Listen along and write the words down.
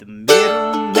The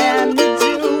middleman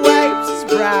wipes his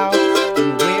brow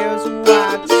and wears a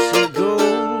watch of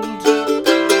gold.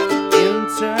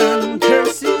 Intern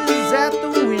curses at the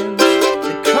wind,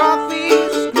 the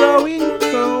coffee's growing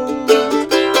cold.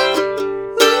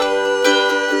 Ooh,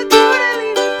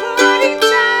 totally party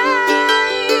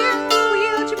time,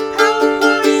 wield your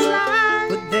powerful slide.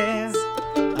 But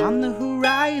there, on the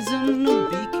horizon, a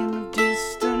beacon of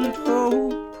distant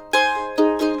hope.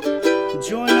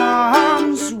 Join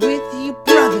arms with your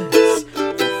brothers,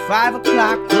 for 5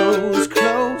 o'clock grows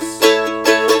close.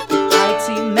 The IT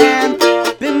man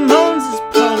bemoans his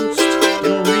post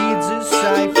and reads his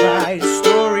sci-fi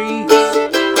stories.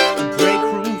 The break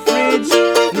room fridge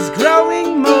is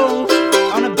growing mold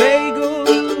on a bagel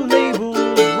labeled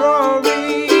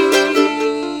Rory.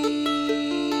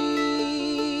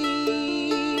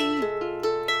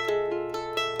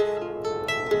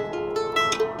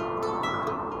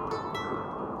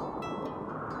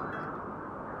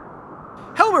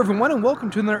 Hello, everyone, and welcome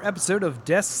to another episode of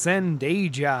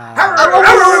Descendaja.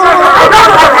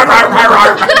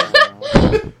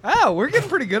 Oh, we're getting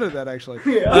pretty good at that, actually.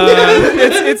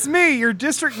 It's me, your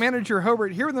district manager,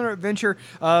 Hobart, here with another adventure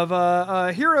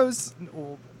of heroes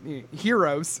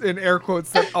in air quotes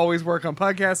that always work on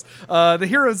podcasts, the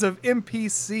heroes of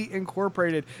MPC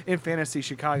Incorporated in Fantasy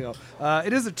Chicago.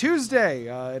 It is a Tuesday,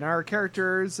 and our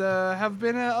characters have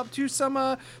been up to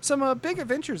some big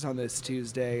adventures on this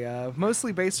Tuesday,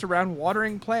 mostly based around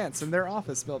watering plants in their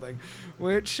office building,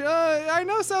 which I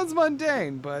know sounds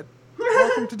mundane, but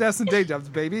welcome to Deaths and Day Jobs,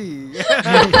 baby.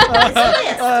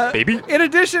 Baby. In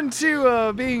addition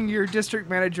to being your district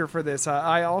manager for this,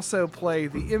 I also play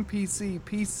the NPC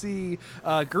PC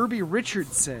Gerby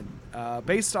Richardson,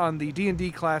 based on the D&D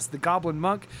class, the Goblin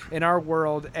Monk, in our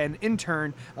world, an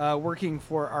intern working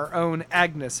for our own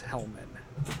Agnes Hellman.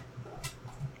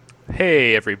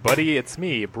 Hey everybody, it's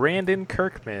me, Brandon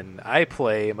Kirkman. I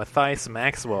play Matthias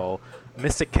Maxwell,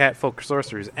 Mystic Cat Folk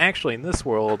Sorcerer, who's actually in this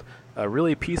world a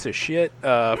really piece of shit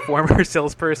former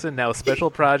salesperson, now special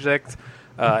project.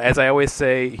 As I always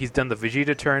say, he's done the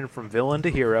Vegeta turn from villain to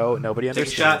hero. Nobody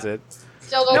understands it.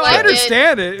 Still don't No, like I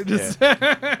understand it.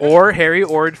 Yeah. Or Harry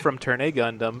Ord from Turn A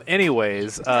Gundam.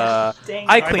 Anyways, I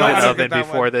cleaned an oven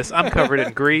before this. I'm covered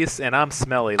in grease and I'm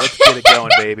smelly. Let's get it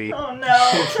going, baby. Oh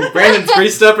no. Brandon's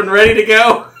greased up and ready to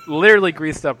go. Literally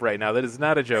greased up right now. That is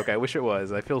not a joke. I wish it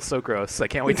was. I feel so gross. I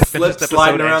can't wait to finish this episode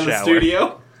sliding and around the shower.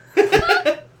 studio.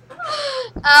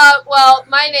 Well,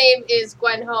 my name is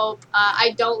Gwen Hope.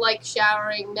 I don't like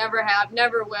showering. Never have.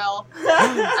 Never will.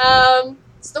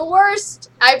 It's the worst.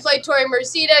 I play Tori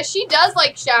Mercida. She does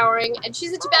like showering, and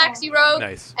she's a Tabaxi rogue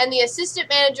Nice. and the assistant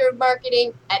manager of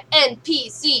marketing at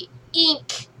NPC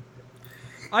Inc.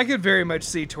 I could very much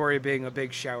see Tori being a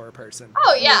big shower person.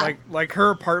 Oh, yeah. Like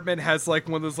her apartment has like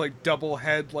one of those like double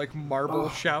head like marble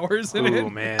showers in Ooh, it.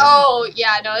 man. Oh,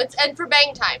 yeah, no. And for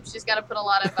bang time, she's got to put a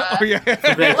lot of Oh yeah. a lot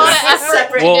of effort.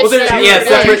 Separate Well, dish there's- shower. yeah, Two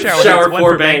separate showers. shower One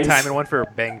for for bang bangs. time and one for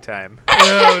bang time.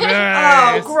 Oh,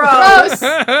 nice. Oh, gross. Gross.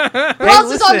 Who Hey,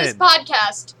 else is on this listen.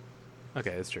 podcast?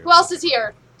 Okay, that's true. Who else is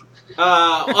here?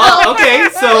 Okay,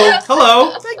 so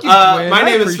hello. Thank you, Gwen. My I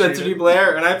name is appreciate Spencer it. D.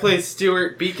 Blair, and I play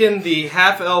Stuart Beacon, the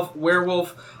half-elf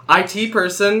werewolf IT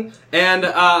person. And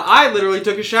I literally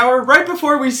took a shower right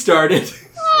before we started.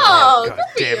 Oh, God good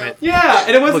for damn you. it. Yeah,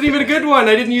 and it wasn't Look even at a good one.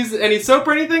 I didn't use any soap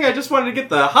or anything. I just wanted to get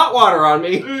the hot water on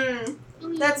me.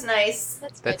 That's nice.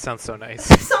 That's good. That sounds so nice.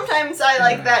 Sometimes I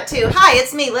like that too. Hi,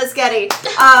 it's me, Liz Getty.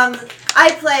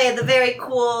 I play the very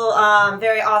cool,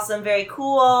 very awesome, very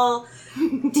cool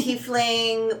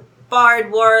tiefling, bard,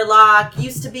 warlock,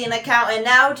 used to be an accountant,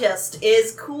 now just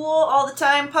is cool all the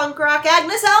time, punk rock,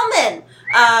 Agnes Hellman.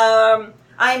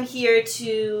 I'm here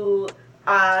to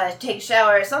take a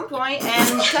shower at some point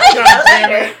and tell you about it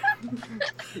later.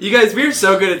 You guys, we're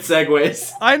so good at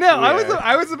segues. I know. Yeah.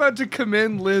 I was about to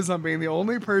commend Liz on being the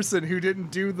only person who didn't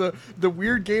do the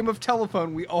weird game of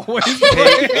telephone we always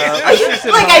play.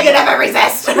 I could never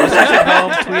resist. At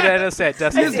home, tweet at us at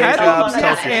Desk He's and Day had Jobs. a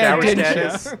Tell us your shower didn't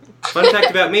status. ya? Fun fact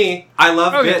about me, I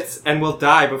love Okay. bits and will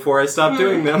die before I stop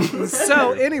doing them.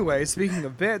 So anyway, speaking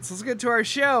of bits, let's get to our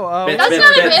show. Bits, That's bits,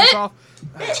 not a bits. bit. Off.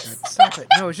 Oh, God, stop it.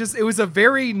 No, it was a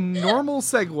very normal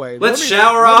segue. Let's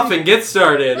shower off and get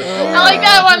started. I like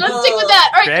that one. Let's stick with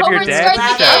that. All right, Grab your Cobra, dad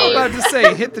start the and I'm game. about to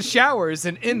say hit the showers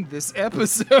and end this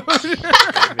episode.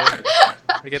 I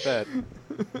get that. You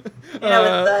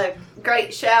know, with the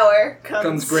great shower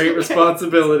Comes great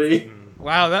responsibility.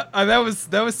 Wow, that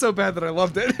was so bad that I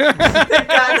loved it. God,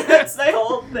 that's the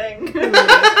whole thing.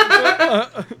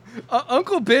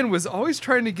 Uncle Ben was always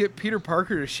trying to get Peter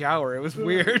Parker to shower. It was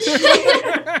weird.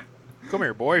 Come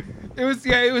here, boy.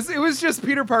 It was just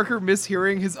Peter Parker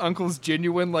mishearing his uncle's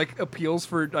genuine like appeals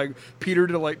for like Peter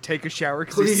to like take a shower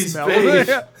because he Please, smelled babe.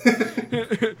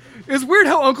 it. It's weird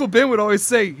how Uncle Ben would always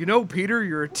say, you know, Peter,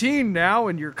 you're a teen now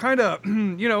and you're kind of,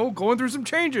 you know, going through some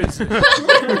changes.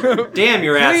 Damn,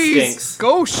 your ass Please stinks.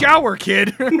 go shower,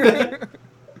 kid. Anyway,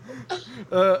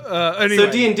 So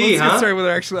D&D, let's huh? get started with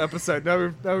our actual episode.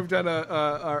 Now we've done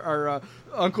our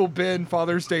Uncle Ben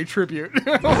Father's Day tribute.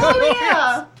 Oh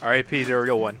yeah. R.I.P. to a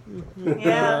real one.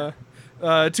 Yeah.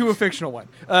 To a fictional one.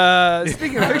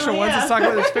 Speaking of fictional ones, let's talk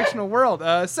about this fictional world.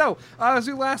 So, as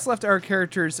we last left our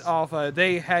characters off,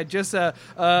 they had just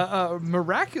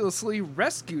miraculously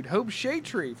rescued Hope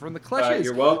Shadetree from the clutches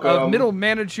You're welcome. of middle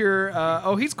manager.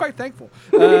 He's quite thankful.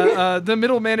 The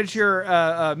middle manager,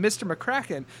 Mr.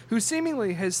 McCracken, who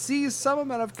seemingly has seized some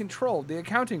amount of control of the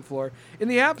accounting floor in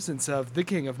the absence of the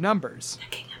King of Numbers.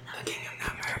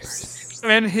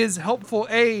 And his helpful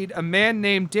aide, a man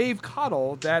named Dave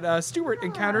Cottle, that Stewart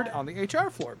encountered on the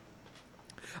HR floor.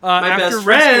 My best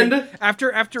friend.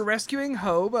 After rescuing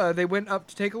Hope, they went up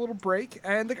to take a little break,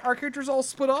 and our characters all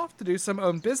split off to do some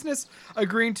own business,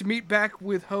 agreeing to meet back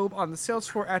with Hope on the sales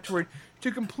floor afterward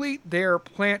to complete their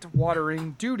plant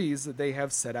watering duties that they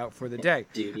have set out for the day.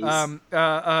 Duties.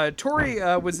 Tori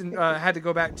had to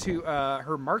go back to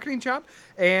her marketing job,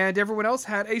 and everyone else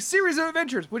had a series of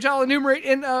adventures, which I'll enumerate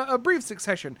in a brief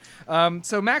succession.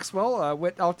 So Maxwell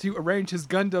went off to arrange his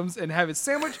Gundams and have his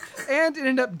sandwich, and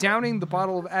ended up downing the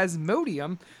bottle of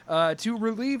Asmodium to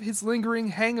relieve his lingering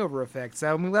hangover effects.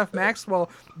 When we left Maxwell,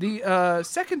 the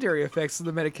secondary effects of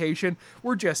the medication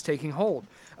were just taking hold.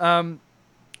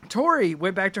 Tori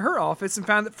went back to her office and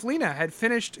found that Felina had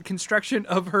finished construction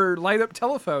of her light-up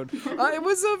telephone. It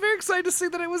was very excited to see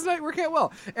that it was not working out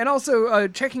well. And also,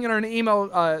 checking in on an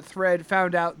email thread,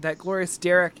 found out that Glorious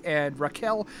Derek and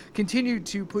Raquel continued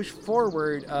to push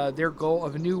forward their goal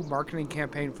of a new marketing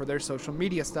campaign for their social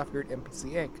media stuff here at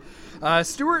NPC Inc.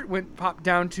 Stewart popped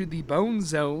down to the Bone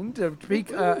Zone to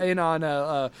speak in on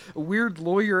a weird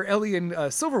lawyer, Elian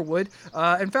Silverwood,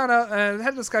 and found out,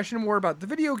 had a discussion more about the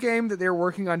video game that they were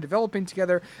working on developing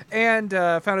together, and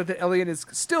found out that Elian is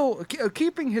still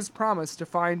keeping his promise to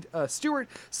find Stewart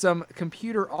some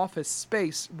computer office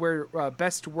space where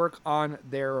best to work on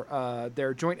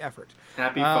their joint effort.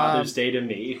 Happy Father's Day to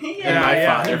me and my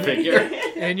father figure.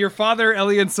 And your father,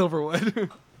 Elian Silverwood.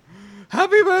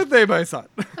 Happy birthday, my son.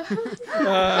 It's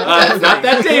not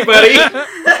that day, buddy.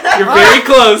 You're very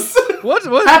close.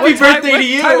 Happy birthday to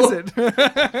you. Time is it?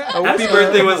 Happy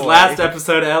birthday was last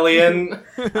episode, Elian.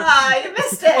 You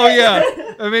missed it. Oh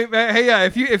yeah, I mean, hey, yeah.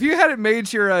 If you hadn't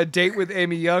made your date with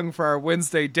Amy Young for our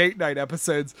Wednesday date night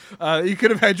episodes, you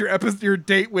could have had your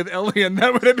date with Elian.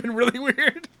 That would have been really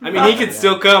weird. I mean, he could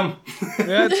still come.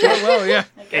 Yeah, it's well, yeah.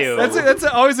 Ew. That's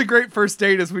always a great first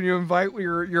date is when you invite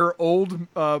your old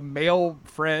male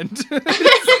friend.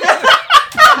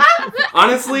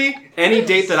 Honestly, any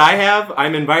date that I have,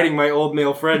 I'm inviting my old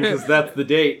male friend because that's the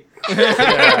date.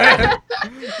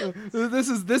 This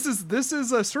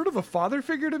is a sort of a father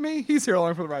figure to me. He's here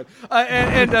along for the ride.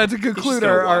 And to conclude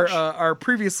our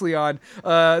previously on,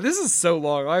 this is so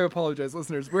long. I apologize,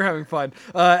 listeners. We're having fun.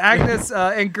 Agnes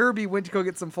and Gerby went to go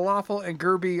get some falafel, and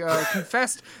Gerby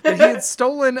confessed that he had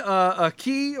stolen a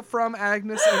key from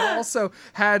Agnes and also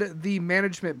had the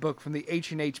management book from the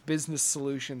H&H Business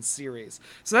Solutions series.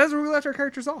 So that's where we left our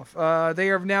characters off. They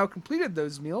have now completed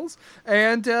those meals,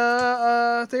 and they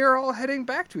are all heading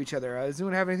back to each other. Does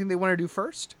anyone have anything they want to do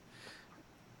first?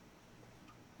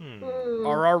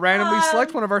 Or randomly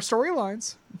select one of our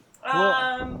storylines?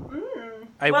 I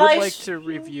would like to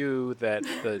review that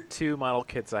the 2 model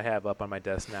kits I have up on my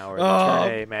desk now are the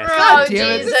Turn A Master. Oh, Damn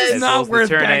it, Jesus. this is as not well as worth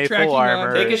the Turn A backtracking full on.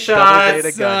 armor. Take a Double shot.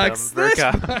 Data Sucks.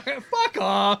 Gundam, This fuck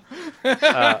off.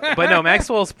 but no,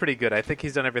 Maxwell's pretty good. I think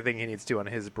he's done everything he needs to on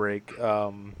his break.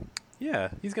 Yeah,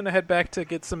 he's gonna head back to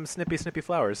get some snippy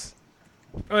flowers.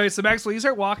 All right, so Maxwell, you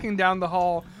start walking down the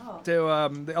hall to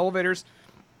the elevators,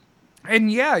 and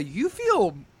yeah, you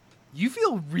feel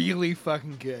really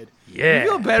fucking good. Yeah. You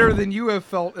feel better than you have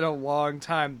felt in a long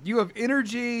time. You have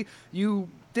energy. You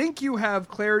think you have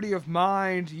clarity of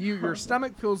mind. Your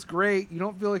stomach feels great. You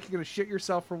don't feel like you're gonna shit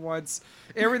yourself for once.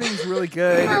 Everything's really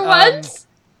good. For once?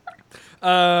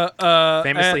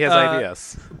 Famously has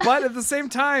IBS. But at the same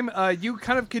time, you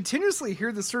kind of continuously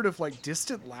hear this sort of like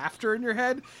distant laughter in your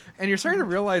head, and you're starting to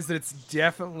realize that it's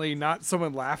definitely not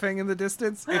someone laughing in the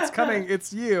distance. It's coming.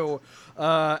 It's you.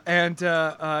 And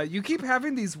you keep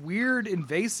having these weird,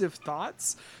 invasive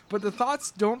thoughts, but the thoughts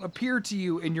don't appear to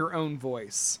you in your own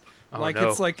voice. Oh, like no.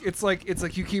 it's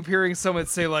like you keep hearing someone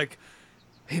say like,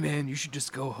 "Hey man, you should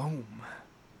just go home.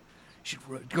 You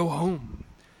should go home.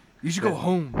 You should go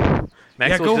home.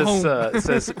 Maxwell go just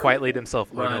says quietly to himself,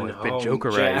 "Oh Run no, I've been home,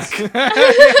 jokerized."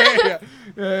 Jack.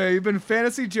 You've been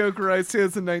fantasy jokerized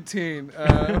 2019.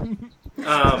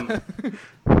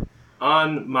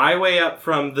 On my way up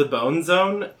from the Bone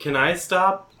Zone, can I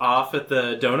stop off at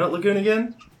the Donut Lagoon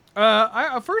again?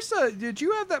 First, did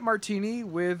you have that martini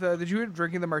with? Did you end up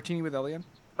drinking the martini with Elian?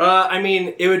 I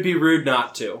mean, it would be rude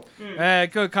not to.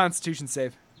 Go Constitution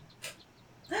save.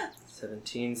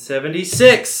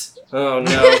 1776. Oh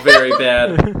no, very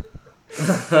bad.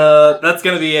 That's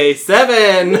gonna be a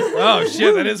 7. Oh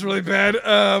shit, that is really bad.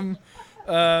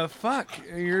 Fuck,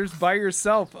 you're just by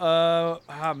yourself.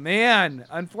 Man,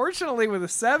 unfortunately with a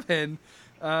 7,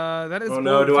 that is. Oh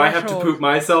no, do I have to poop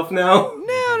myself now?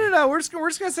 No. We're just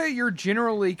gonna say you're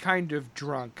generally kind of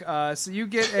drunk. So you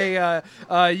get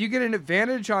an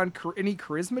advantage on any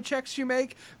charisma checks you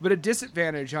make, but a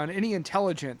disadvantage on any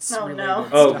intelligence. Oh, no.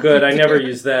 Oh, good. I never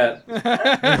use that.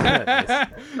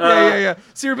 Yeah.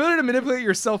 So your ability to manipulate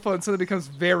your cell phone so that it becomes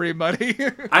very muddy.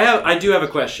 I do have a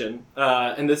question,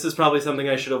 and this is probably something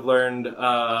I should have learned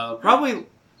probably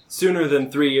sooner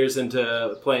than 3 years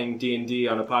into playing D&D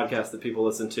on a podcast that people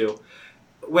listen to.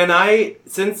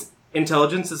 Since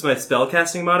intelligence is my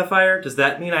spellcasting modifier, does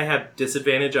that mean I have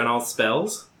disadvantage on all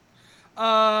spells?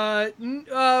 It's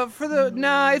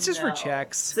just for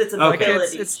checks. It's an Okay.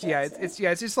 ability. It's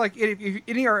just like if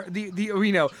any are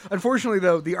unfortunately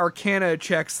though the Arcana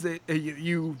checks that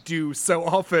you do so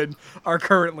often are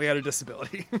currently at a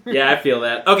disability. Yeah, I feel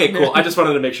that. Okay, cool. I just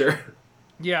wanted to make sure.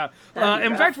 Yeah. That'd be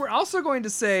In rough. fact, we're also going to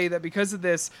say that because of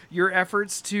this, your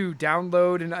efforts to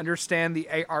download and understand the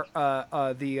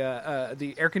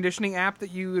air conditioning app that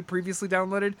you had previously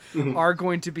downloaded are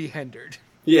going to be hindered.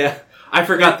 Yeah, I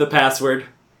forgot the password.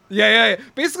 Yeah.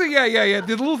 Basically, yeah.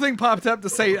 The little thing popped up to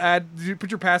say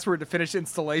put your password to finish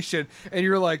installation, and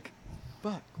you're like,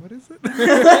 fuck, what is it?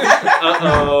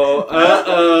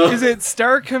 Uh-oh. Is it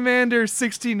Star Commander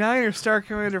 69 or Star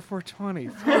Commander 420?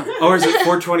 Fuck. Or is it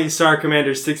 420 Star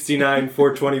Commander 69,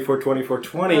 420, 420,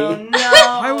 420? Oh, no.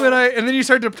 Why would I? And then you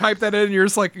start to type that in, and you're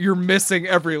just like, you're missing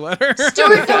every letter.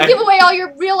 Stuart, don't give away all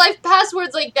your real life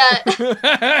passwords like that.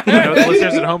 No, the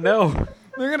listeners at home know.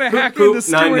 They're gonna hack Poop, into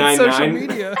Stuart's social 999.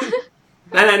 media.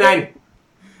 999.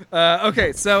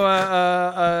 Okay,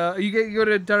 so you go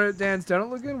to Dan's Donut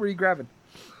Lagoon. Where are you grabbing?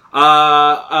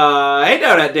 Hey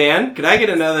Donut Dan, could I get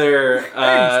another,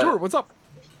 Hey, Stuart, what's up?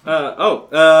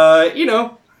 you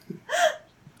know.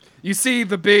 You see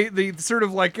the sort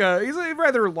of like he's a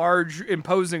rather large,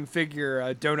 imposing figure,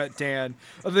 Donut Dan.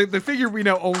 The figure we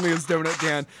know only as Donut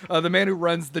Dan, the man who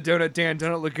runs the Donut Dan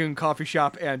Donut Lagoon coffee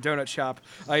shop and donut shop.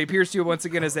 He appears to you once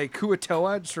again as a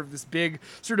Kuatoa, sort of this big,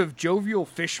 sort of jovial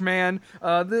fish man.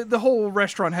 The whole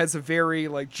restaurant has a very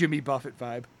like Jimmy Buffett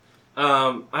vibe.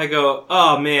 I go,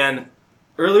 oh man,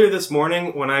 earlier this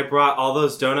morning when I brought all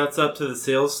those donuts up to the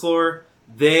sales floor,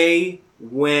 they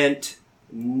went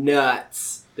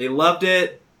nuts. They loved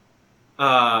it,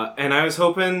 and I was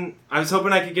hoping I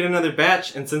could get another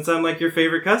batch. And since I'm like your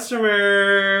favorite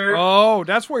customer, Oh,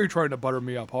 that's why you're trying to butter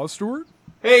me up, huh, Stuart?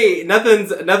 hey,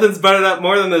 nothing's buttered up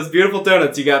more than those beautiful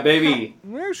donuts you got, baby.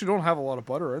 We actually don't have a lot of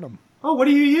butter in them. Oh, what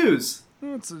do you use?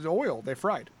 It's oil. They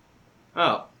fried.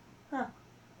 Oh,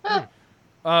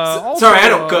 Also, sorry, I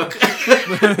don't cook.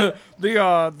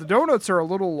 The donuts are a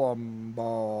little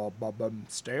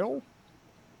stale.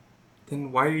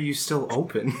 Then why are you still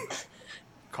open?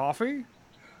 Coffee?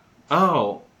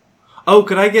 Oh,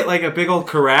 could I get like a big old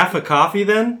carafe of coffee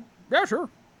then? Yeah, sure.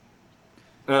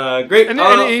 Great. And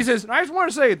he says, I just want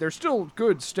to say they're still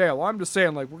good stale. I'm just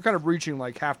saying, like, we're kind of reaching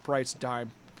like half price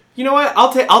dime. You know what?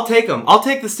 I'll take them. I'll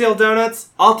take the stale donuts.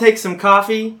 I'll take some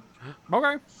coffee.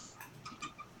 Okay.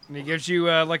 And he gives you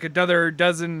like another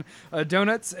dozen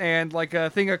donuts and like a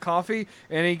thing of coffee,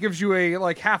 and he gives you a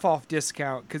like half off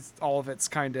discount because all of it's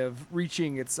kind of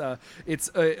reaching it's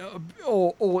pretty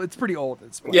old at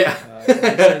this point. Yeah. And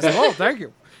he says, "Oh, thank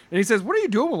you." And he says, "What are you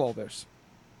doing with all this?"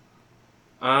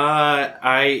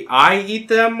 I eat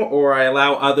them, or I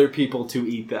allow other people to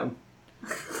eat them.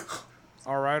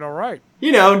 All right.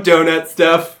 You know, donut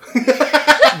stuff.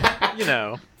 You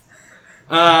know.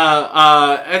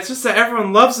 It's just that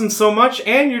everyone loves them so much,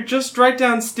 and you're just right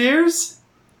downstairs.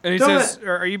 And he says,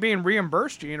 "Are you being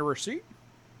reimbursed? Do you need a receipt?"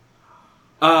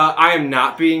 I am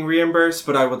not being reimbursed,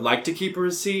 but I would like to keep a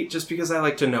receipt just because I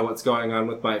like to know what's going on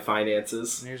with my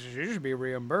finances. And he says, "You should be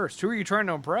reimbursed. Who are you trying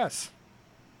to impress?"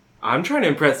 I'm trying to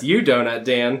impress you, Donut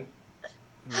Dan.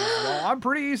 Well, I'm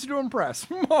pretty easy to impress.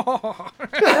 And Yeah.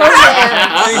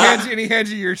 he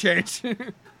hands you your change.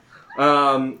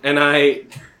 And I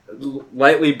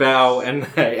lightly bow and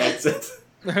I exit.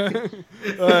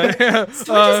 Just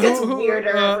gets weirder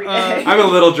every day. I'm a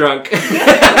little drunk.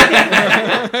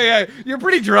 Yeah, you're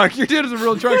pretty drunk. You're doing some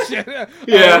real drunk shit.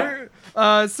 Yeah.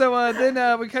 So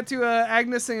then we cut to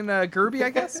Agnes and Gerby, I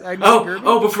guess. Agnes and Gerby.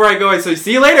 Oh, before I go, I say,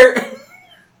 see you later.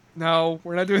 No,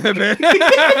 we're not doing that bit.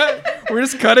 We're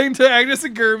just cutting to Agnes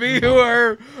and Gerby, who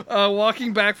are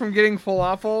walking back from getting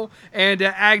falafel. And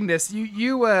Agnes,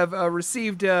 you have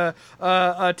received a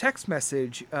text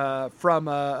message from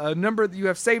a number that you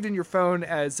have saved in your phone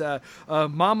as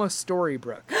Mama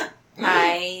Storybrooke.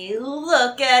 I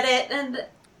look at it and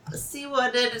see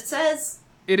what it says.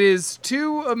 It is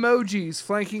two emojis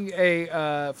flanking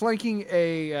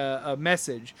a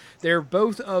message. They're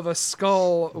both of a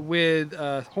skull with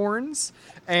horns,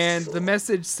 and the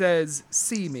message says,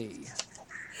 "See me."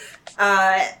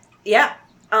 Yeah.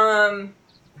 Gerb,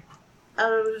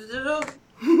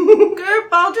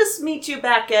 I'll just meet you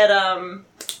back at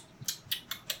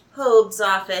Hobe's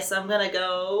office. I'm gonna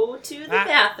go to the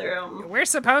bathroom. We're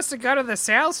supposed to go to the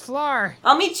sales floor.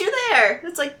 I'll meet you there.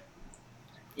 It's like,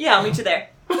 yeah, I'll meet you there.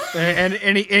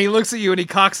 And he looks at you and he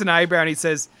cocks an eyebrow and he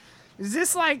says, "Is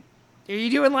this like, are you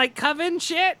doing like coven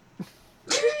shit?"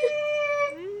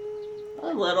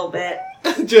 A little bit.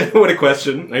 What a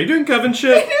question. Are you doing coven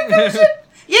shit?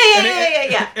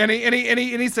 Yeah. And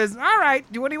he says, "All right,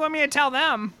 what do you want me to tell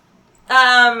them?"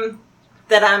 That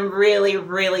I'm really,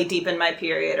 really deep in my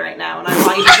period right now, and I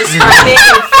want you to describe it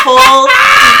in full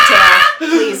detail.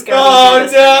 Please, go. Oh,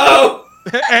 no!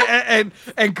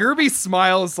 and Gerby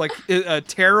smiles like a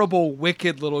terrible,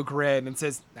 wicked little grin and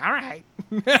says, "All right."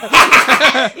 You're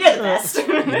the best.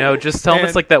 Just tell them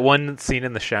it's like that one scene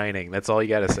in The Shining. That's all you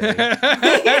gotta say.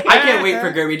 I can't wait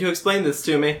for Gerby to explain this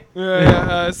to me.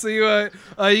 So you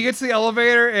get to the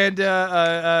elevator and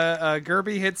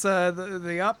Gerby hits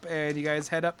the up, and you guys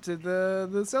head up to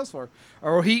the sales floor.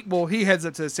 Or he heads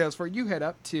up to the sales floor. You head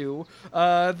up to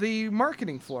the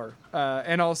marketing floor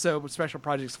and also special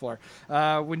projects floor.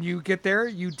 When you get there,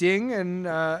 you ding, and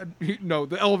no,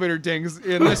 the elevator dings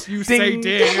unless you say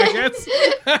ding, I guess.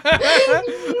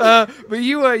 But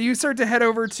you start to head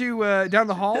over to down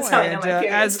the hall, and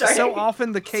as so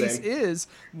often the case is,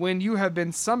 when you have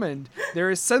been summoned, there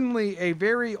is suddenly a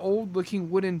very old-looking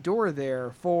wooden door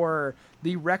there for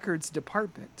the records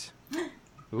department.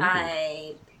 Ooh.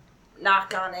 I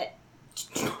knock on it.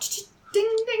 Ding,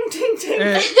 ding, ding,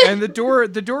 ding. And the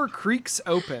door creaks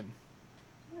open.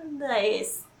 I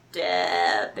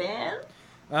step in.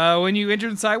 When you enter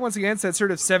inside, once again, it's that sort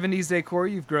of 70s decor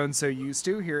you've grown so used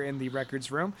to here in the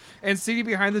records room. And sitting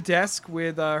behind the desk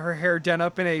with her hair done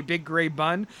up in a big gray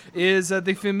bun is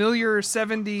the familiar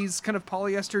 70s kind of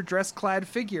polyester dress-clad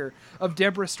figure of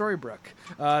Deborah Storybrooke,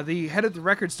 the head of the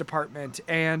records department,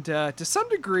 and to some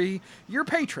degree, your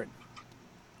patron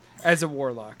as a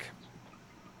warlock.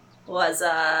 Was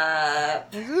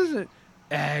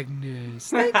Agnes,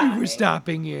 thank you for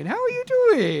stopping in. How are you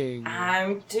doing?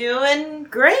 I'm doing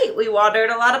great. We watered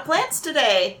a lot of plants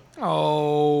today.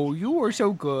 Oh, you are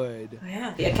so good.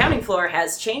 Yeah, the accounting floor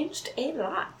has changed a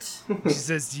lot. She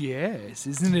says, yes.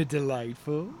 Isn't it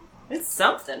delightful? It's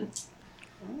something.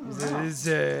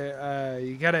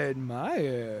 You gotta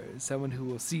admire someone who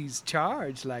will seize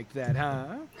charge like that,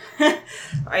 huh?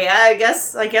 Oh, yeah, I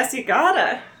guess you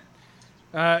gotta.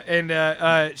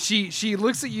 She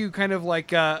looks at you kind of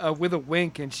like with a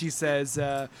wink, and she says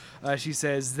that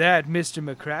Mr.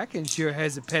 McCracken sure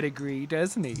has a pedigree,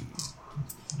 doesn't he?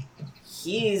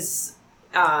 He's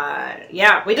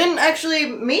yeah, we didn't actually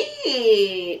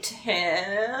meet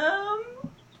him,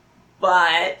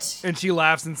 but and she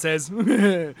laughs and says,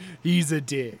 he's a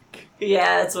dick.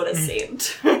 Yeah, that's what it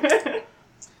seemed.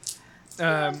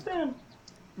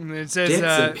 And it says, dicks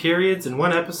and periods in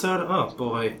one episode? Oh,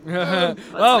 boy.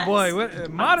 Oh, boy.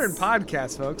 What, modern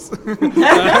podcast, folks.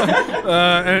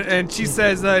 And she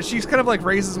says, she's kind of like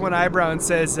raises one eyebrow and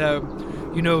says,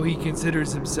 he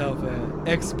considers himself an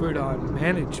expert on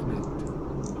management.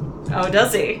 Oh,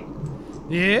 does he?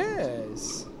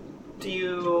 Yes. Do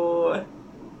you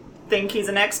think he's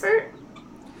an expert?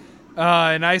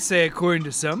 And I say, according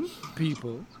to some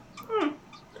people.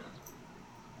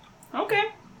 Okay.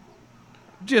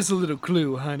 Just a little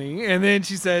clue, honey. And then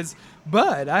she says,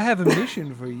 but I have a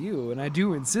mission for you, and I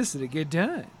do insist that it get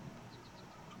done.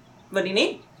 What do you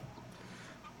need?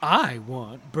 I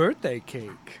want birthday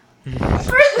cake. Is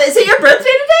it your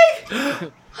birthday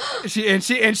today?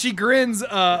 She grins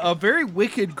a very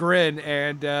wicked grin,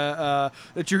 and that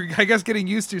you're, I guess, getting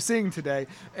used to seeing today,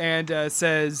 and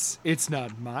says, it's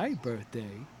not my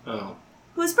birthday. Oh.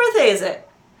 Whose birthday is it?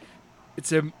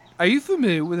 Are you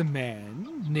familiar with a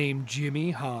man named Jimmy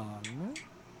Hong?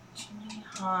 Jimmy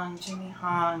Jimmy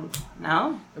Hong.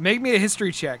 No? Make me a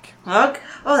history check. Oh,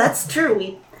 that's true.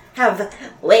 We have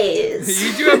ways.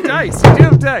 You do have dice. You do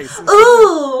have dice.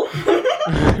 Ooh!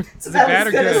 Is it bad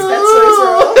or good?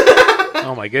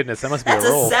 Oh my goodness, that must be That's a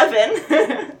roll. a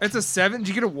 7. It's a 7. Did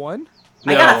you get a 1?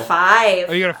 I got a 5.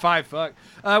 Oh, you got a 5. Fuck.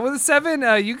 With a 7,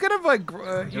 you kind of like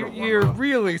you're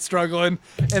really struggling,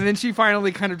 and then she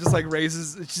finally kind of just like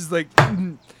raises. She's like,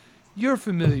 "You're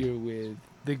familiar with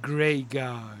the Grey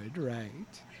Guard,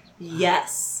 right?"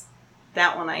 Yes.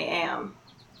 That one I am.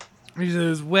 He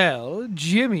says, "Well,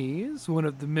 Jimmy is one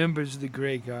of the members of the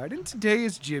Grey Guard, and today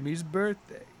is Jimmy's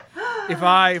birthday. If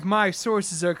my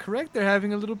sources are correct, they're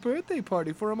having a little birthday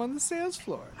party for him on the sales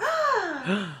floor.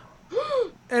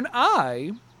 And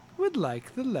I would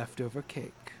like the leftover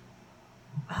cake."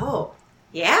 Oh,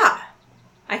 yeah.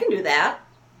 I can do that.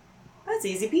 That's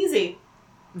easy peasy.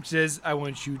 She says, "I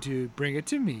want you to bring it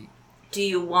to me." Do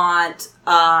you want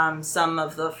some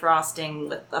of the frosting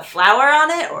with the flour on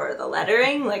it or the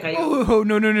lettering? Like, are you... Oh,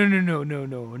 no.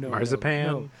 Marzipan?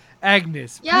 No.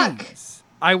 Agnes, Yuck. please.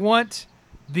 I want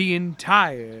the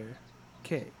entire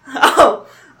cake.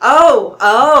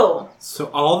 Oh. So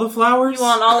all the flowers? You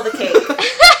want all the cake.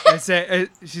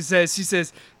 She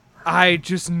says, "I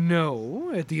just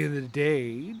know at the end of the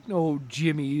day, old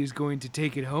Jimmy is going to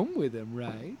take it home with him,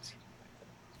 right?"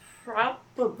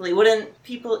 Probably. Wouldn't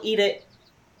people eat it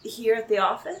here at the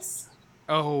office?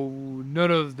 Oh,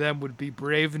 none of them would be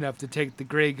brave enough to take the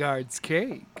Grey Guard's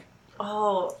cake.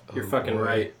 Oh, You're fucking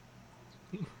right.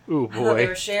 Ooh I thought they boy.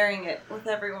 were sharing it with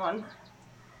everyone.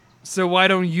 So why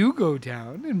don't you go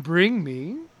down and bring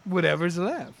me whatever's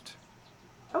left?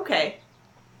 Okay.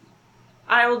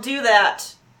 I will do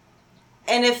that.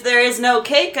 And if there is no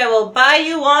cake, I will buy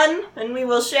you one, and we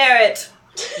will share it.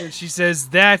 And she says,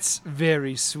 "That's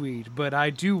very sweet, but I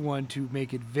do want to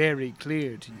make it very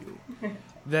clear to you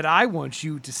that I want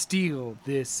you to steal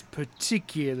this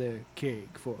particular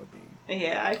cake for me.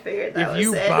 Yeah, I figured that If was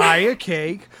you it. buy a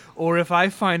cake, or if I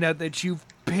find out that you've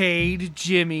paid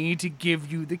Jimmy to give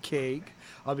you the cake,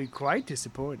 I'll be quite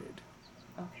disappointed."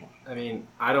 Okay. I mean,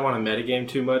 I don't want to metagame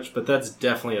too much, but that's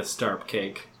definitely a Starp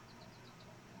cake.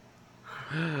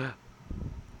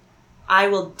 I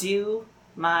will do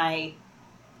my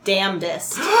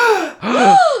damnedest. Don't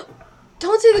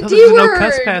say the Oh, D there's word. no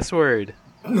cuss password.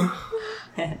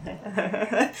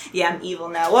 Yeah, I'm evil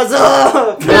now. What's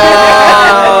up?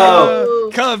 No!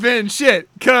 Ooh, Come in, shit.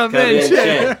 Come in,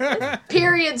 shit.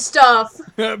 period stuff.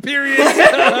 Period.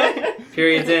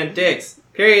 Periods and dicks.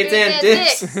 Periods and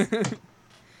dicks.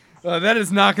 That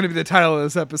is not going to be the title of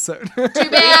this episode. Too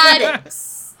bad.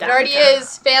 It already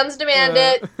is. Fans demand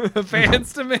it.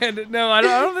 Fans demand it. No, I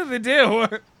don't think they do.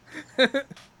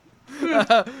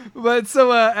 But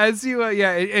so as you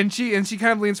and she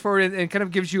kind of leans forward and kind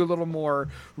of gives you a little more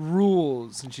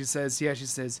rules, and she says,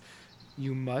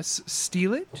 "You must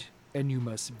steal it and you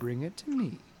must bring it to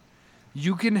me.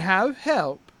 You can have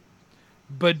help,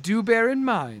 but do bear in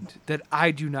mind that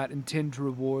I do not intend to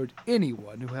reward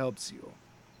anyone who helps you."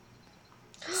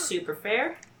 Super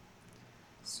fair.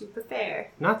 Super fair.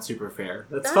 Not super fair.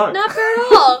 That's fun. Not fair at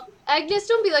all. Agnes,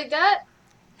 don't be like that.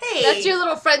 Hey. That's your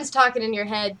little friends talking in your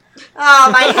head.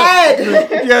 Oh, my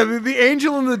head. Yeah, the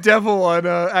angel and the devil on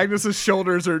Agnes's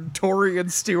shoulders are Tori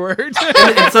and Stewart. And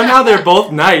somehow they're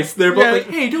both nice. They're both Yeah. like,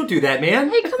 "Hey, don't do that, man."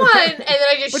 Hey, come on. And then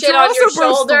I just But shit you're on also your both the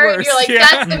shoulder. And worst, you're like, yeah.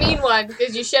 that's the mean one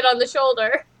because you shit on the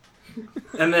shoulder.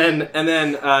 And then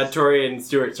Tori and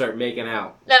Stuart start making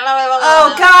out.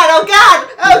 Oh, God.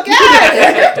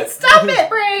 Stop it,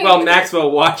 Brain. Well, Maxwell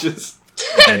watches.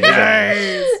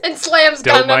 Nice. And slams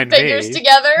Don't Gundam mind fingers me.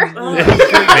 together. Make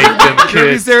them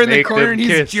kiss. He's there in the make corner them and he's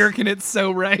kiss. jerking it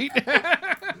so right.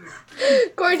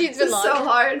 Quarantine's been long. so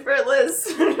hard for Liz.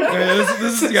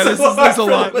 This is a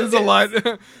lot. This is a lot.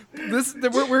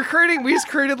 We just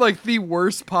created like the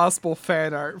worst possible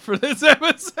fan art for this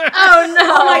episode. Oh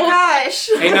no. Oh, my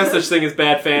gosh. Ain't no such thing as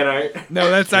bad fan art.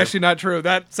 No, that's actually not true.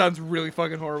 That sounds really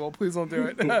fucking horrible. Please don't do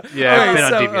it. Yeah, I've been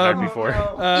on so, DeviantArt before.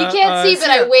 You can't see,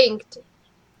 but I winked.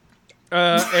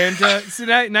 So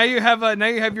now you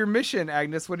have your mission,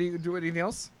 Agnes. What do you do? Anything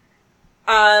else?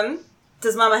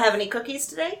 Does Mama have any cookies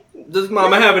today? Does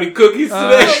Mama have any cookies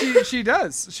today? She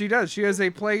does. She does. She has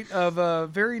a plate of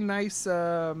very nice.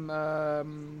 We're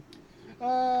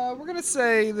gonna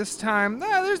say this time.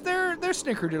 They're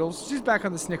snickerdoodles. She's back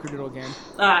on the snickerdoodle game.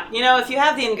 If you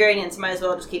have the ingredients, might as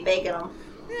well just keep baking them.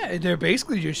 Yeah, they're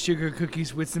basically just sugar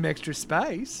cookies with some extra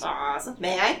spice. Awesome.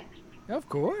 May I? Of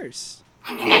course.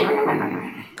 Go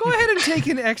ahead and take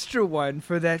an extra one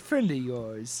for that friend of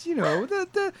yours. You know,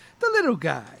 the little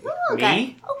guy. Okay.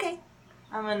 Me? Okay.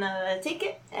 I'm gonna take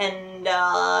it, and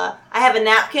I have a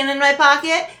napkin in my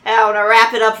pocket, and I want to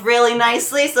wrap it up really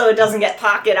nicely so it doesn't get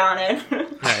pocket on it.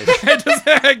 Nice. It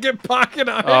does get pocket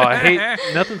on it. Oh, I hate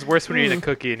nothing's worse when you're eating a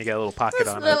cookie and you got a little pocket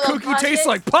on it. Little Cookie tastes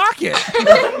like pocket.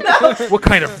 What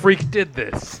kind of freak did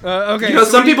this? Okay. You know,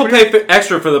 so some people pay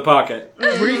extra for the pocket.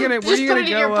 Where are you gonna? Where Just you put gonna it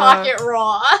in go? your pocket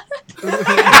raw.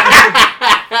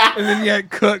 And then yeah, it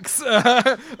cooks.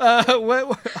 What?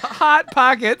 Hot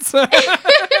pockets.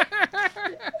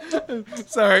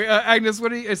 Sorry, Agnes.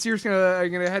 What are you? So are you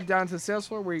gonna head down to the sales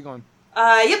floor? Where are you going?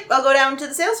 Yep, I'll go down to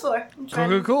the sales floor. And try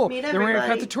Cool. to meet Then we're gonna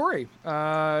cut everybody. to Tori.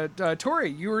 Tori,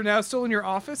 you are now still in your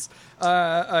office.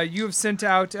 You have sent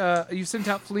out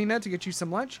Felina to get you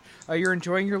some lunch. You're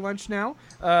enjoying your lunch now.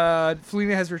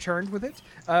 Felina has returned with it,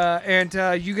 and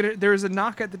there's a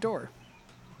knock at the door.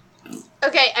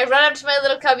 Okay, I run up to my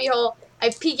little cubby hole. I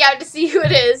peek out to see who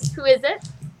it is. Who is it?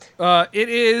 It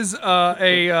is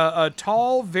a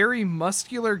tall, very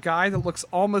muscular guy that looks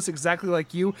almost exactly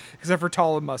like you, except for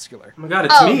tall and muscular. Oh my god,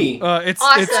 it's Oh. me.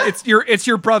 It's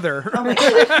your brother.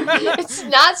 It's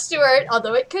not Stuart,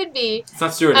 although it could be. It's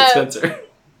not Stuart, it's Spencer.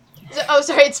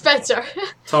 Sorry, it's Spencer.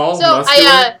 Tall, So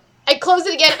muscular. I close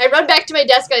it again. I run back to my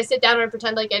desk and I sit down and I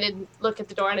pretend like I didn't look at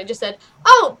the door and I just said,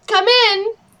 "Oh, come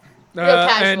in." Real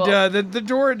casual. And the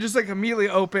door just like immediately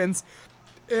opens,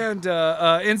 and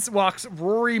in walks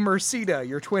Rory Mercida,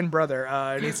 your twin brother,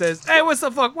 and he says, "Hey, what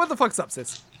the fuck's up,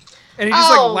 sis?" And he just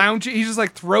like lounges, he just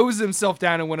like throws himself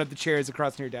down in one of the chairs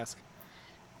across from your desk.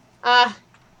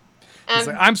 He's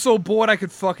like, "I'm so bored I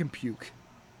could fucking puke."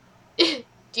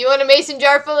 Do you want a mason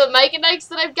jar full of Mike and Ike's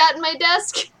that I've got in my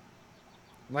desk?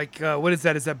 Like, what is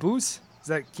that? Is that booze? Is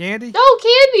that candy? No,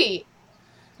 candy.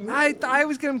 I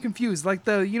always get them confused. Like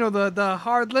the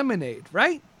hard lemonade,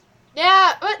 right?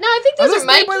 Yeah, but no, I think Are those those are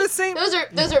made Mikey. by the same- Those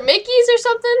are Mickey's or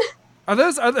something. Are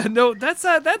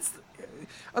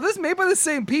those made by the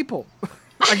same people?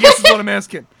 I guess is what I'm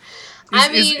asking.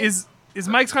 Is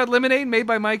Mike's Hard Lemonade made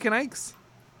by Mike and Ike's?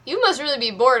 You must really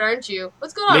be bored, aren't you?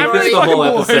 What's going on? Make really this the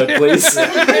whole fucking bored.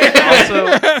 episode,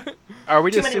 please. Also, are we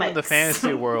Too just many in the mics.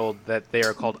 fantasy world that they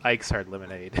are called Ike's Hard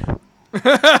Lemonade?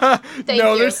 Thank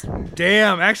No, you. there's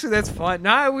damn. Actually, that's fun.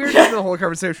 Nah, we were doing the whole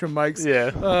conversation with Mike's.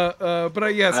 Yeah.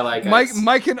 But yes, I like Mike. Ike's.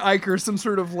 Mike and Ike are some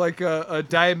sort of like a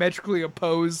diametrically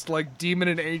opposed like demon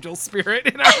and angel spirit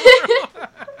in our world,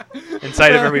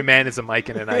 Inside of every man is a Mike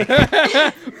and an Ike.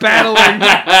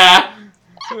 battling.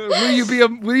 Will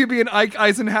you be an Ike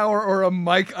Eisenhower or a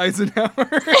Mike Eisenhower?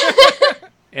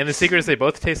 And the secret is they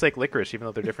both taste like licorice, even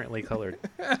though they're differently colored.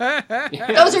 Those are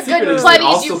good It plenties,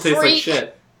 all you still tastes like freak.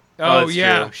 shit. Oh that's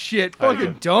yeah, true. shit! Oh, Fucking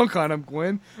yeah. dunk on him,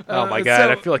 Gwen. Oh my god,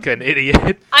 so- I feel like an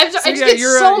idiot. I just yeah, get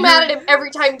you're, so you're- mad at him every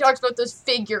time he talks about those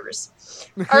figures.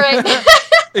 All right.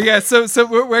 Yeah, so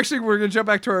we're gonna jump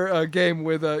back to our game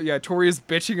with Tori is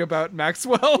bitching about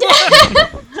Maxwell. God,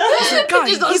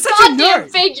 Just those he's such a goddamn nerd.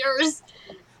 figures.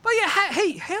 But yeah,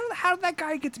 hey, how did that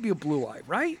guy get to be a blue eye,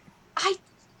 right?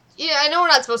 Yeah, I know we're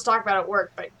not supposed to talk about it at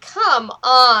work, but come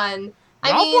on.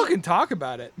 I'll fucking talk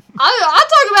about it. I'll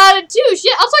talk about it too.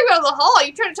 Shit, I'll talk about it in the hall.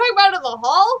 You trying to talk about it in the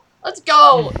hall? Let's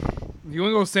go. You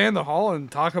wanna go stand in the hall and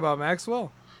talk about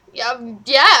Maxwell? Yeah,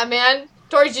 man.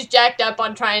 Tori's just jacked up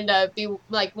on trying to be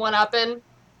like one-upping.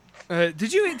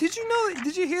 Did you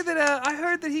hear that? I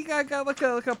heard that he got like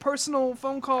a personal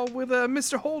phone call with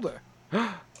Mr. Holder.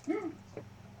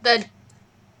 The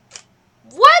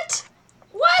what?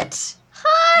 What?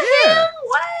 Huh? Yeah. Him?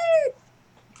 What?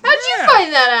 How'd Yeah. you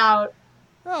find that out?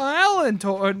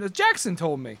 Oh, Jackson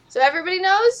told me. So everybody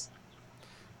knows?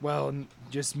 Well,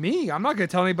 just me. I'm not gonna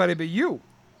tell anybody but you.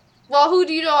 Well, who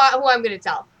do you know who I'm going to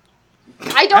tell?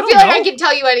 I don't don't feel like know. I can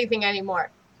tell you anything anymore.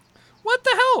 What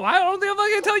the hell? I don't think I'm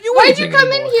gonna tell you Why'd you anything come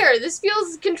anymore. in here? This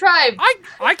feels contrived.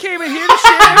 I came in here to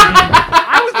share.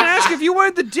 I was gonna ask if you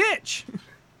wanted the ditch.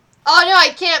 Oh, no, I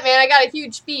can't, man. I got a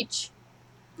huge speech.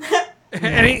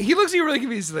 And he looks at you really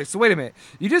confused. He's like, so wait a minute.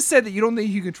 You just said that you don't think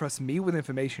you can trust me with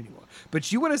information anymore,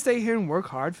 but you want to stay here and work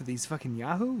hard for these fucking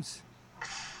yahoos?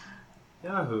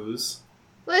 Yahoos.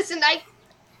 Listen,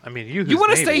 I mean, you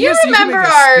wanna maybe. stay you here so you can remember make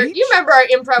a our speech?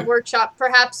 improv workshop?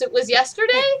 Perhaps it was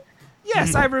yesterday.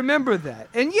 Yes, I remember that.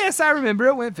 And yes, I remember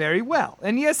it went very well.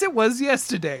 And yes, it was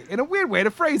yesterday. In a weird way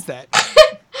to phrase that.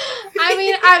 I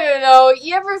mean, I don't know.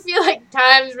 You ever feel like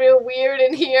time's real weird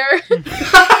in here?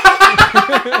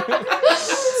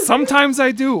 Sometimes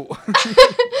I do.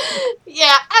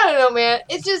 Yeah, I don't know, man.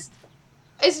 It's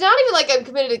not even like I'm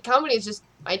committed to the company. It's just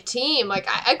my team. Like,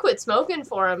 I quit smoking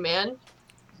for him, man.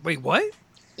 Wait, what?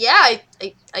 Yeah,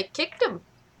 I kicked him.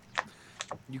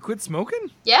 You quit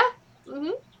smoking? Yeah.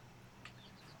 Mm-hmm.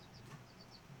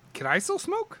 Can I still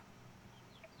smoke?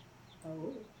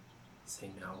 Say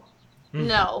no.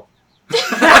 No.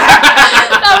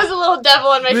 That was a little devil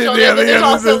on my shoulder, but there's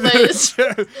also Liz.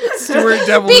 Stuart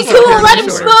Devil. Be is on cool, your let him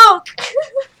shoulder. smoke!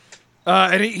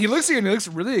 And he looks at you and he looks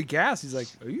really aghast. He's like,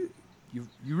 "Are you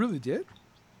really did?"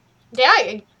 Yeah,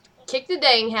 I kicked the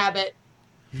dang habit.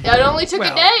 It only took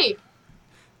Well. a day.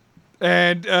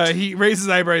 And he raises his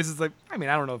eyebrows. It's like, I mean,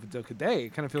 I don't know if it took a day.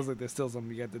 It kind of feels like there's still something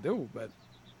you got to do, but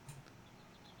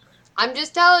I'm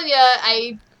just telling you,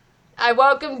 I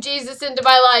welcome Jesus into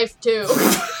my life, too.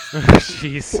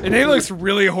 Jeez. and he looks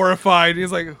really horrified.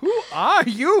 He's like, "Who are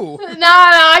you?" No,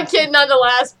 I'm kidding on the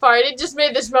last part. It just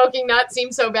made the smoking not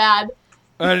seem so bad.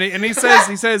 And he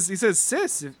says,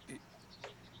 "Sis,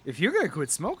 if you're gonna quit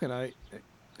smoking,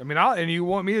 and you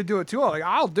want me to do it too,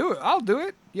 I'll do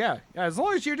it. Yeah, as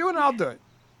long as you're doing it, I'll do it.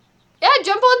 Yeah,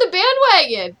 jump on the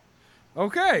bandwagon.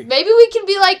 Okay. Maybe we can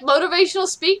be like motivational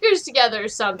speakers together or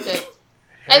something.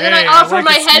 And then I Hey, offer like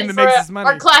my a scheme head that for makes us money.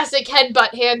 our classic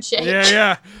headbutt handshake.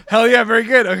 Yeah. Hell yeah, very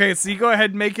good. Okay, so you go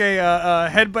ahead and make a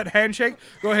headbutt handshake.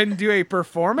 Go ahead and do a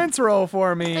performance roll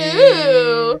for me.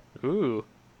 Ooh. Ooh.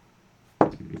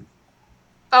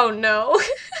 Oh no.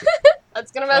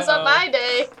 That's gonna mess up my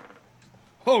day.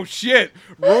 Oh shit,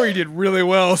 Rory did really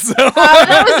well. So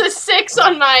That was a 6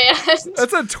 on my end.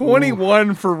 that's a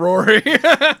 21 for Rory.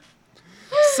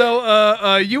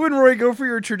 So you and Roy go for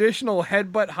your traditional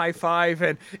headbutt high five,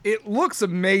 and it looks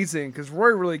amazing because Roy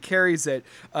really carries it.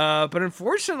 But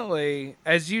unfortunately,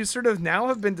 as you sort of now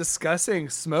have been discussing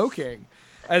smoking,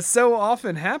 as so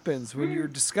often happens when you're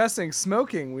discussing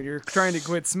smoking, when you're trying to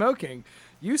quit smoking,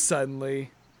 you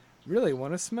suddenly really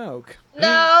want to smoke.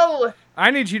 No. I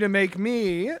need you to make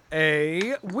me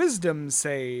a wisdom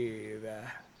save.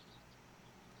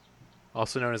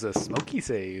 Also known as a smoky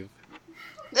save.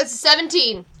 That's a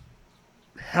 17.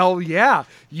 Hell yeah.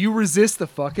 You resist the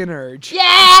fucking urge.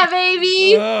 Yeah,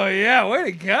 baby. Oh, yeah. Way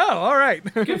to go. All right.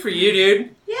 Good for you,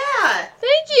 dude. Yeah.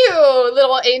 Thank you,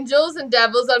 little angels and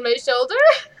devils on my shoulder.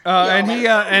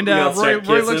 And all Roy start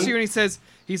looks at kissing? you and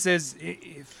he says,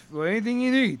 if anything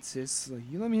you need, sis,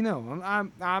 you let me know.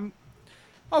 I'm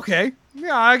okay.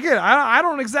 Yeah, I get it. I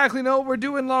don't exactly know what we're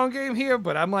doing long game here,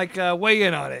 but I'm like way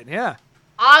in on it. Yeah.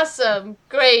 Awesome.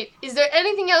 Great. Is there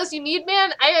anything else you need,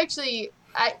 man? I'm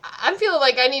feeling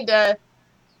like I need to,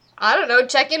 I don't know,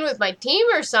 check in with my team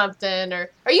or something. Or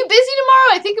are you busy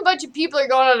tomorrow? I think a bunch of people are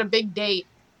going on a big date.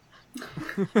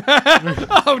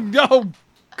 Oh no,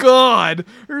 God!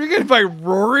 Are you gonna invite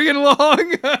Rory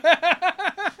along?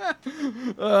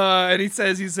 And he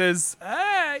says,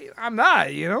 I'm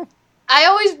not. You know. I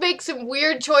always make some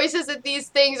weird choices at these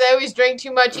things. I always drink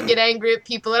too much and get angry at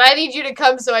people, and I need you to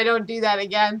come so I don't do that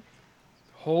again.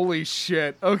 Holy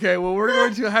shit. Okay, well, we're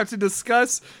going to have to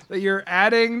discuss that you're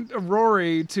adding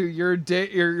Rory to your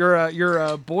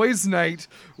boys' night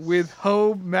with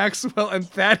Ho, Maxwell, and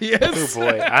Thaddeus. Oh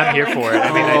boy, I'm here for it.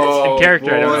 I mean, in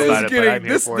character, I don't know about it, but I'm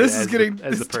here for it. This is turning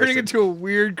person. into a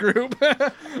weird group.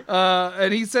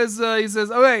 And he says, oh,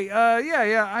 hey,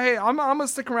 hey, I'm gonna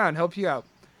stick around, help you out.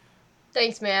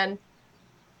 Thanks, man.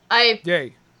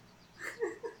 Yay.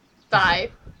 Bye.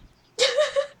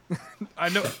 I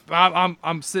know.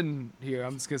 I'm sitting here.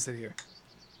 I'm just gonna sit here.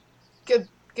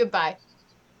 Goodbye.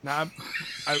 Nah,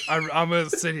 I'm gonna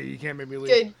sit here. You can't make me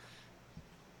leave. Good.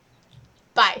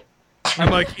 Bye.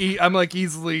 I'm like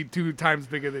easily 2 times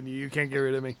bigger than you. You can't get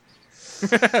rid of me.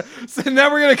 So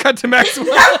now we're gonna cut to Maxwell.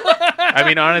 I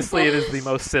mean, honestly, it is the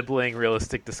most sibling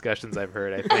realistic discussions I've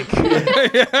heard, I think. How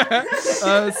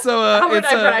would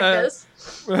I practice?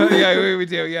 Yeah, we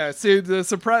do. Yeah. So the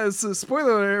surprise,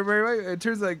 spoiler alert, it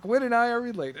turns out Gwen and I are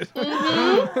related.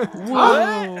 Mm-hmm.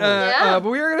 What? But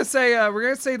we are gonna say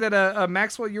that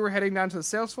Maxwell, you were heading down to the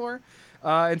sales floor,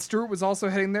 and Stuart was also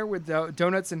heading there with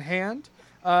donuts in hand.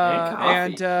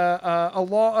 And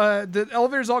The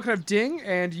elevators all kind of ding,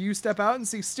 and you step out and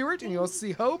see Stuart, and you also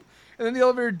see Hope, and then the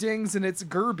elevator dings, and it's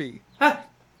Gerby.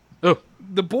 Oh,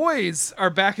 The boys are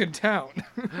back in town.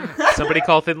 somebody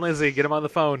call Thin Lizzy. Get him on the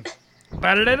phone.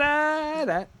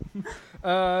 Ba-da-da-da-da.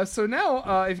 So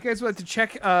now, if you guys would like to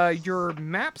check your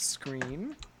map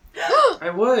screen. I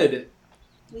would.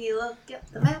 We look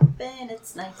at the map and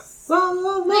it's nice. We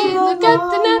look at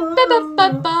the net.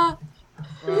 Ba-ba-ba-ba.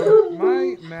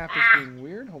 My map is being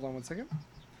weird. Hold on one second.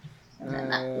 And then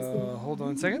that is the- Hold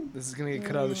on a second. This is going to get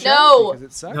cut out of the show No. because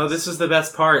it sucks. No, this is the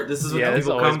best part. This is what Yeah, the this is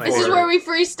people always come my for. This is where we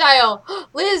freestyle.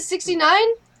 Liz, 69?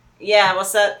 Yeah,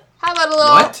 what's that? How about a little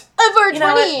What? over You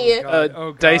know 20? God.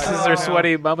 Oh, God. Dices Oh, are no.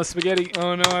 sweaty. Mama spaghetti.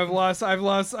 Oh no, I've lost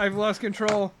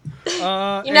control. You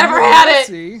never had let's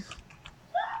it. See.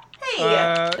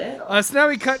 So now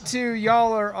we cut to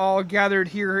y'all are all gathered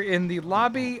here in the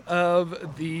lobby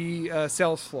of the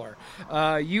sales floor.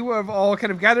 You have all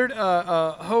kind of gathered.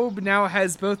 Hobe now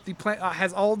has both the plant,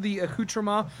 has all the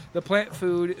accoutrement, the plant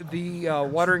food, the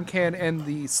watering can, and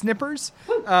the snippers,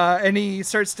 and he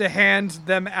starts to hand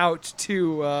them out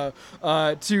to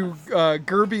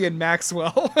Gerby and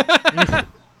Maxwell.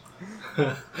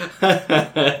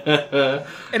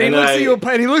 And he looks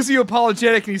at you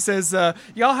apologetic, and he says,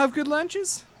 "Y'all have good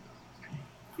lunches?"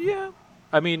 Yeah.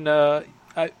 I mean,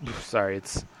 sorry,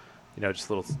 it's just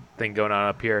a little thing going on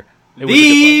up here. It was a good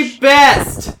The lunch.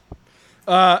 best.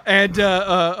 And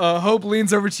Hope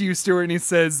leans over to you, Stuart, and he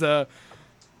says,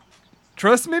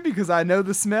 "Trust me, because I know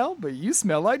the smell, but you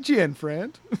smell like gin,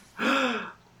 friend." I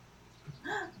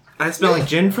smell like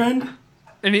gin, friend.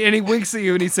 And he winks at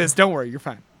you, and he says, "Don't worry, you're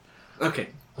fine. Okay.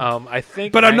 I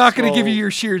think, But I'm not going to give you Maxwell-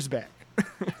 your shears back."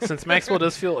 Since Maxwell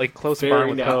does feel like close Fair bond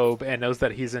with enough. Hobe and knows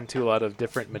that he's into a lot of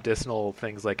different medicinal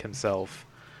things like himself,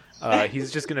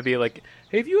 he's just going to be like,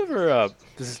 "Hey, have you ever?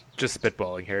 This is just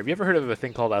spitballing here. Have you ever heard of a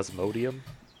thing called osmodium?"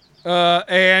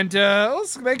 And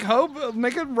let's make Hope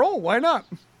make a roll. Why not?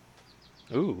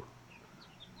 Ooh.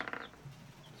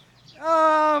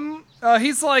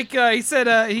 He's like, he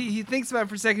said, he thinks about it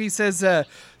for a second. He says,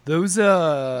 those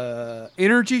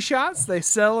energy shots they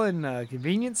sell in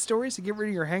convenience stores to get rid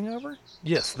of your hangover.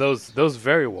 Yes, those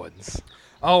very ones.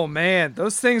 Oh man,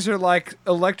 those things are like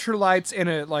electrolytes in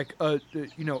a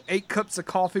 8 cups of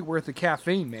coffee worth of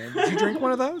caffeine. Man, did you drink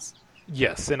one of those?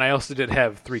 Yes, and I also did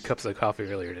have 3 cups of coffee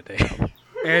earlier today.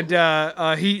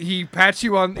 And he pats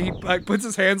you on, he puts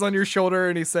his hands on your shoulder,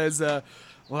 and he says,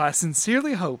 "Well, I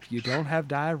sincerely hope you don't have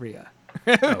diarrhea."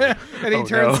 And he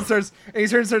turns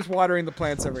and starts watering the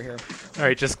plants over here. All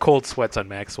right, just cold sweats on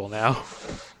Maxwell now.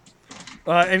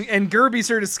 And Gerby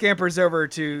sort of scampers over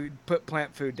to put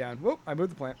plant food down. Whoop! I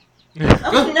moved the plant.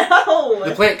 Oh no!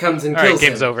 The plant comes and All right, kills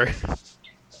game's him. over.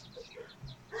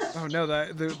 Oh no,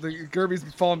 the Gerby's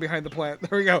fallen behind the plant.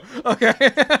 There we go. Okay,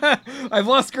 I've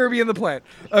lost Gerby in the plant.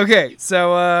 Okay,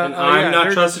 so And I'm yeah, not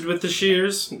there- trusted with the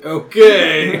shears.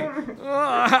 Okay.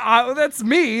 That's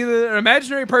me, the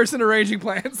imaginary person arranging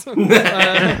plants.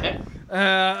 Okay,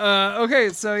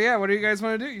 so yeah, what do you guys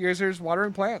want to do? You guys are just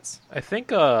watering plants. I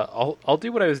think I'll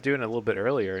do what I was doing a little bit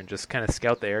earlier and just kind of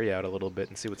scout the area out a little bit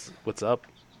and see what's up.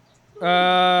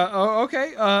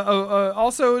 Okay.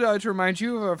 Also, to remind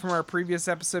you from our previous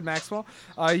episode, Maxwell,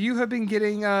 you have been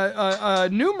getting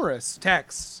numerous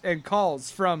texts and calls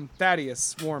from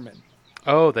Thaddeus Warman.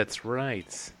 Oh, that's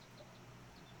right.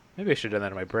 Maybe I should have done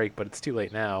that on my break, but it's too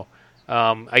late now.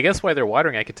 I guess while they're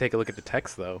watering, I could take a look at the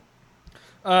text, though.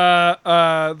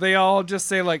 They all just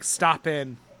say, like, stop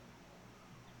in.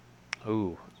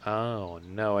 Ooh. Oh,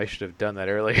 no, I should have done that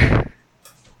earlier.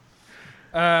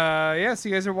 Yes,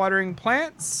 you guys are watering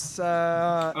plants,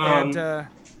 and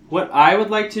What I would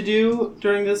like to do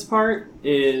during this part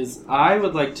is I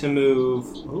would like to move.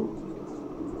 Ooh.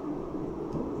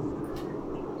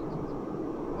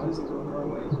 Why is it going the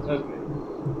wrong way?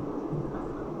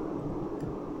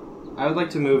 Okay. I would like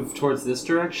to move towards this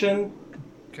direction,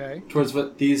 okay. towards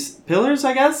what these pillars,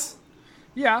 I guess.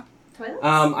 Yeah.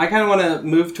 I kind of want to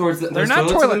move towards They're there's not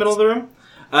toilets in the toilets. middle of the room.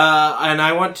 And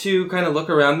I want to kind of look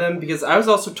around them because I was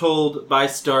also told by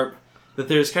Starp that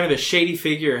there's kind of a shady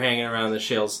figure hanging around the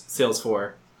sales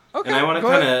floor. Okay. And I want to go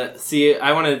kind ahead. of see.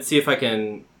 I want to see if I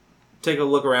can take a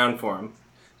look around for him.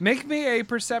 Make me a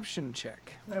perception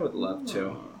check. I would love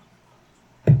to.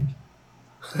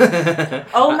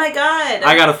 Oh my god!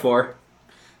 I got a 4.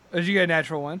 Did you get a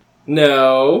natural one?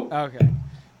 No, Okay.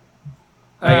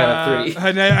 I got a 3.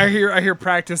 And I hear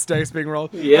practice dice being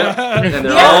rolled. Yep, and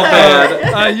they're all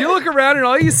bad. You look around and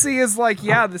all you see is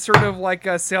the sort of like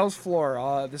a sales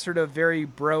floor, the sort of very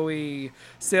broy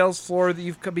sales floor that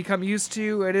you've become used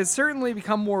to. It has certainly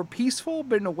become more peaceful,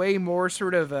 but in a way more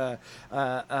sort of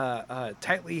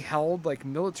tightly held, like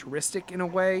militaristic in a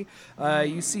way.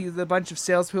 You see the bunch of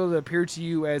salespeople that appear to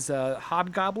you as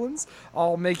hobgoblins,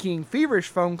 all making feverish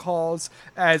phone calls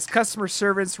as customer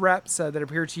service reps that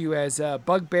appear to you as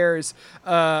bugbears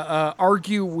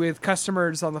argue with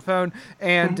customers on the phone,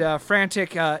 and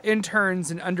frantic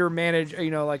interns and under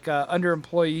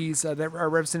employees that are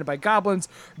represented by goblins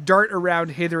dart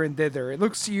around hither and thither. It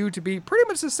looks to you to be pretty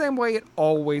much the same way it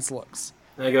always looks.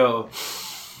 And I go,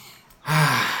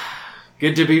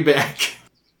 good to be back.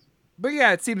 But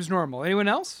yeah, it seems normal. Anyone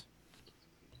else?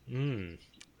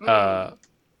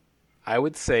 I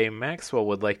would say Maxwell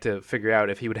would like to figure out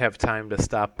if he would have time to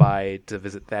stop by to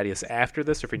visit Thaddeus after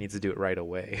this, or if he needs to do it right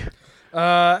away.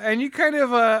 And you kind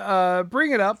of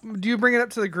bring it up. Do you bring it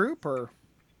up to the group, or?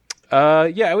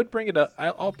 Yeah, I would bring it up.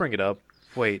 I'll bring it up.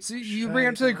 Wait. So you bring it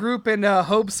up to the group, and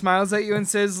Hope smiles at you and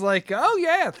says, like, "Oh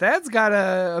yeah, Thad's got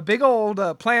a big old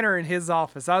planter in his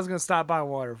office. I was gonna stop by and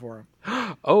water for him."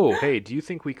 Oh, hey, do you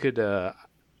think we could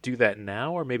do that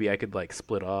now, or maybe I could like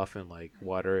split off and like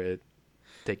water it,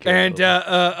 take care And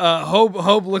of it?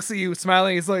 Hope looks at you,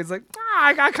 smiling. He's like,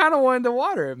 I kind of wanted to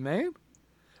water it, man.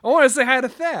 I want to say hi to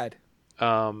Thad.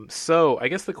 So I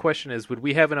guess the question is, would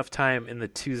we have enough time in the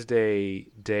Tuesday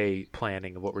day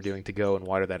planning of what we're doing to go and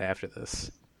water that after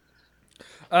this?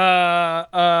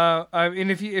 And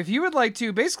if you would like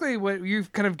to, basically what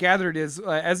you've kind of gathered is,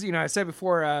 as you know, I said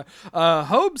before,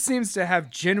 Hope seems to have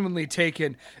genuinely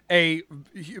taken a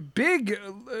big,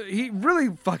 he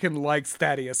really fucking likes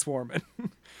Thaddeus Foreman.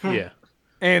 Yeah.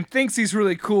 And thinks he's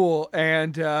really cool,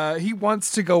 and he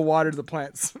wants to go water the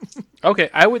plants. Okay,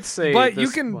 I would say. But you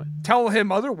can tell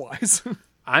him otherwise.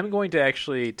 I'm going to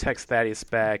actually text Thaddeus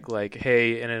back, like,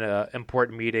 "Hey, in an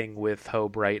important meeting with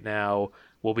Hope right now.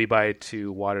 We'll be by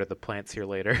to water the plants here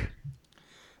later."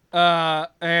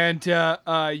 And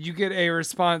you get a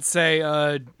response, say,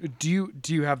 "Do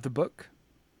you have the book?"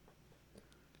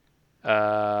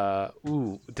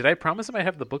 Did I promise him I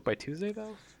have the book by Tuesday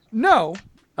though? No.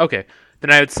 Okay,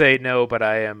 then I would say no, but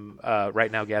I am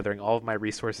right now gathering all of my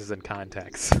resources and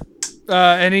contacts.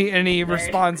 And he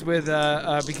responds with,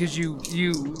 because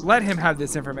you let him have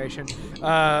this information.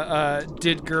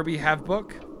 Did Gerby have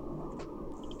book?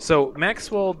 So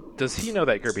Maxwell, does he know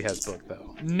that Gerby has book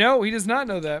though? No, he does not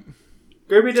know that.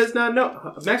 Gerby does not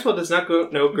know. Maxwell does not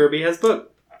know Gerby has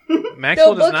book.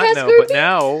 Maxwell No does book not has know, Gerby? but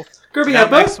now Gerby Now have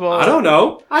book? Maxwell- I don't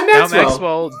know. I'm now Maxwell.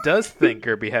 Maxwell does think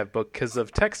Gerby have book because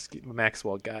of text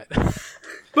Maxwell got.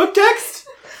 Book text?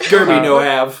 Gerby no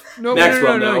have. No,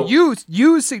 Maxwell no. no.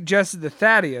 You suggested to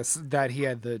Thaddeus that he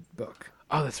had the book.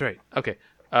 Oh, that's right. Okay.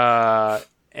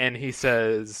 And he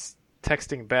says,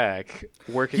 texting back,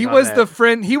 working. He on was that. the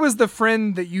friend. He was the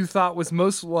friend that you thought was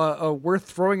most worth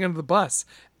throwing under the bus.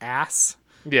 Ass.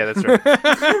 Yeah, that's right.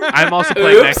 I'm also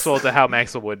playing Oops. Maxwell to how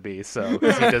Maxwell would be, so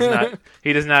 'cause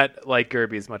he does not like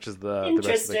Gerby as much as the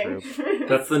rest of the group.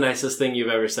 That's the nicest thing you've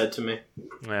ever said to me.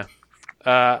 Yeah.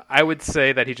 I would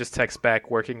say that he just texts back,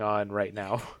 working on right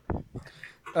now, and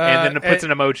then it puts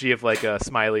an emoji of like a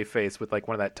smiley face with like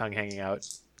one of that tongue hanging out.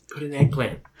 Put an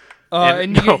eggplant.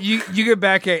 And no. you get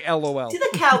back a LOL. To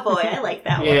the cowboy. I like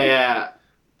that one. Yeah.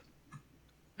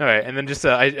 All right, and then just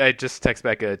I just text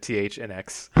back a TH and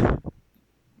X.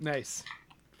 Nice.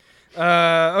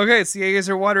 Okay, so you guys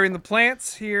are watering the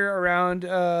plants here around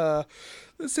the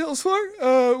sales floor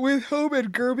with Hope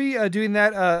and Gerby doing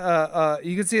that.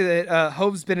 You can see that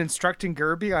Hope's been instructing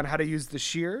Gerby on how to use the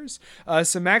shears.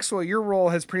 So Maxwell, your role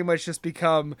has pretty much just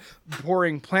become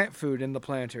pouring plant food in the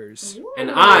planters.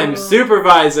 And I'm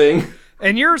supervising.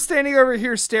 And you're standing over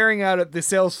here staring out at the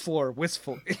sales floor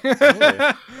wistfully. You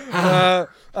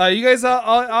guys,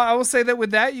 I will say that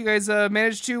with that, you guys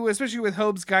managed to, especially with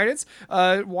Hope's guidance,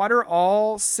 water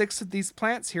all 6 of these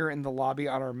plants here in the lobby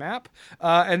on our map.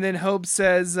 And then Hope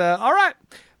says, all right,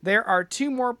 there are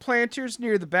 2 more planters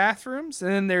near the bathrooms,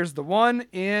 and then there's the one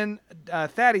in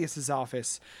Thaddeus's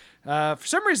office. For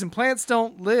some reason, plants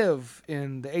don't live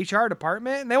in the HR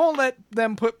department, and they won't let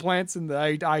them put plants in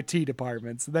the IT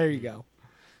department. So there you go.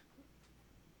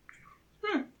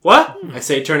 What? I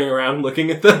say, turning around, looking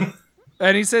at them.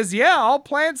 And he says, yeah, all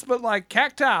plants but like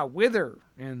cacti wither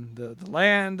in the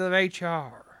land of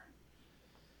HR.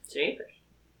 Jeepers.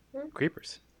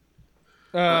 Creepers.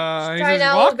 And he Try an says,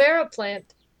 aloe "Walk." vera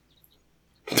plant.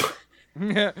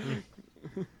 Yeah.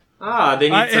 Ah, they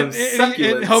need some And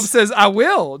succulents. Hope says, I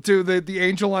will, to the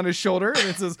angel on his shoulder. And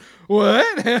it says, what?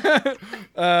 What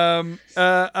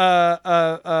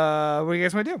do you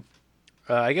guys want to do?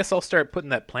 I guess I'll start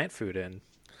putting that plant food in.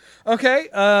 Okay,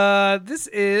 this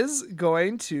is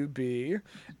going to be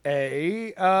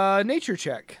a nature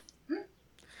check.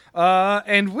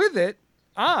 And with it,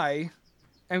 I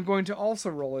am going to also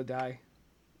roll a die.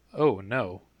 Oh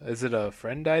no! Is it a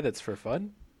friend die that's for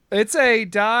fun? It's a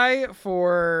die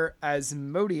for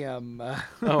Asmodium.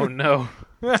 Oh no!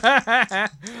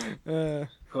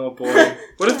 Oh boy.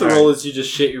 What if the role is you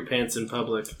just shit your pants in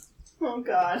public? Oh,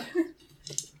 God.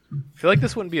 I feel like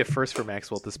this wouldn't be a first for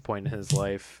Maxwell at this point in his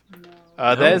life.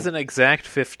 That is an exact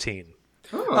 15.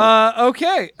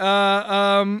 Okay.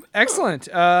 Excellent.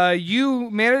 You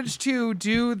managed to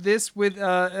do this with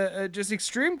just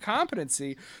extreme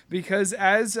competency, because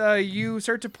as you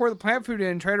start to pour the plant food in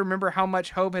and try to remember how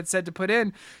much Hope had said to put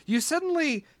in, you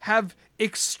suddenly have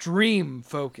extreme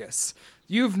focus.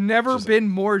 You've never been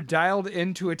more dialed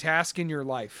into a task in your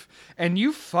life, and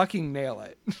you fucking nail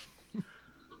it.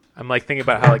 I'm like thinking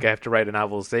about how like I have to write a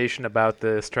novelization about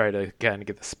this, try to kind of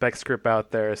get the spec script out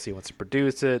there, see who wants to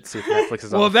produce it, see if Netflix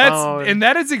is on the phone. And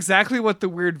that is exactly what the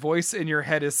weird voice in your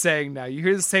head is saying now. You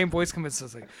hear the same voice come in, so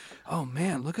it's like, oh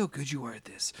man, look how good you are at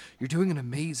this. You're doing an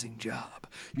amazing job.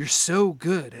 You're so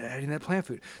good at adding that plant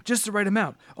food. Just the right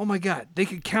amount. Oh my god, they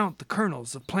could count the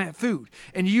kernels of plant food,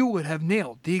 and you would have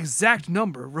nailed the exact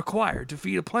number required to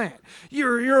feed a plant.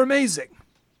 You're amazing.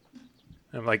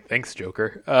 I'm like, thanks,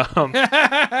 Joker.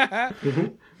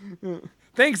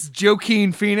 Thanks,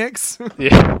 Joaquin Phoenix.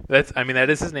 Yeah, that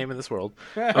is his name in this world.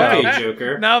 Okay,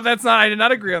 Joker. No, that's not. I did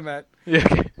not agree on that.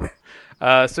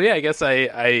 Yeah. So yeah, I guess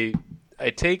I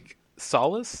take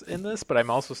solace in this, but I'm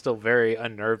also still very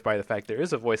unnerved by the fact there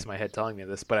is a voice in my head telling me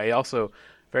this. But I also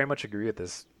very much agree with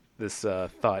this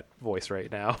thought voice right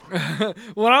now.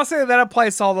 Well, I'll say that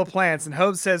applies to all the plants. And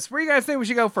Hope says, where do you guys think we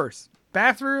should go first?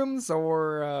 Bathrooms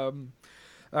or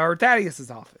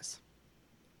Thaddeus's office?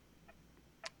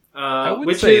 I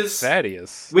would say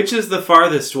Thaddeus. Which is the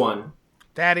farthest one?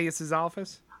 Thaddeus's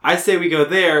office? I say we go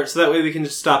there, so that way we can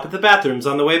just stop at the bathrooms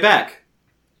on the way back.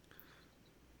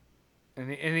 And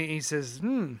he says,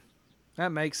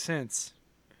 that makes sense.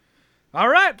 All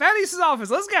right, Thaddeus's office.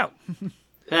 Let's go.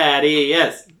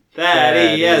 Thaddeus. You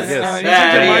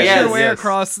march your way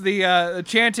across the,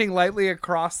 chanting lightly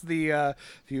across the, if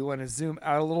you want to zoom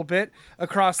out a little bit,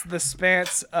 across the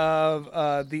spans of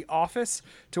the office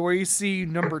to where you see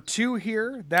number 2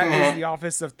 here. That is the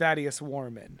office of Thaddeus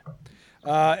Warman.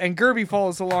 And Gerby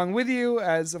follows along with you,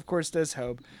 as of course does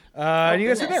Hope. And you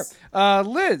guys are there.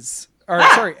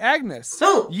 Agnes,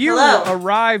 you hello.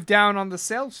 arrive down on the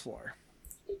sales floor.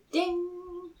 Ding.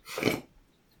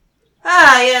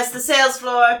 Ah, yes, the sales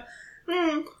floor.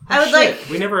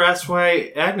 We never asked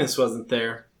why Agnes wasn't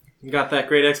there. You got that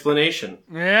great explanation.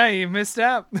 Yeah, you missed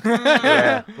out.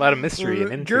 Yeah, a lot of mystery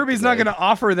and intrigue. Gerby's not going to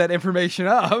offer that information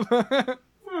up.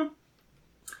 Well,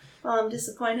 I'm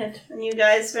disappointed in you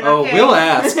guys. We'll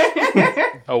ask.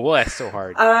 We'll ask so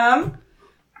hard. I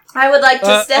would like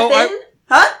to step in.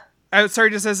 Huh?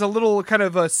 Just as a little kind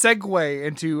of a segue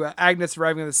into Agnes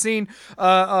arriving on the scene,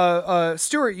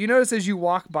 Stuart, you notice as you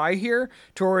walk by here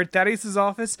toward Thaddeus'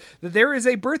 office that there is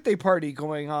a birthday party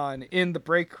going on in the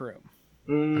break room.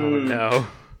 Oh no.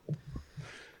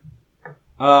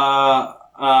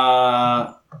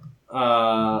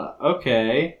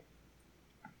 Okay.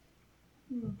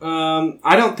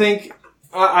 I don't think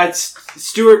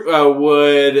Stuart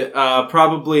would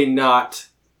probably not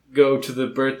go to the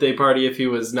birthday party if he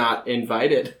was not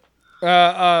invited.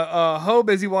 Hope,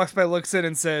 as he walks by, looks in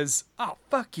and says, "Oh,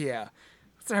 fuck yeah.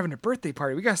 They're having a birthday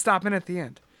party. We gotta stop in at the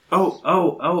end."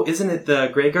 Oh, isn't it the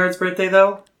Greyguard's birthday,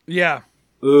 though? Yeah.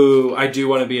 Ooh, I do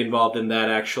want to be involved in that,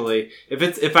 actually.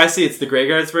 If I see it's the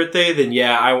Greyguard's birthday, then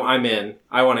yeah, I'm in.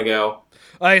 I want to go.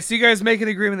 All right, so you guys make an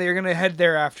agreement that you're going to head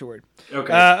there afterward.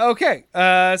 Okay.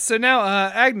 So now,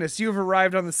 Agnes, you've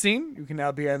arrived on the scene. You can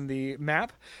now be on the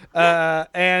map.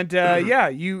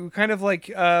 You kind of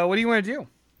like, what do you want to do?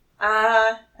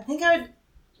 I think I would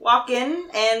walk in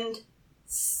and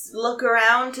look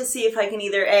around to see if I can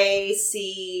either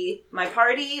see my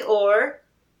party or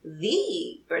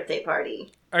the birthday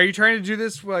party. Are you trying to do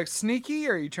this like sneaky,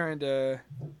 or are you trying to...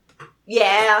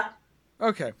 Yeah.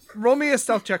 Okay. Roll me a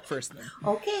stealth check first, then.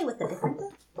 Okay, with a different...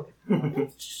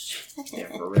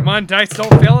 Come on, dice, don't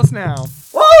fail us now.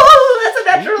 Whoa, that's a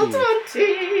natural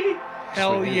 20!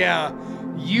 Hell yeah.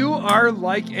 You are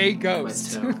like a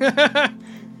ghost.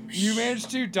 You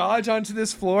managed to dodge onto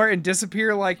this floor and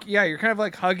disappear you're kind of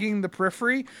like hugging the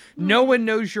periphery. No one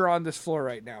knows you're on this floor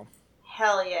right now.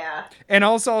 Hell yeah. And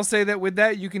also, I'll say that with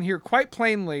that, you can hear quite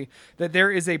plainly that there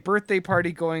is a birthday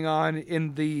party going on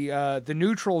in the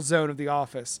neutral zone of the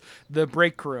office, the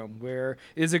break room, where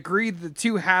it is agreed the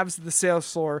 2 halves of the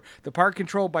sales floor, the part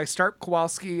controlled by Starp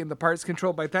Kowalski and the parts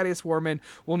controlled by Thaddeus Warman,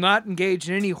 will not engage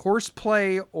in any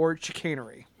horseplay or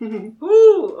chicanery.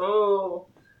 Ooh,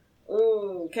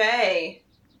 okay.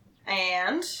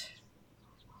 And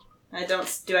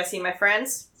do I see my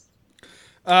friends?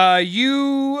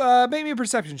 You make me a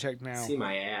perception check now. See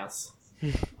my ass.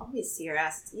 Always see your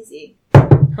ass. It's easy.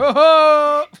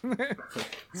 Ho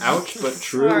Ouch, but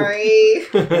true. Sorry.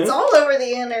 It's all over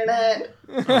the internet.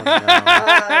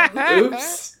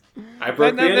 Oops. I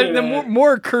broke the internet.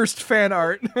 More cursed fan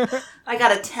art. I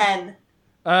got a 10.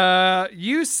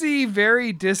 You see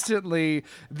very distantly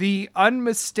the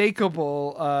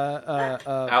unmistakable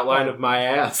outline of my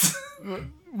ass.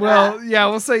 Well, yeah,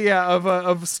 we'll say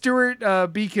of Stuart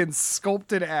Beacon's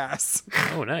sculpted ass.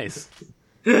 Oh, nice.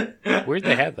 Where'd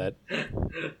they have that?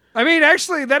 I mean,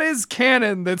 actually, that is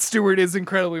canon that Stuart is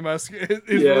incredibly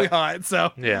really hot.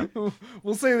 So Yeah.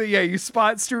 we'll say that, you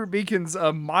spot Stuart Beacon's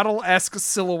model-esque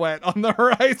silhouette on the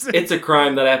horizon. It's a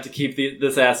crime that I have to keep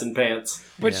this ass in pants.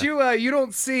 But you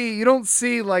don't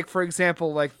see like, for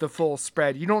example, like the full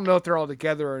spread. You don't know if they're all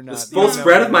together or not. This full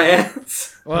spread of my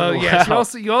ass. Well, Wow.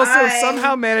 yes. You also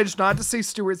somehow managed not to see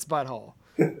Stuart's butthole.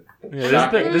 Yeah,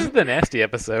 this is the nasty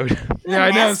episode. Yeah, I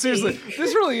know. Nasty. Seriously,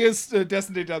 this really is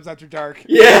Destiny Dubs After Dark.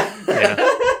 Yeah.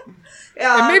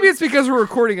 Yeah. And maybe it's because we're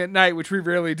recording at night, which we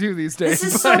rarely do these days.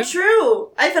 This is so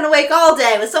true. I've been awake all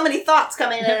day with so many thoughts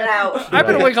coming in and out. I've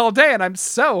been awake all day and I'm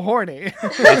so horny.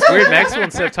 It's weird. Maxwell,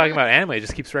 instead of talking about anime,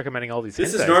 just keeps recommending all these.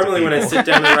 This is hentais normally to when I people. sit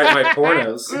down and write my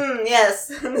pornos. Yes.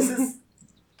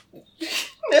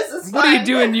 This is What are you fun.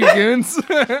 doing, you goons?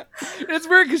 It's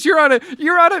weird because you're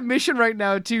on a mission right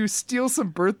now to steal some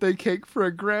birthday cake for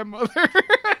a grandmother.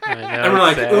 I know, And we're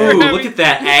it's like, sad. ooh, look at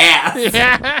that ass.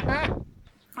 Yeah.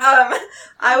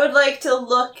 I would like to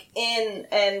look in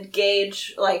and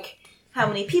gauge, like, how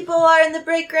many people are in the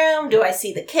break room. Do I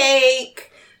see the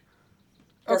cake?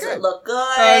 Does Okay. it look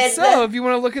good? So, if you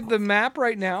want to look at the map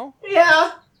right now,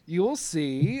 Yeah. you'll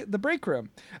see the break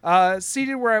room.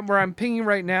 Seated where I'm pinging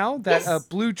right now, that Yes.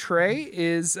 blue tray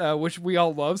is, which we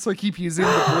all love, so I keep using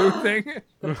the blue thing.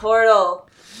 The portal.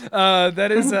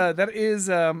 That is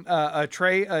a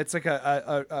tray. It's like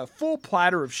a full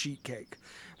platter of sheet cake,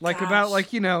 like Gosh. about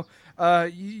like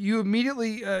you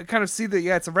immediately kind of see that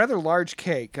it's a rather large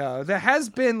cake that has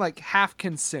been like half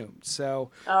consumed, so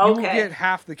you will Okay. get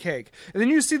half the cake, and then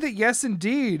you see that yes,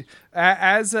 indeed,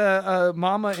 as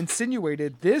Mama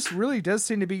insinuated, this really does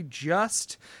seem to be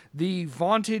just the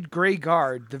vaunted Grey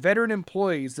Guard, the veteran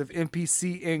employees of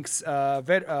NPC Inc.'s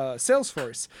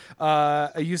Salesforce.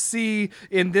 You see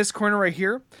in this corner right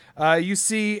here, you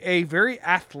see a very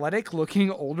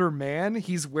athletic-looking older man.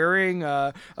 He's wearing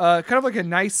kind of like a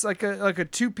nice, like a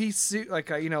two-piece suit,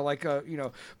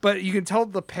 but you can tell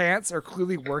the pants are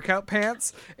clearly workout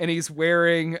pants, and he's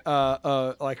wearing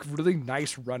like really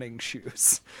nice running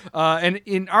shoes. And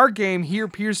in our game, he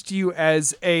appears to you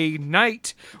as a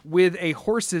knight with a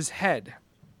horse's head.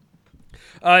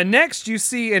 Next, you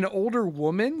see an older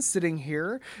woman sitting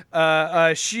here.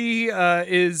 She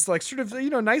is like sort of,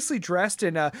 nicely dressed,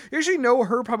 and you actually know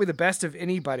her probably the best of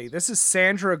anybody. This is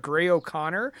Sandra Gray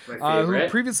O'Connor, My who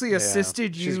favorite. previously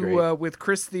assisted she's you great. with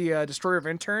Chris the Destroyer of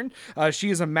Intern. She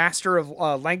is a master of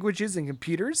languages and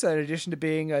computers, in addition to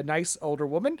being a nice older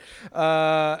woman.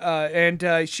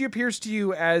 And she appears to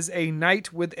you as a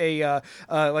knight with a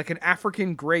like an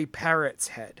African gray parrot's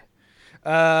head.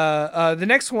 The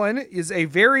next one is a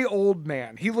very old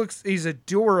man. He's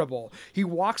adorable. He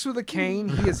walks with a cane.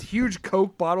 He has huge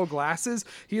Coke bottle glasses.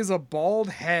 He has a bald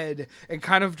head and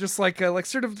kind of just like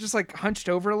hunched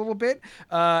over a little bit.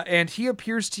 And he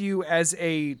appears to you as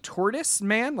a tortoise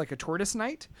man, like a tortoise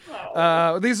knight.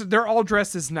 They're all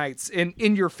dressed as knights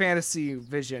in your fantasy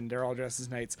vision. They're all dressed as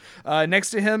knights.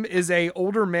 Next to him is a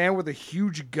older man with a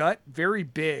huge gut, very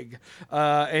big.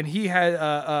 And he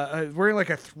had wearing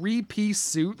like a 3-piece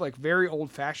suit, like very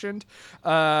old fashioned,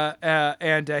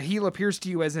 and he appears to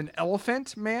you as an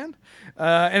elephant man,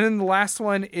 and then the last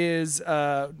one is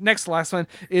next to last one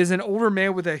is an older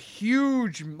man with a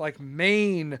huge like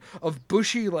mane of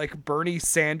bushy like Bernie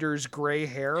Sanders gray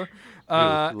hair.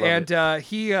 love And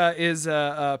he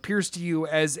appears to you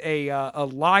as a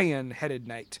lion-headed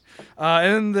knight.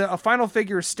 And then a final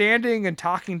figure standing and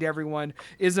talking to everyone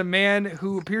is a man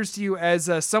who appears to you as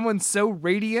someone so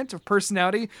radiant of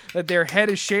personality that their head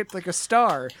is shaped like a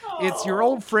star. It's your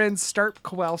old friend Starp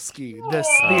Kowalski,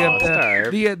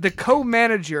 Starp. the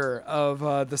co-manager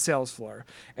of the sales floor.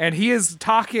 And he is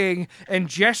talking and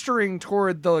gesturing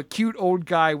toward the cute old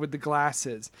guy with the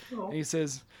glasses. And he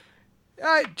says,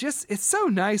 it's so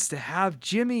nice to have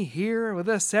Jimmy here with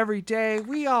us every day.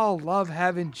 We all love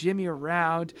having Jimmy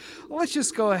around. Let's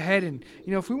just go ahead and,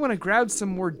 if we want to grab some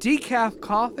more decaf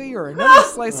coffee or another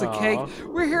slice of cake,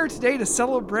 we're here today to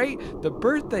celebrate the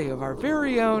birthday of our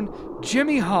very own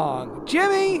Jimmy Hong.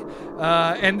 Jimmy!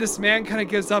 And this man kind of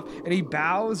gives up and he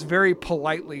bows very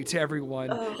politely to everyone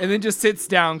and then just sits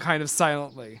down kind of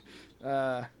silently.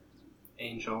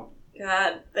 Angel.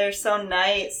 God, they're so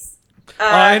nice.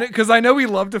 Because I know we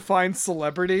love to find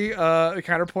celebrity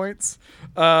counterpoints.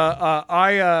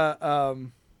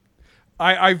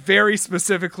 I very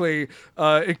specifically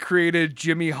it created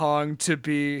Jimmy Hong to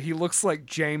be. He looks like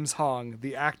James Hong,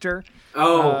 the actor.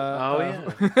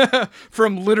 Yeah.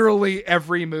 From literally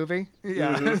every movie.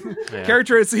 Yeah. Yeah.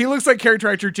 Character. So he looks like character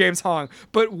actor James Hong,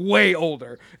 but way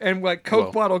older, and like Coke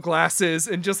Whoa. bottle glasses,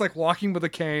 and just like walking with a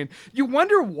cane. You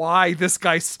wonder why this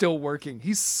guy's still working.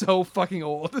 He's so fucking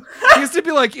old. He used to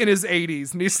be like in his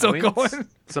 80s, and he's still going.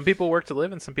 Some people work to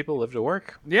live, and some people live to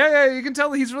work. Yeah, you can tell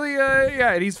that he's really,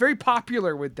 and he's very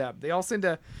popular with them. They all seem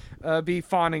to be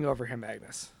fawning over him,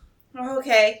 Agnes.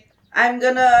 Okay, I'm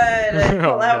gonna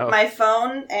pull out no. my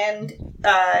phone and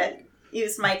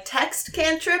use my text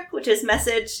cantrip, which is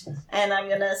message, and I'm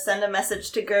gonna send a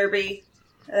message to Gerby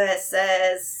that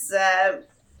says, Hey,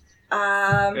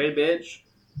 bitch.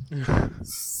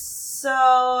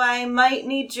 so I might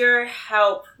need your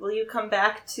help. Will you come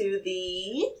back to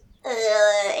the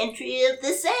entry of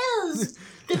the sales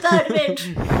department?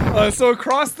 So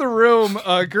across the room,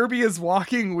 Gerby is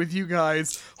walking with you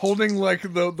guys, holding like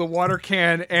the water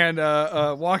can and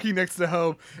walking next to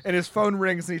Hope, and his phone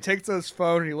rings, and he takes out his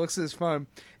phone and he looks at his phone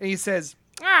and he says,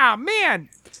 "Ah, man,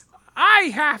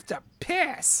 I have to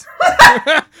piss."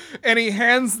 And he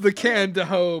hands the can to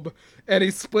Hope, and he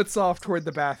splits off toward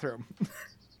the bathroom.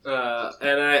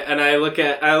 And I look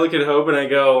at Hope and I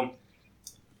go,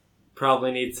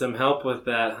 probably need some help with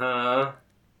that, huh?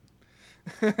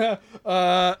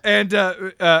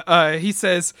 He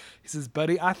says,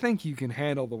 "Buddy, I think you can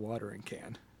handle the watering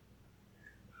can."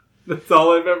 That's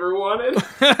all I've ever wanted.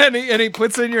 and he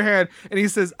puts it in your hand, and he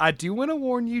says, "I do want to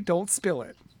warn you, don't spill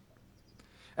it."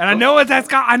 And I know what that's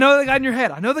got. I know the guy in your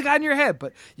head.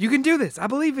 But you can do this. I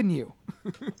believe in you.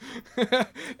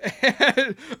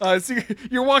 So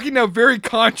you're walking now, very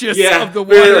conscious of the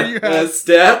water you have.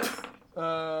 Step.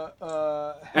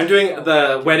 I'm doing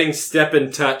the wedding step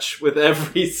and touch with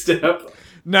every step.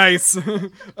 Nice.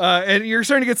 And you're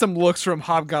starting to get some looks from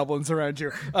hobgoblins around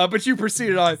you. But you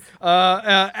proceeded on.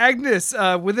 Agnes,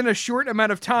 within a short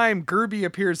amount of time, Gerby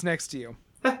appears next to you.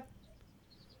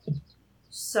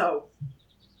 So,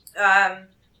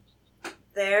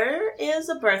 there is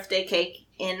a birthday cake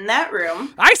in that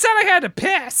room. I said I had to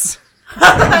piss.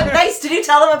 Nice. Did you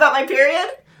tell them about my period?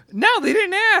 No, they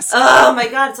didn't ask. Oh my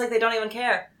god, it's like they don't even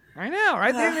care. I know,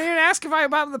 right? They didn't ask if I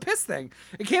about the piss thing.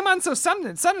 It came on so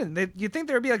sudden. You'd think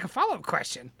there would be like a follow-up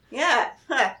question. Yeah.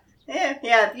 Huh.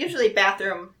 Yeah. Usually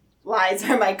bathroom lies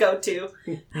are my go-to.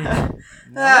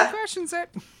 No questions it.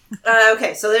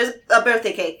 Okay, so there's a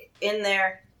birthday cake in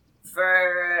there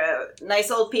for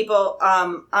nice old people.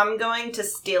 I'm going to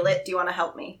steal it. Do you want to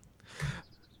help me?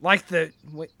 Like the...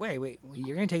 Wait.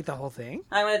 You're going to take the whole thing?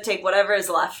 I'm going to take whatever is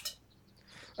left.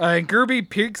 And Gerby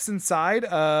peeks inside.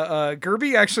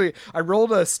 Gerby actually... I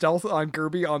rolled a stealth on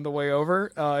Gerby on the way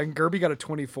over, and Gerby got a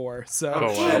 24. So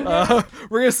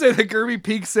we're going to say that Gerby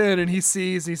peeks in, and he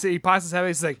pops his head,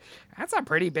 he's like, "That's a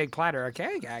pretty big platter of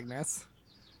cake, Agnes."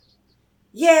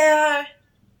 Yeah.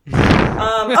 Do you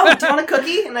want a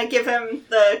cookie? And I give him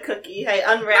the cookie. I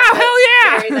unwrap it hell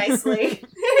yeah! very nicely.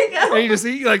 Here you go. And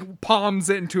he like palms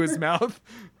it into his mouth.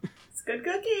 It's a good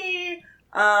cookie.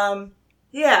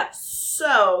 Yeah,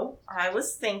 so I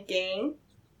was thinking,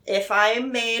 if I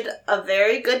made a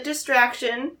very good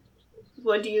distraction,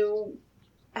 would you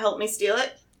help me steal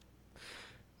it?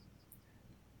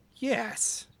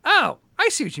 Yes. Oh, I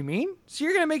see what you mean. So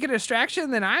you're going to make a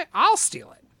distraction, then I'll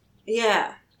steal it.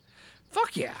 Yeah.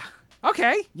 Fuck yeah.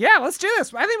 Okay, yeah, let's do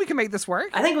this. I think we can make this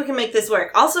work. I think we can make this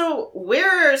work. Also,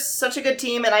 we're such a good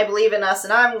team, and I believe in us,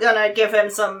 and I'm gonna give him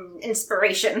some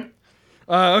inspiration.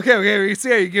 Okay. We see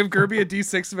how you give Gerby a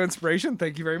D6 of inspiration.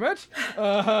 Thank you very much.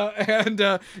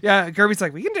 Gerby's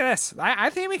like, "We can do this. I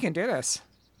think we can do this."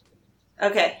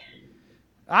 Okay.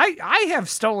 I have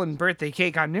stolen birthday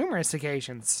cake on numerous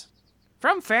occasions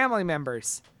from family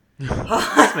members.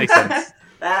 This makes sense.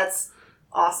 That's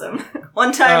awesome.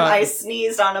 One time I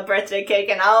sneezed on a birthday cake,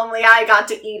 and only I got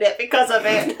to eat it because of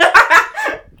it.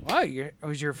 Wow,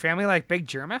 was your family like big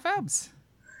germaphobes?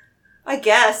 I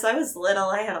guess. I was little.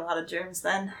 I had a lot of germs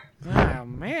then. Oh,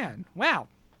 man. Wow.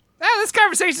 Oh, this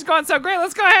conversation's going so great.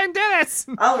 Let's go ahead and do this.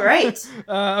 All right.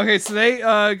 Okay, so they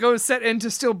go set in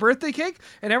to steal birthday cake,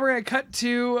 and then we're going to cut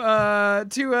to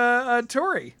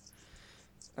Tori.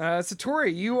 So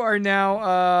Tori, you are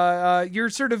now,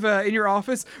 you're sort of in your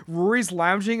office. Rory's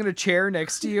lounging in a chair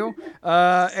next to you,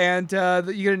 and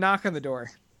you get a knock on the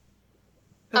door.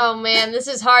 Oh man, this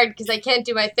is hard because I can't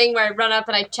do my thing where I run up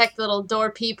and I check the little door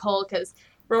peephole because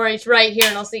Rory's right here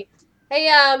and I'll see,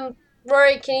 "Hey,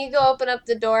 Rory, can you go open up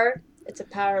the door?" It's a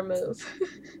power move.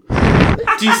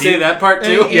 Do you say that part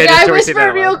too? Yeah, I Tori say that whisper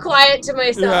out real loud. quiet to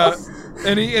myself. Yeah.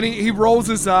 And he rolls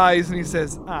his eyes and he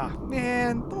says, "Ah,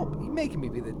 man, don't be making me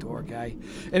be the door guy.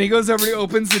 And he goes over and he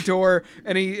opens the door,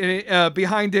 and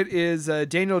behind it is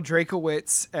Daniel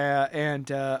Drakowitz and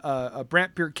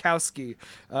Brant Bierkowski.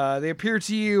 They appear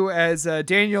to you as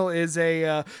Daniel is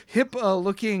a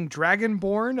hip-looking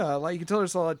dragonborn. Like you can tell,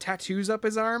 there's a lot of tattoos up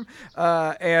his arm.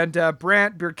 And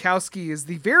Brant Bierkowski is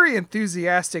the very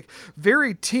enthusiastic,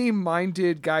 very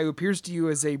team-minded guy who appears to you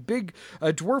as a big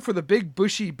dwarf with a big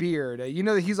bushy beard. You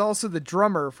know that he's also the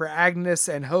drummer for Agnes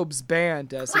and Hope's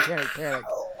band, Satanic Panic.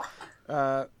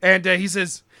 And he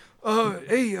says,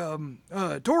 hey,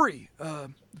 Tori,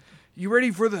 you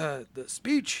ready for the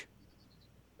speech?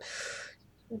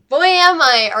 Boy, am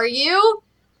I. Are you?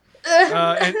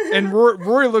 And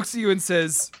Rory looks at you and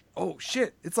says, oh,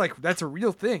 shit, it's like, that's a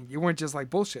real thing. You weren't just like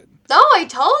bullshitting. No, I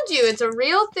told you. It's a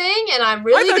real thing, and I'm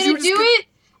really going to do it,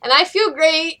 and I feel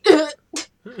great.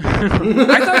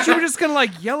 I thought you were just gonna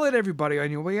like yell at everybody on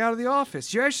your way out of the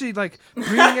office. You're actually like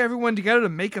bringing everyone together to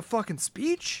make a fucking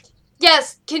speech?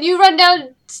 Yes, can you run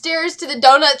downstairs to the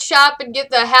donut shop and get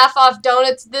the half-off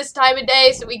donuts this time of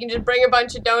day so we can just bring a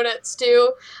bunch of donuts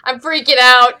too? I'm freaking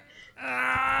out.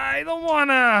 I don't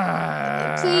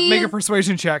wanna Please? make a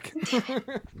persuasion check.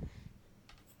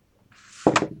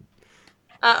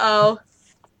 Uh-oh.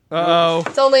 Uh-oh.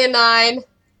 It's only a 9.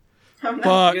 Fuck.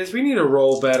 Guys, we need to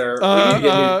roll better. We need to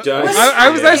get new dice.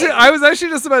 I was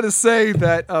actually just about to say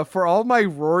that for all my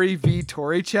Rory v.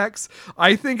 Tori checks,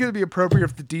 I think it would be appropriate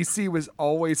if the DC was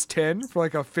always 10 for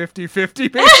like a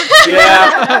 50-50 basically.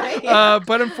 Yeah.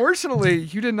 But unfortunately,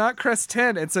 you did not crest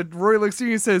 10, and so Rory looks at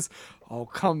you and says, oh,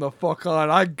 come the fuck on.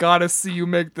 I gotta see you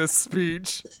make this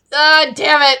speech. Damn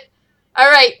it. All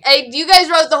right. Hey, you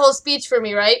guys wrote the whole speech for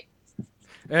me, right?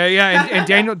 Yeah,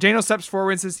 and Daniel steps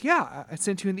forward and says, yeah, I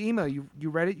sent you an email. You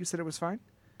read it? You said it was fine?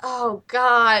 Oh,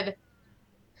 God.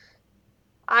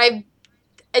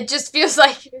 It just feels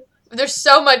like there's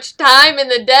so much time in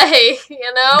the day,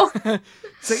 you know?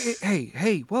 Say,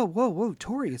 hey, whoa,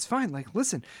 Tori, it's fine. Like,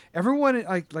 listen, everyone,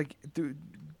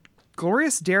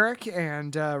 Glorious Derek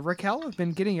and Raquel have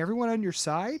been getting everyone on your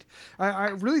side.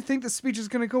 I really think the speech is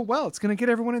going to go well. It's going to get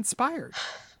everyone inspired.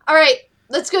 All right,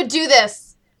 let's go do this.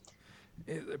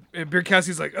 And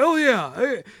Bierkowski's like, oh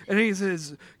yeah, and he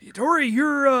says, Tori,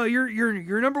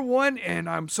 you're number one, and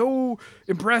I'm so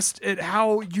impressed at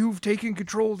how you've taken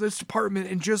control of this department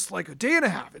in just like a day and a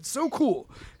half. It's so cool.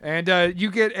 And you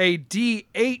get a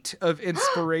D8 of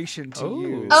inspiration to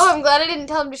use. Oh, I'm glad I didn't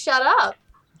tell him to shut up.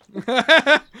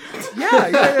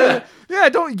 Yeah.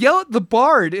 Don't yell at the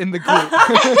bard in the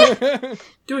group.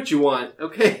 Do what you want,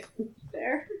 okay?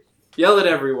 There. Yell at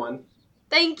everyone.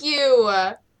 Thank you.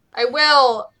 I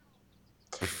will.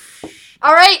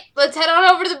 All right, let's head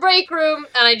on over to the break room,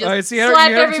 and I just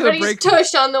slap everybody's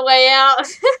tush on the way out.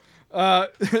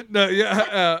 No,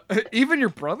 yeah, even your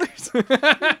brothers?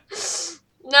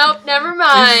 Nope, never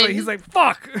mind. He's like,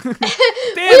 fuck. Damn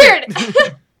Weird.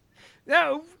 It.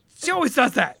 No, she always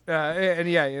does that.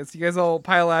 And yeah, so you guys all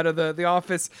pile out of the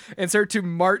office and start to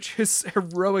march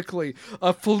heroically.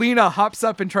 Felina hops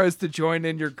up and tries to join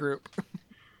in your group.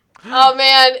 Oh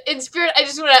man, in spirit, I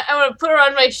want to put her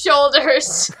on my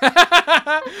shoulders.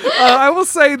 I will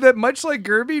say that much like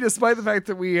Gerby, despite the fact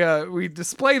that we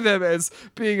display them as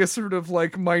being a sort of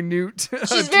like minute,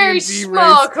 she's very D&D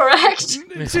small, race. correct?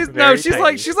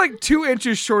 She's like 2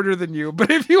 inches shorter than you. But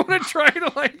if you want to try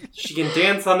to like, she can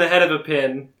dance on the head of a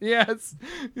pin. Yes.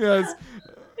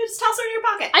 Just toss her in your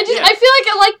pocket. I feel like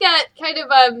I like that kind of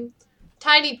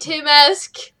Tiny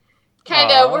Tim-esque.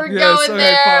 Kind of, we're going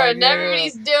there, fine. And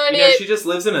everybody's doing it. She just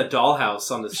lives in a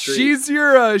dollhouse on the street.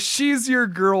 She's your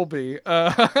girl bee.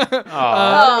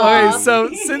 Okay, so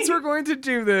since we're going to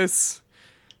do this,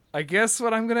 I guess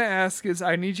what I'm going to ask is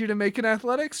I need you to make an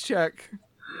athletics check.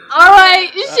 All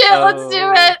right, let's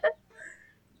do it.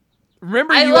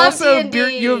 Remember, you also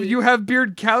have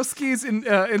Bierkowski's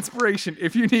inspiration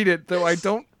if you need it, though I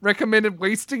don't recommend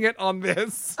wasting it on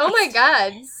this. Oh my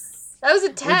god. That was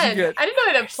a 10. I didn't know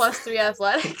I had a +3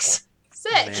 athletics.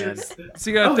 Sick. Man.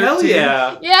 So you got 13. Hell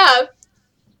yeah.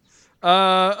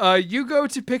 Yeah. You go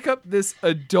to pick up this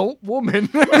adult woman.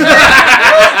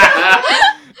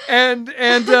 and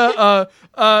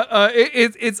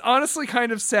it's honestly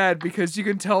kind of sad because you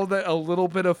can tell that a little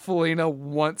bit of Felina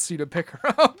wants you to pick her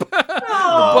up.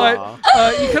 But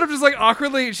you kind of just like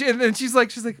awkwardly, and then she's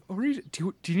like, oh, Rita,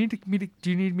 do you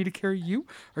need me to carry you,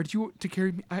 or do you want to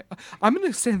carry me? I'm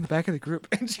gonna stand in the back of the group,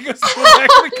 and she goes to the back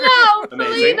of the group. No,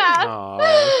 Amazing.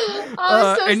 Felina.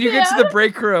 Oh, so And you get to sad. the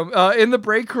break room. In the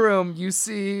break room, you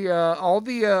see all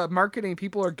the marketing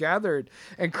people are gathered,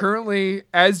 and currently,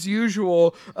 as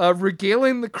usual,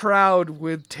 regaling the crowd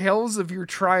with tales of your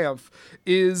triumph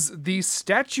is the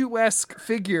statuesque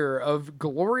figure of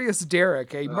Glorious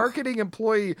Derek, a marketing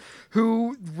employee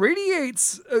who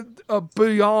radiates a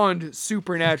beyond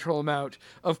supernatural amount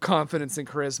of confidence and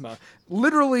charisma.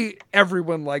 Literally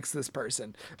everyone likes this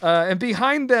person. And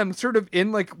behind them, sort of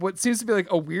in like what seems to be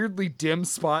like a weirdly dim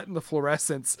spot in the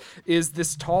fluorescence, is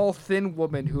this tall, thin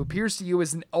woman who appears to you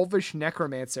as an elvish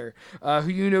necromancer, who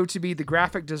you know to be the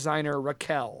graphic designer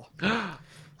Raquel.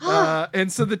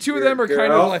 And so the two of them are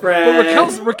kind of like,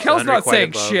 but Raquel's not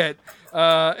saying Unrequited love. shit.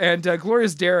 And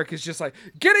Glorious Derek is just like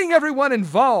getting everyone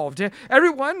involved.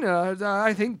 Everyone,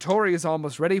 I think Tori is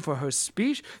almost ready for her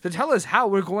speech to tell us how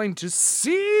we're going to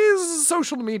seize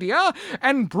social media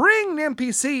and bring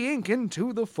NPC Inc.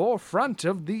 into the forefront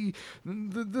of the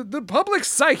public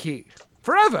psyche.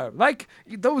 Forever, like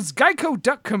those Geico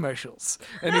duck commercials.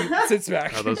 And he sits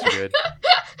back. Oh, those are good.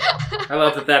 I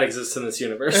love that exists in this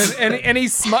universe. and he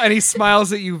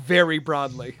smiles at you very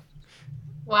broadly.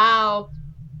 Wow.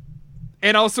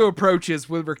 And also approaches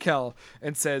with Raquel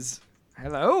and says,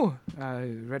 hello,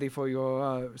 ready for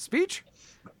your speech?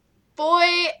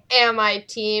 Boy, am I,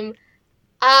 team.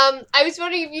 I was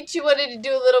wondering if you two wanted to do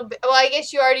a little bit. Well, I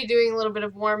guess you're already doing a little bit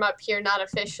of warm up here, not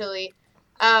officially.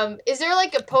 Is there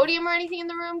like a podium or anything in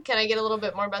the room? Can I get a little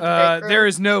bit more about the break room? There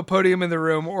is no podium in the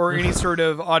room or any sort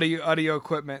of audio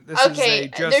equipment. This Okay,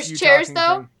 is just there's you chairs, talking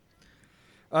though?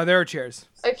 thing. There are chairs.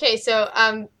 Okay, so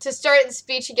to start the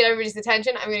speech and get everybody's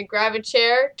attention, I'm gonna grab a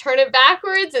chair, turn it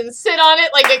backwards, and sit on it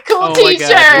like a cool Oh my teacher.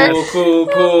 God, cool.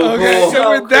 Okay, cool.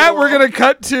 so with that, we're going to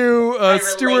cut to relate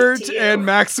Stuart to you. and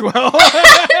Maxwell.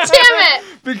 Damn it!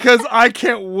 Because I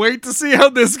can't wait to see how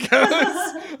this goes.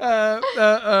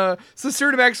 So Stuart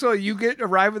and Maxwell, you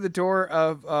arrive at the door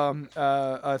of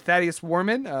Thaddeus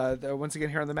Warman. Once again,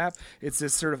 here on the map, it's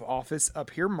this sort of office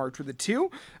up here, marked with a 2.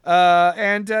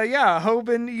 Hope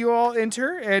and you all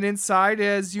enter, and inside,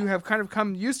 as you have kind of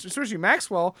come used to, especially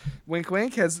Maxwell, wink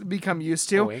wink, has become used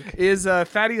to, Wink. is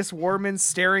Thaddeus Warman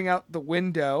staring out the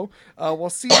window. While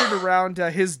seated around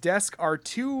his desk are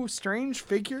 2 strange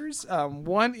figures.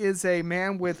 One is a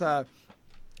man with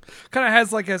kind of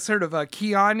has like a sort of a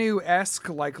Keanu-esque,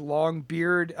 like long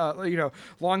beard,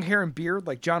 long hair and beard,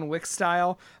 like John Wick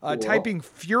style, typing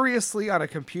furiously on a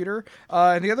computer.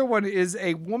 And the other one is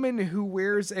a woman who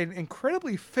wears an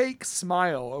incredibly fake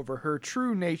smile over her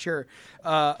true nature,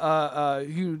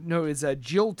 is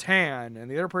Jill Tan,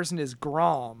 and the other person is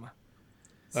Grom.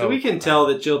 So we can tell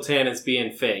that Jill Tan is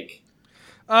being fake.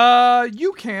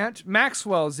 You can't.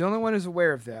 Maxwell is the only one who's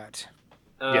aware of that.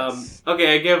 Yes.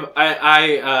 Okay,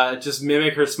 I just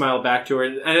mimic her smile back to her,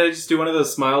 and I just do one of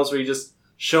those smiles where you just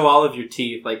show all of your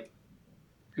teeth, like.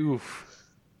 Oof.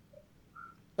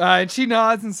 And she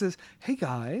nods and says, "Hey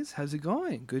guys, how's it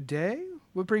going? Good day?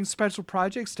 What brings special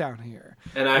projects down here?"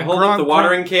 And I And hold up the Gronk-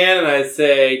 watering can and I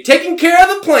say, "Taking care of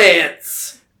the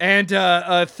plants." And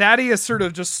Thaddeus sort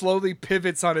of just slowly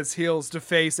pivots on his heels to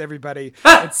face everybody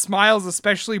and smiles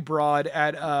especially broad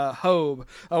at Hobe.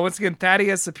 Once again,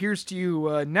 Thaddeus appears to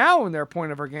you now in their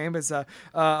point of our game as a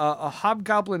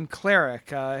hobgoblin cleric.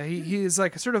 He is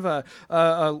like sort of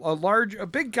a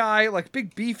big guy, like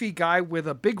big beefy guy with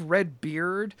a big red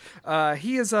beard.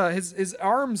 He is his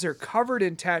arms are covered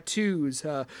in tattoos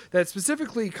that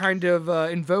specifically kind of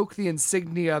invoke the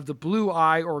insignia of the Blue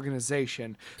Eye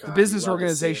organization, the business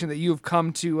organization that you have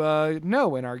come to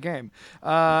know in our game.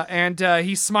 And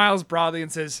he smiles broadly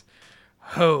and says,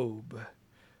 "Hobe,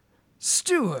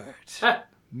 Stuart,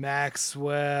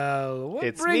 Maxwell, what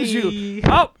It's brings me. you?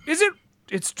 Oh, is it?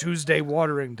 It's Tuesday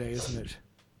watering day, isn't it?"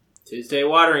 Tuesday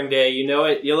watering day, you know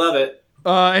it, you love it.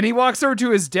 And he walks over to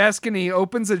his desk and he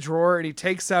opens a drawer and he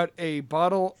takes out a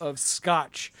bottle of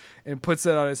scotch and puts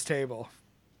it on his table.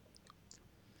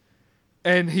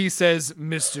 And he says,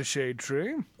 "Mr.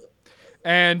 Shadetree."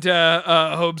 And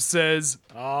Hope says,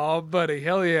 "Oh, buddy,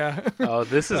 hell yeah." Oh,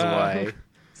 this is why.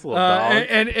 It's a little dog.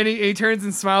 And he turns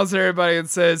and smiles at everybody and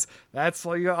says, "That's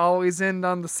why you always end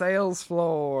on the sales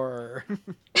floor."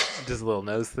 Just a little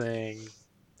nose thing.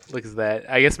 Look at that.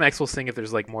 I guess Max will sing if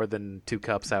there's like more than 2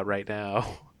 cups out right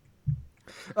now.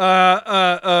 You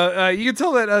can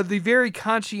tell that the very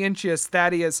conscientious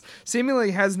Thaddeus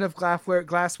seemingly has enough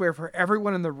glassware for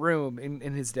everyone in the room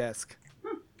in his desk.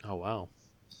 Oh, wow.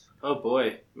 Oh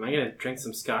boy, am I gonna drink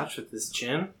some scotch with this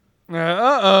chin?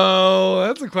 Uh-oh.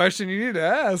 That's a question you need to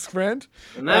ask, friend.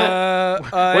 And that,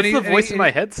 What's the voice in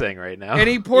my head saying right now? And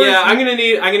he pours... yeah, I'm gonna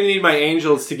need my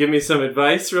angels to give me some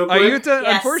advice real quick. You have to,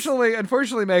 Yes.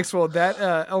 unfortunately, Maxwell, that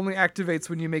only activates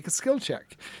when you make a skill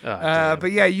check. Oh, damn.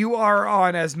 But yeah, you are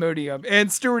on Asmodeum,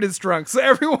 and Stuart is drunk, so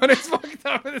everyone is fucked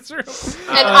up in this room.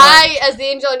 And I, as the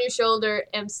angel on your shoulder,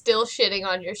 am still shitting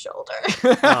on your shoulder.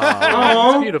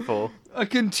 Aw, it's beautiful. A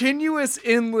continuous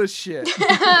endless shit.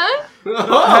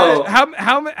 Oh.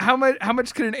 How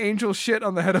much can an angel shit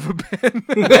on the head of a pen?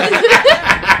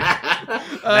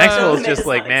 Maxwell's just It's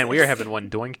like, not man, we are exist. having one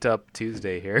doinked up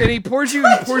Tuesday here. And he pours you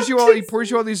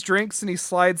all these drinks, and he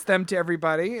slides them to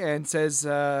everybody and says,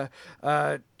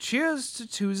 "Cheers to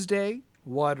Tuesday,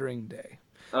 watering day.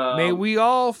 May we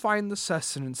all find the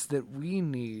sustenance that we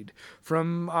need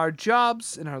from our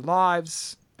jobs and our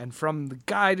lives, and from the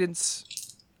guidance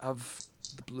of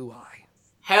the blue eye."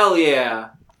 Hell yeah.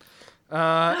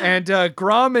 And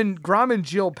Grom and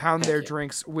Jill pound their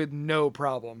drinks with no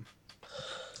problem.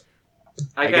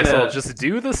 I guess I'll just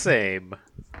do the same.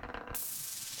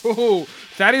 Oh,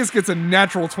 Thaddeus gets a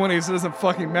natural 20, so it doesn't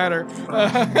fucking matter.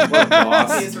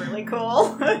 He's really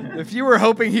cool. If you were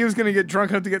hoping he was going to get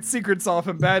drunk enough to get secrets off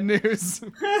him, bad news.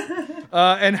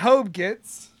 And Hope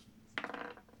gets...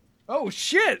 Oh,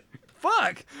 shit.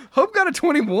 Fuck. Hope got a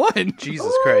 21.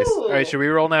 Jesus Christ. All right, should we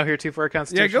roll now here too for our Yeah,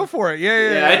 constitution? go for it.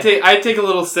 Yeah. Yeah, I take a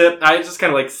little sip. I just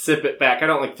kind of like sip it back. I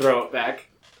don't like throw it back.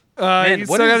 Man, You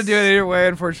what still got to is- do it either way,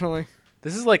 unfortunately.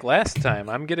 This is like last time.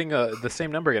 I'm getting the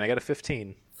same number again. I got a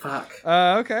 15. Fuck.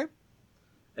 Okay.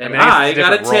 And I mean, I I guess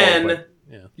got a it's a different 10. roll, but,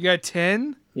 yeah. You got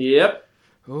 10? Yep.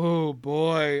 Oh,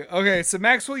 boy. Okay, so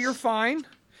Maxwell, you're fine.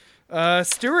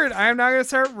 Stuart, I'm now gonna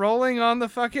start rolling on the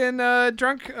fucking the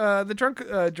drunk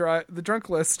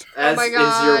list. As my is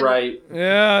God. your right.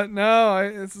 Yeah,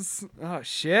 no, oh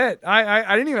shit.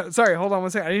 I didn't even. Sorry, hold on one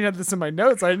second. I didn't have this in my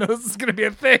notes. I didn't know this was gonna be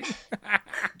a thing.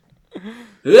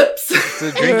 Oops. It's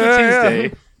a Drinky Yeah.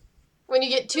 Tuesday. When you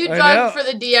get too I drunk know. for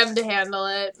the DM to handle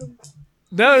it.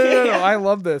 No. I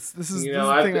love this. This is You this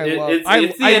know, is the thing I love.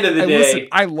 it's the end of the listen, day.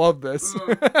 I love this.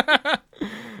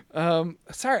 I'm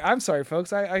sorry,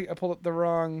 folks. I pulled up the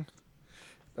wrong.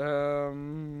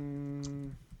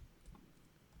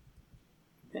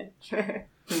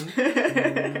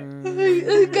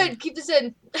 Good, keep this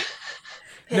in.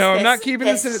 No, I'm not keeping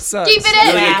this in. It sucks. Keep it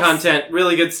Really in! good content.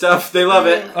 Really good stuff. They love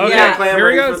it. Okay, Yeah. Clam here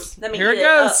it ready for- goes. Let me Here it eat it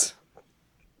up. goes.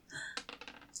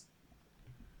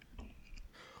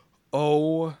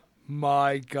 Oh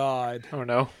my god. Oh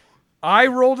no. I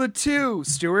rolled a 2,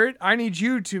 Stuart. I need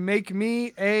you to make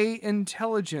me a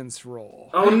intelligence roll.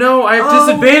 Oh no, I have Oh,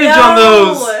 disadvantage on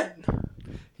those.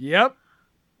 Yep.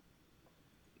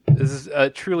 This is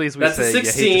truly, as we That's a say,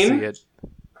 16. you hate to see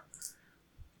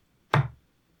it.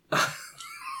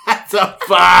 That's a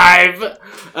 5.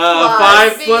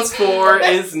 5 plus baby. 4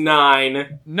 is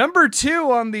 9. Number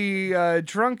 2 on the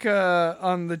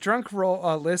drunk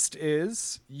roll list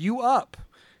is you up.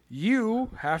 You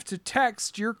have to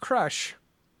text your crush.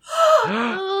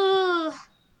 Ugh.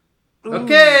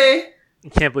 Okay. I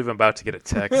can't believe I'm about to get a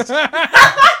text.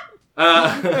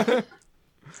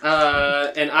 And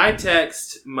I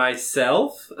text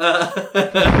myself.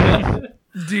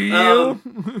 Do you?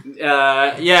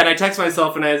 Yeah, and I text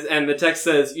myself, and the text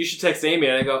says, "You should text Amy."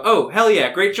 And I go, "Oh, hell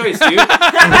yeah, great choice, dude."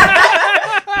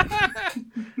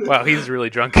 Wow, he's really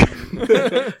drunk. And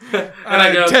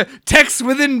I go, text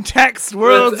within text,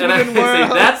 worlds and I within say,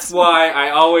 worlds. "That's why I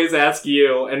always ask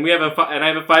you." And I have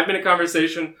a 5-minute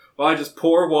conversation while I just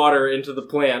pour water into the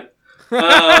plant.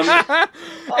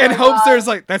 And hopes there's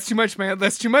like, that's too much, man.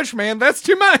 That's too much, man. That's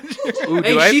too much. Ooh,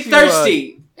 Hey, I she's have to,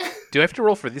 thirsty. do I have to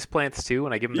roll for these plants too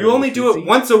when I give them? You only do it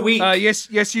once a week.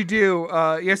 Yes, you do.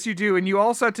 Yes, you do. And you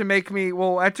also have to make me.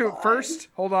 Well, I have to first.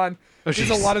 Hold on. Oh,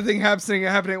 There's a jeez. lot of things happening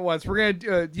at once. We're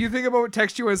gonna. Do you think about what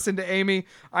text you want to send to Amy?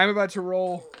 I'm about to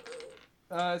roll.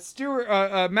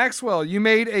 Stuart, Maxwell, you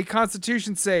made a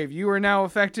Constitution save. You are now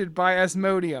affected by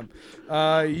Asmodeum.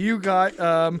 You got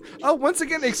once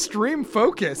again extreme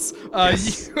focus.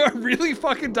 You are really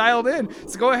fucking dialed in.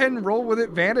 So go ahead and roll with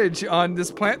advantage on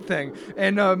this plant thing.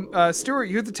 And Stuart,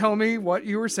 you have to tell me what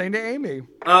you were saying to Amy.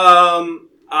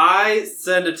 I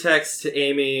send a text to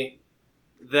Amy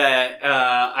that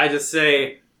I just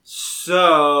say,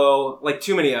 so, like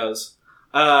too many O's.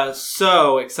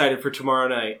 So excited for tomorrow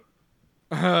night.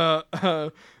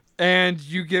 And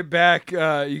you get back,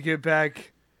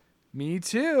 me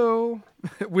too,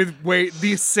 with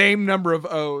the same number of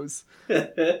O's.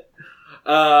 And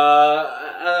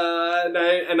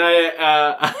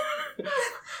I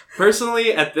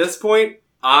personally, at this point,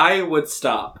 I would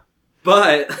stop.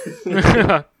 But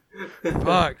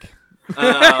Fuck.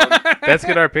 That's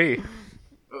good RP.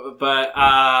 But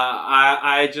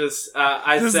I Does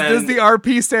the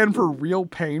RP stand for real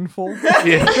painful?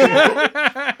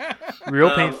 Yeah.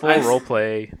 Real painful I-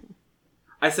 roleplay.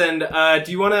 I send,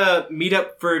 do you want to meet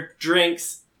up for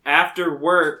drinks after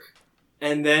work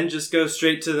and then just go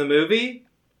straight to the movie?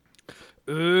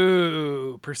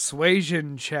 Ooh,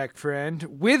 persuasion check,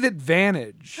 friend. With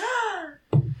advantage.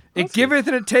 It giveth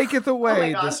and it taketh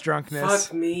away God. this drunkenness.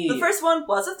 Fuck me. The first one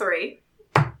was a 3.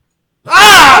 Ah!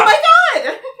 Oh my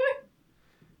god!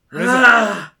 What is it?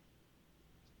 Ah!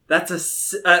 That's a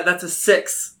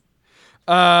 6.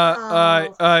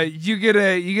 You get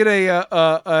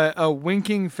a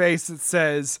winking face that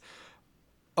says,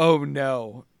 "Oh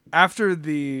no! After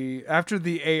the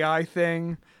AI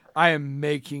thing, I am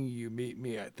making you meet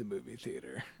me at the movie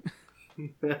theater."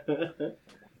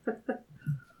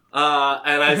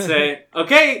 And I say,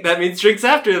 okay, that means drinks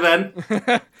after then.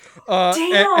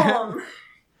 Damn!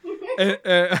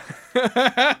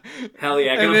 Hell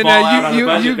yeah, And gonna then ball out on a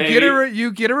budget, you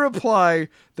baby. get a reply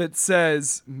that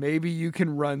says, "Maybe you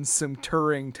can run some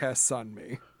Turing tests on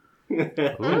me."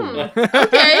 Okay. Okay.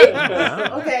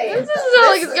 This doesn't sound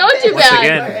like it's going too Once bad.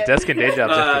 again, desk and day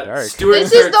jobs after dark. Stuart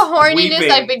This is the starts horniness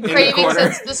weeping I've been in the craving corner.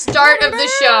 since the start of the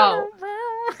show.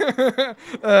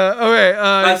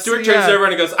 Okay. Stuart turns over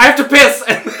and he goes, I have to piss!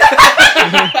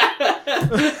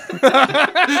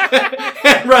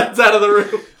 And runs out of the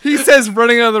room. He says,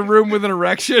 running out of the room with an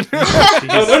erection.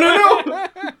 Oh, no.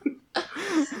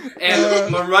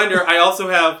 And a reminder, I also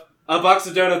have a box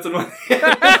of donuts in one hand.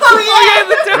 Oh yeah,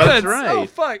 the donuts. That's right. Oh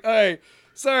fuck. All right.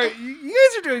 Sorry, you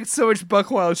guys are doing so much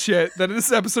buckwild shit that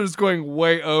this episode is going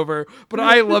way over, but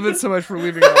I love it so much for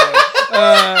leaving it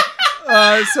alone.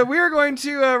 So we are going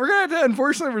to we're going to have to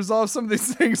unfortunately resolve some of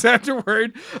these things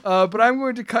afterward. But I'm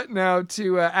going to cut now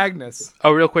to Agnes.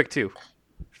 Oh, real quick too,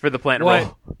 for the plant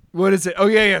roll. What is it? Oh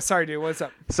yeah. Sorry, dude. What's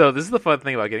up? So this is the fun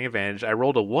thing about getting advantage. I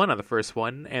rolled a 1 on the first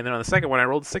one, and then on the second one I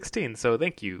rolled a 16. So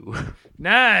thank you.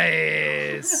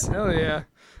 Nice. Hell yeah.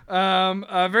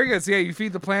 Very good. So yeah, you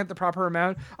feed the plant the proper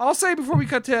amount. I'll say before we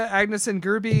cut to Agnes and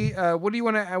Gerby, what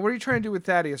are you trying to do with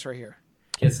Thaddeus right here?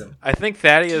 Kiss him. I think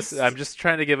Thaddeus. I'm just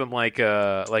trying to give him like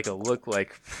a look,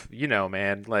 like, you know,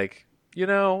 man, like, you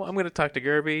know, I'm gonna talk to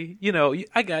Gerby. You know,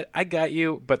 I got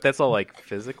you, but that's all like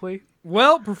physically.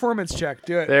 Well, performance check.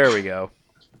 Do it. There we go.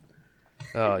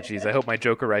 Oh, jeez. I hope my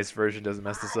Jokerized version doesn't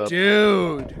mess this up.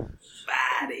 Dude.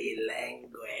 Body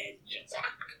language.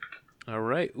 All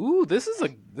right. Ooh, this is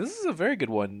a very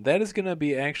good one. That is gonna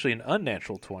be actually an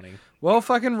unnatural 20. Well,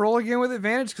 fucking roll again with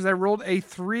advantage because I rolled a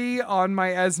 3 on my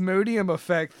Asmodeum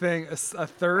effect thing a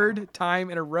third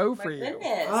time in a row for you.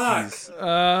 Goodness.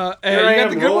 Fuck. And Here you I got am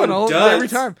the good one rolling every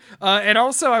duds. time. And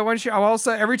also,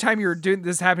 every time you're doing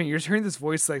this happening, you're hearing this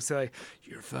voice like say,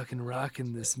 "You're fucking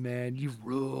rocking this, man. You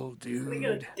rule, dude."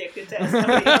 Addicted to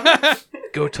SWM.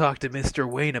 Go talk to Mr.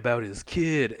 Wayne about his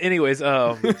kid. Anyways,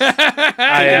 I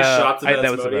get shots of that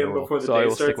was a better Asmodeum roll, before the so I day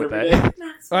will stick starts with every that. day.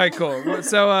 All right, cool.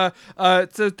 So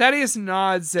Thaddeus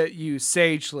nods at you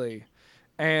sagely,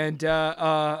 and you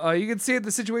can see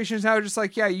the situation is now just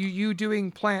like, yeah, you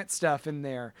doing plant stuff in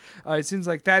there. It seems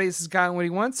like Thaddeus has gotten what he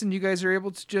wants, and you guys are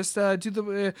able to just get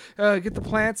the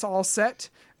plants all set.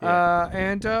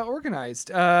 And organized.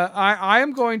 I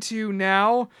am going to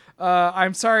now.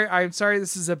 I'm sorry.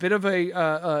 This is a bit of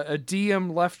a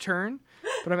DM left turn,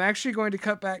 but I'm actually going to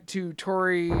cut back to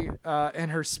Tori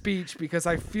and her speech because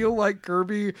I feel like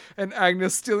Gerby and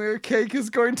Agnes stealing a cake is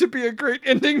going to be a great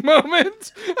ending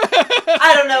moment.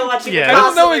 I don't know what you Yeah. can I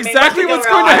don't know possibly make exactly that go what's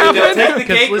going to wrong. happen. Either take the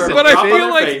Because cake or listen, But I drop on feel their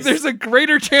like face. there's a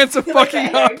greater chance of Like a fucking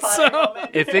Harry up. Potter So. moment.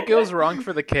 If it goes wrong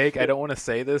for the cake, I don't want to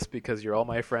say this because you're all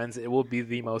my friends. It will be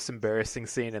the most embarrassing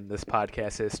scene in this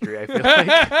podcast history, I feel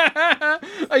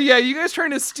like. Yeah, you guys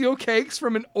trying to steal cakes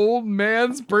from an old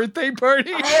man's birthday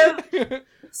party? I am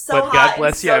so But hot God and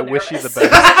bless you, so I wish you the nervous.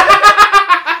 best.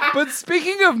 But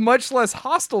speaking of much less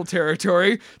hostile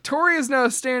territory, Tori is now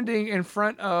standing in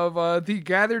front of the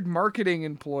gathered marketing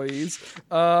employees,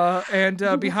 and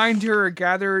behind her are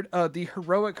gathered the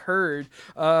heroic herd,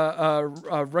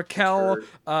 Raquel,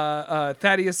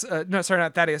 Thaddeus, no, sorry,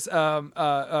 not Thaddeus,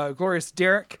 Glorious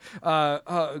Derek,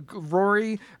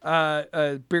 Rory,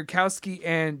 Birkowski,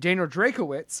 and Daniel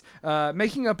Drakowitz,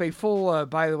 making up a full,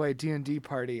 by the way, D&D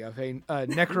party of a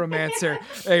necromancer,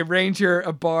 a ranger,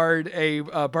 a bard, a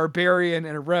barbarian,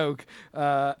 and a rogue.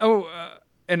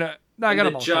 And a no, I got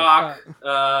them all. jock.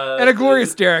 And a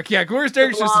Glorious Derek. Yeah, Glorious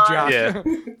Derek's just a jock. Yeah.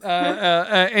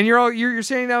 And you're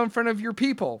standing now in front of your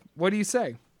people. What do you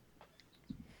say?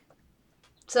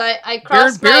 So I Bear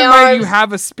crossed in my mind arms. you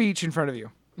have a speech in front of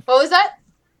you. What was that?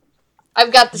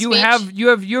 I've got the You speech.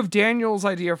 you have Daniel's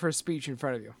idea for a speech in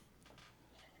front of you.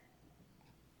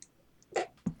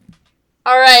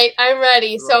 All right, I'm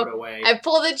ready. Throw it So away. I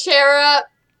pull the chair up,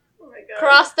 Oh my god.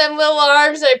 cross them little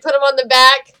arms, and I put them on the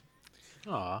back.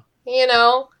 Aw. You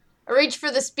know, I reach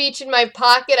for the speech in my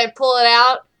pocket, I pull it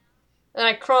out, and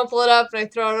I crumple it up and I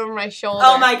throw it over my shoulder.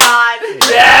 Oh my god.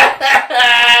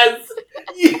 Yes!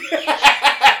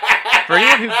 For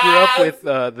anyone who grew up with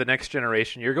the Next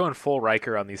Generation, you're going full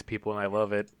Riker on these people, and I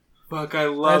love it. Fuck, I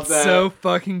love That's that. so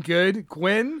fucking good.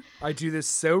 Gwen, I do this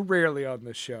so rarely on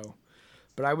this show,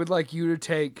 but I would like you to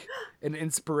take an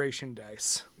inspiration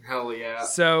dice. Hell yeah.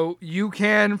 So you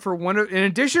can, in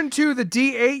addition to the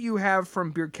D8 you have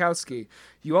from Bierkowski,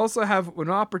 you also have an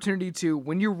opportunity to,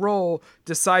 when you roll,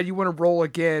 decide you want to roll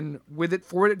again with it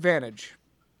for an advantage.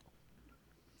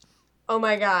 Oh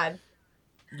my god.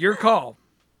 Your call.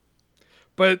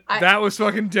 But I- that was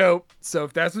fucking dope. So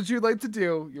if that's what you'd like to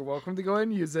do, you're welcome to go ahead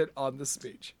and use it on the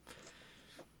speech.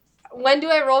 When do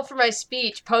I roll for my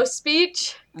speech? Post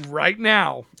speech? Right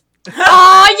now.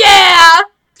 Oh yeah!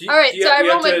 Do All right, do so I you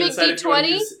roll have my to big decide if you wanna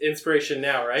D20. use inspiration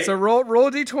now, right? So roll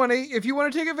a d20. If you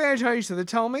want to take advantage of it,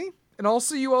 tell me. And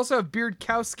also, you also have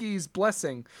Beardkowski's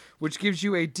Blessing, which gives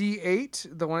you a D8,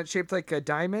 the one that's shaped like a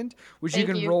diamond, which you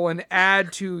Thank can you. roll and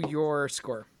add to your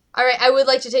score. All right, I would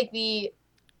like to take the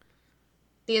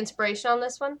inspiration on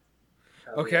this one.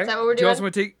 Okay. Is that what we're Do you also doing?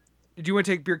 want to take? Do you want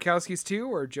to take Beardkowski's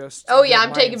too, or just? Oh yeah, I'm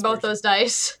my taking both inspiration? those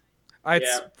dice. It's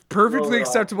Yeah. perfectly Roll it all.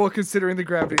 acceptable considering the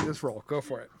gravity of this roll. Go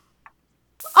for it.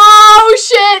 Oh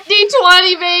shit!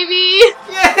 D20, baby!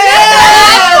 Yeah!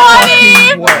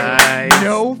 20! Nice.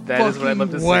 No That is what I'd love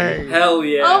to fucking see. way. Hell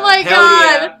yeah. Oh my Hell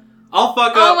God. Yeah. I'll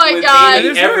fuck Oh up my with God.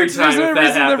 Amy every time if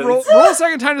that happens. Roll a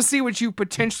second time to see what you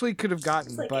potentially could have gotten,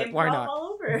 It's like but why improv not?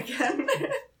 all over again.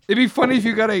 It'd be funny if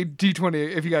you got a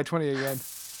D20, if you got 20 again.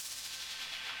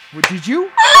 What, did you?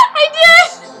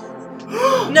 I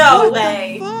did! No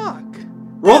way. Fuck.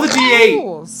 Roll the D8.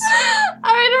 Rules.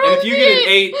 Alright, roll And if you get an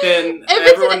 8, then If it's an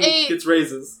everyone 8. gets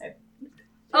raises.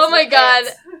 Oh my god.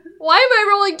 Why am I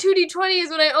rolling 2 D20s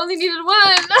when I only needed 1?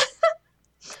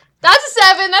 That's a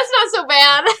 7. That's not so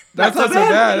bad. That's not so bad.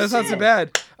 bad. That's not so Shit.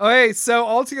 bad. Okay, so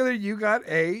altogether you got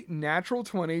a natural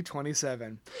 20,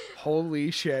 27. Holy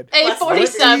shit. A Plus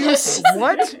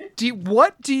 47.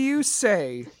 What do you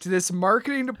say to this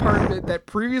marketing department that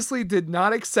previously did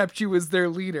not accept you as their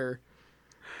leader?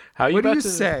 How are you What do about you to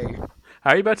say?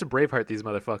 How are you about to Braveheart these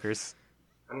motherfuckers?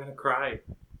 I'm gonna cry.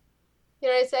 You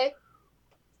know what I say?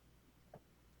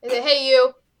 I say, hey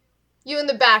you. You in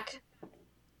the back.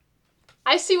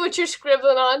 I see what you're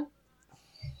scribbling on.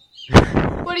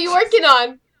 What are you working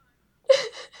on?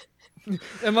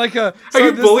 And like a Are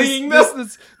you bullying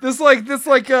this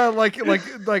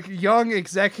young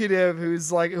executive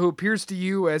who appears to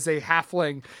you as a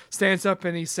halfling stands up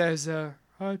and he says,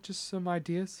 just some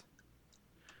ideas.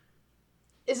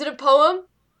 Is it a poem?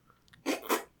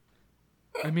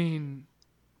 I mean,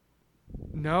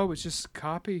 no, it's just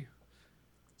copy.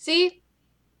 See?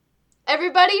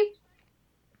 Everybody?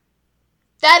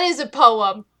 That is a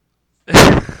poem.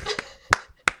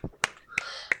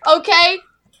 Okay?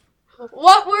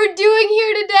 What we're doing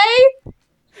here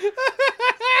today?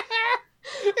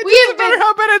 It We doesn't have matter been-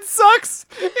 how bad it sucks.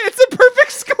 It's a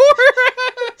perfect score.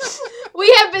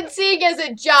 We have been seeing as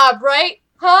a job, right?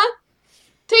 Huh?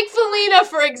 Take Felina,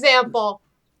 for example.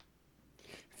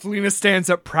 Felina stands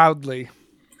up proudly.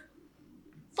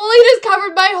 Felina's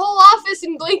covered my whole office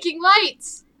in blinking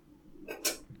lights.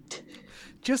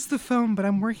 Just the phone, but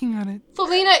I'm working on it.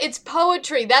 Felina, it's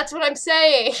poetry. That's what I'm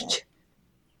saying.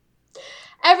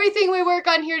 Everything we work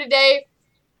on here today,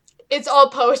 it's all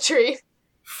poetry.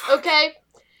 Okay?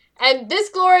 And this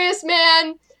glorious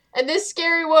man and this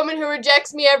scary woman who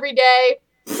rejects me every day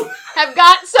have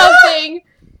got something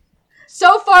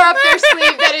so far up their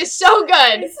sleeve that is so good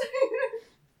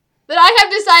that I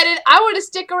have decided I want to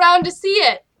stick around to see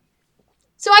it.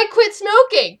 So I quit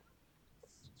smoking.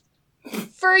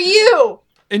 For you.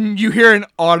 And you hear an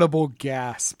audible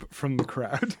gasp from the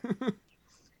crowd.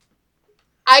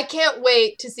 I can't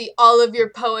wait to see all of your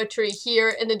poetry here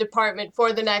in the department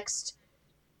for the next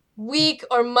week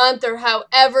or month or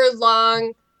however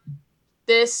long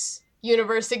this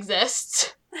universe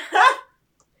exists.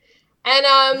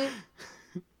 And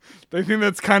They think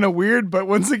that's kind of weird, but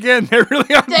once again, they're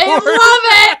really on they board. love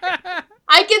it.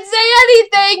 I can say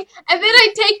anything, and then I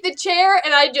take the chair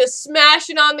and I just smash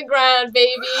it on the ground,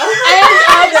 baby.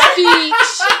 End of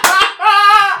speech.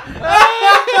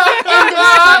 End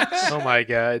of speech. Oh my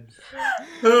god.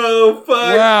 Oh,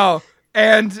 fuck. Wow.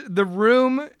 And the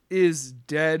room is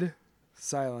dead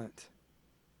silent.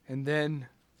 And then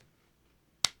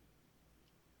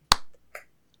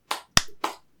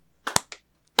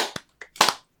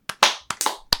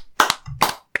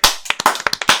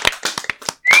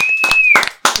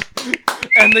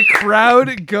And the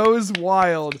crowd goes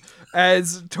wild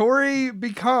as Tori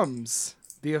becomes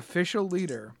the official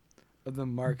leader of the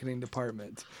marketing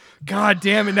department. God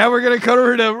damn it! Now we're gonna cut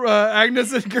over to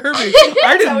Agnes and Kirby.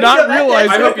 I did not realize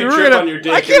I that hope we you were trip gonna. on your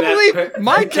dick I can't and believe that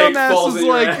my cake dumbass falls was in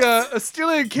your like, ass.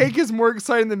 stealing a cake is more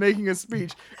exciting than making a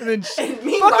speech, and then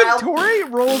meanwhile- fucking Tori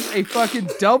rolls a fucking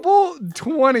double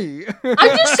 20. I'm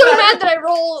just so mad that I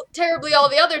roll terribly all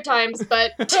the other times,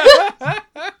 but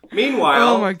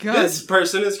Meanwhile, Oh my God. this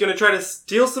person is going to try to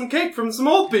steal some cake from some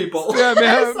old people. Yeah,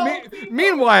 man. So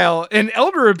Meanwhile, in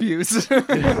elder abuse. You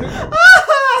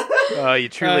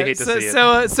truly hate to see it.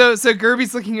 So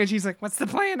Gerby's looking at you. She's like, "What's the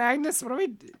plan, Agnes? What do we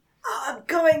do?" I'm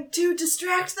going to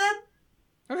distract them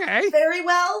Okay. very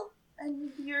well,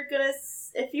 and you're gonna,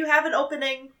 if you have an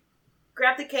opening,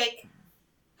 grab the cake,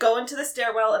 go into the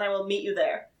stairwell, and I will meet you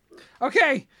there.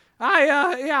 Okay.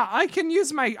 I can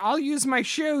use I'll use my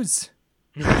shoes.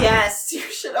 Yes, you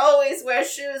should always wear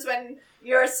shoes when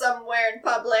you're somewhere in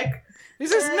public. He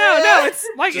says, "No, it's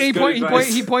like." Just And good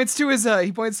advice. he points to his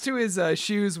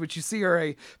shoes, which you see are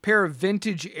a pair of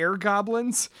vintage air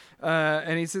goblins.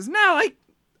 And he says, "No,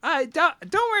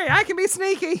 don't worry, I can be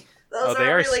sneaky." Those they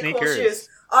are really sneakers. cool shoes.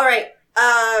 All right,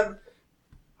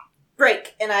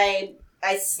 break, and I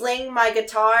sling my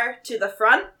guitar to the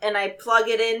front, and I plug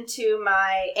it into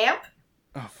my amp,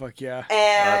 Oh fuck yeah!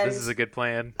 and This is a good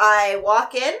plan. I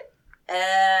walk in,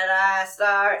 and I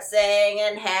start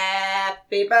singing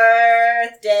 "Happy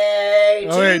Birthday."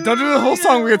 Oh wait, don't do the whole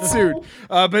song. We get you." sued.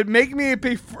 But make me a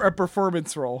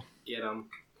performance roll. Get him.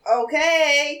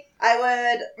 Okay,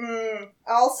 I would.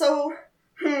 Also.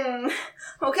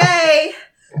 Okay.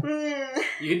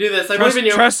 You can do this. I believe in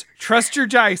you. Trust your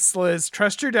dice, Liz.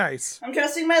 Trust your dice. I'm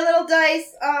trusting my little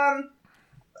dice.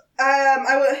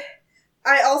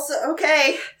 I also.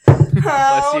 Okay.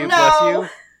 Oh, no. Bless you.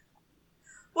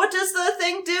 What does the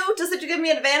thing do? Does it give me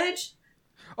an advantage?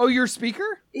 Oh, your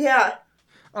speaker? Yeah.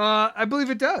 I believe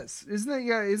it does. Isn't it?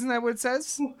 Yeah, isn't that what it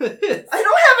says? I don't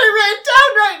have it written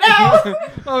down right now.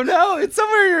 Oh no, it's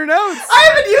somewhere in your notes. I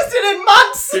haven't used it in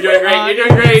months. You're doing great. You're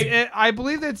doing great. I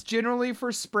believe that's generally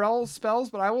for spells,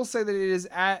 but I will say that it is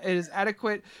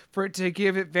adequate for it to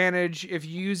give advantage if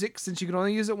you use it, since you can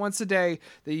only use it once a day,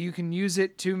 that you can use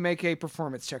it to make a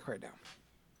performance check right now.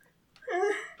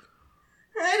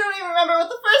 I don't even remember what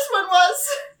the first one was.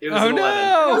 It was Oh an 11.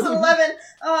 It was no! an 11.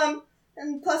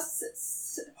 And plus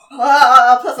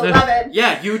 11.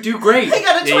 Yeah, you do great. I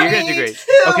got a 22. Yeah, you're gonna do great.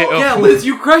 Okay, oh. Yeah, Liz,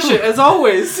 you crush it as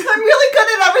always. I'm really good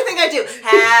at everything I do.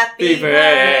 Happy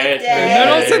birthday. birthday. No,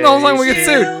 don't sing the whole song. We get to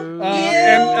sued. you.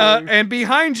 And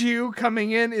behind you,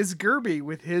 coming in, is Gerby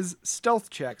with his stealth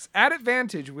checks at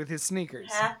advantage with his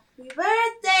sneakers. Happy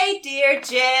birthday, dear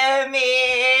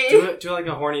Jimmy. Do it like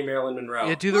a horny Marilyn Monroe.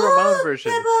 Yeah, do the Ramon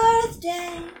version. Happy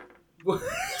birthday.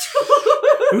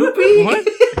 Hoopy? What?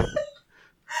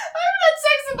 I haven't had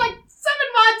sex in like 7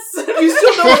 months. You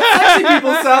still know what sexy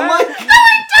people sound like? You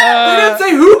Uh, didn't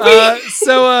say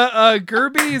hoopy.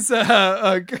 Gerby's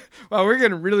well, we're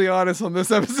getting really honest on this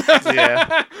episode.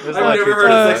 Yeah. There's a I've lot of never truth heard to a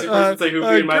that. sexy person say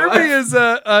hoopy in my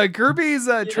Gerby's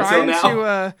life. trying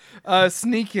Until to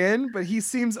sneak in, but he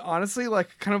seems honestly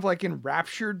like kind of like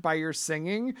enraptured by your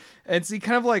singing, and so he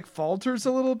kind of like falters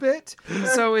a little bit.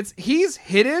 So he's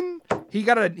hidden. He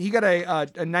got a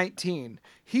 19.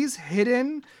 He's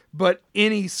hidden, but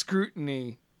any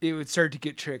scrutiny, it would start to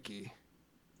get tricky.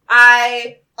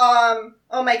 Oh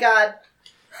my god.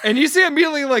 And you see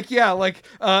immediately,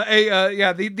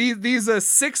 these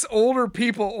 6 older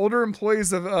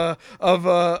employees of I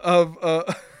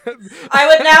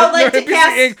would now like to NPC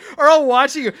cast. Inc. are all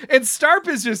watching you, and Starp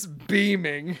is just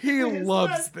beaming. He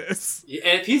loves this. Yeah,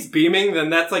 and if he's beaming, then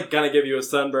that's like gonna give you a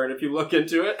sunburn if you look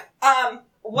into it.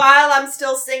 While I'm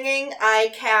still singing,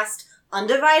 I cast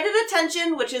Undivided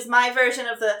Attention, which is my version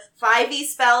of the 5e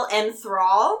spell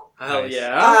Enthrall. Hell Nice.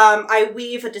 yeah. I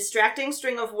weave a distracting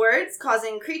string of words,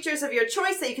 causing creatures of your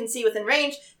choice that you can see within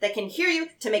range that can hear you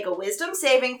to make a wisdom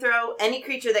saving throw. Any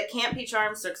creature that can't be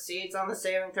charmed succeeds on the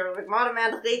saving throw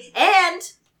automatically. And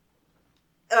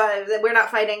we're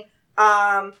not fighting.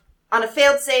 On a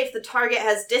failed save, the target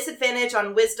has disadvantage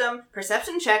on wisdom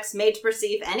perception checks made to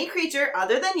perceive any creature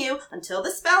other than you until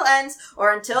the spell ends,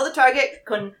 or until the target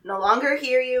can no longer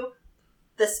hear you.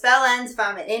 The spell ends if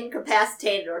I'm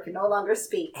incapacitated or can no longer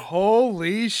speak.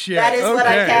 Holy shit! That is what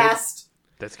I Okay. cast.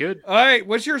 That's good. All right,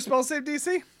 what's your spell save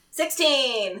DC?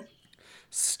 16.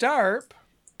 Starp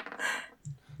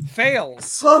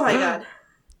fails. Oh my god.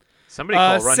 Somebody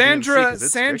call Run DMC, 'cause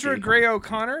it's Sandra tricky. Gray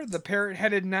O'Connor, the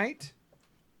parrot-headed knight,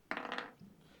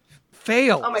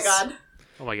 fails. Oh my god.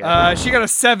 Oh my god. She got a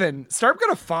 7. Starp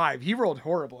got a 5. He rolled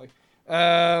horribly.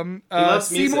 loves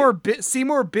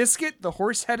Seymour Biscuit, the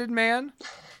horse-headed man.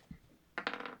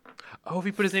 Oh, if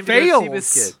he put his name Fails. together,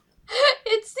 Seabiscuit.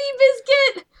 It's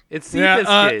Seabiscuit. It's Yeah,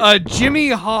 Seabiscuit. Jimmy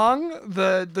Hong,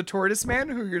 the tortoise man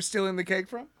who you're stealing the cake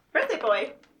from. Birthday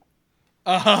boy.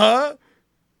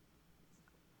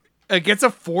 Gets a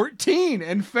 14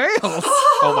 and fails.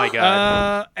 Oh my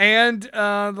god. And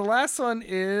the last one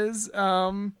is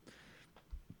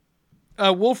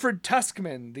Wilfred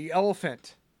Tuskman, the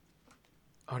elephant.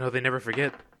 Oh no, they never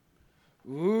forget.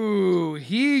 Ooh,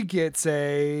 he gets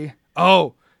a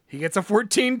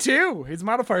 14 too. His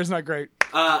modifier's not great.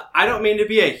 I don't mean to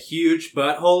be a huge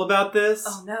butthole about this.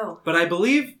 Oh no. But I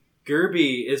believe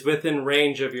Gerby is within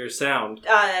range of your sound.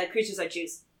 Creatures I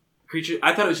choose.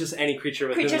 I thought it was just any creature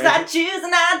within Creatures range. I choose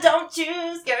and I don't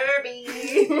choose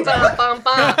Gerby. Bum, bum,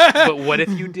 bum. But what if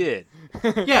you did?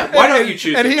 Yeah, why don't you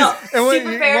choose And it? he's- No, and what-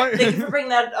 super fair. what- Thank you for bringing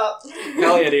that up.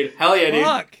 Hell yeah, dude. Hell yeah, dude.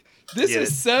 Fuck. This Get is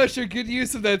it. such a good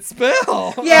use of that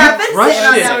spell. Yeah, I've been Crushed sitting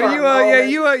on it. that So for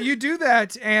a moment. you do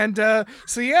that, and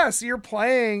so you're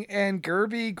playing, and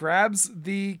Gerby grabs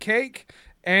the cake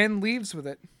and leaves with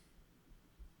it.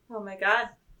 Oh my god.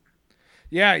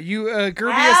 Yeah,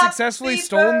 Gerby has successfully Happy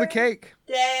stolen the cake.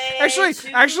 Day Actually,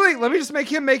 to let me just make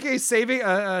him make a saving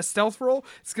stealth roll.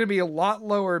 It's going to be a lot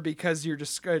lower because you're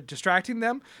just distracting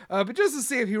them, but just to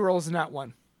see if he rolls in that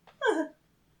one.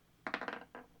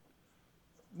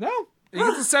 No, he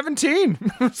gets a 17.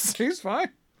 He's fine.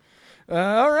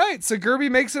 All right, so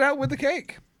Gerby makes it out with the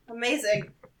cake. Amazing.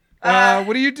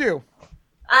 What do you do?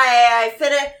 I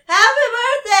fit it. Happy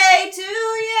birthday to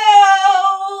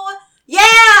you! Yeah!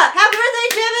 Happy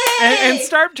birthday, Jimmy! And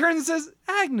Starp turns and says,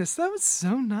 Agnes, that was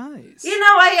so nice. You know,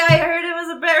 I heard it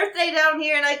was a birthday down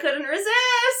here and I couldn't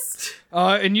resist.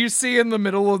 And you see in the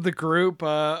middle of the group,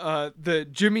 the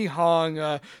Jimmy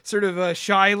Hong sort of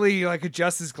shyly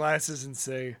adjusts his glasses and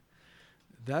say,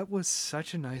 that was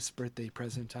such a nice birthday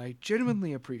present. I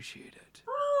genuinely appreciate it.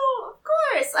 Oh, of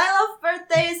course. I love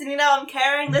birthdays and I'm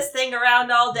carrying this thing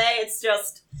around all day. It's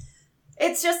just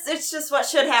what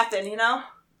should happen,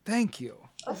 Thank you.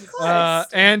 Of course.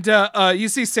 And you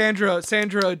see Sandra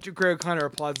Gray O'Connor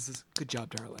applauds and says, good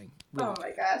job, darling. Oh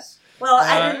my gosh. Well,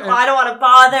 I and- don't want to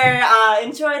bother.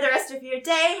 Enjoy the rest of your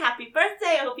day. Happy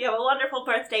birthday. I hope you have a wonderful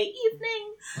birthday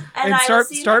evening. And I will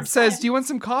see you Starp next says, time. do you want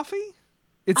some coffee?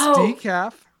 It's Oh.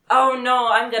 decaf. Oh no,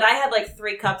 I'm good. I had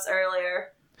 3 cups earlier.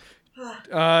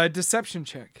 Deception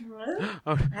check.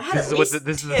 Oh, I had this at is least what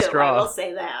this is 2, the I will straw.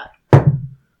 say that.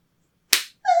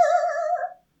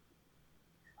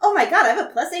 Oh my god, I have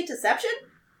a +8 deception?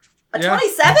 A Yeah.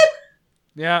 27?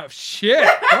 Yeah, shit.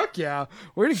 Fuck yeah.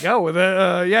 Way to go with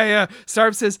it. Yeah.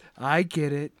 Starp says, I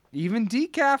get it. Even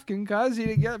decaf can cause you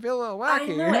to feel a little I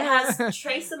wacky. know it has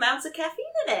trace amounts of caffeine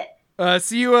in it.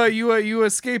 So you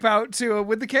escape out to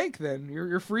with the cake. Then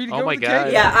you're free to Oh go my with the God.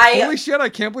 cake. Yeah, Holy shit! I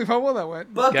can't believe how well that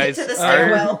went. book Guys, it to the our-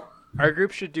 stairwell. Our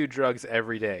group should do drugs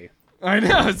every day. I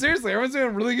know, seriously, everyone's doing a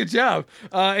really good job.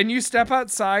 And you step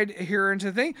outside here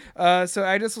into the thing. So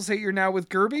I just will say you're now with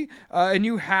Gerby, and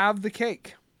you have the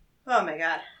cake. Oh my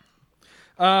god.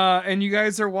 And you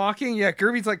guys are walking. Yeah,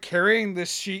 Gerby's carrying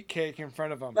this sheet cake in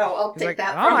front of him. Oh, I'll He's take like,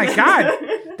 that oh from my him.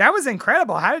 God. That was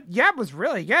incredible. It was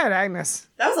really good, Agnes.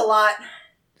 That was a lot.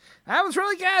 That was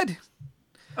really good.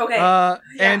 Okay.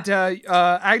 And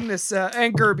Agnes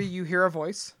and Gerby, you hear a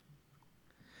voice.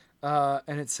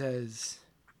 And it says,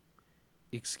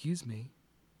 excuse me,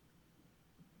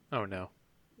 Oh no.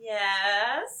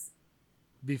 Yes?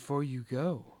 before you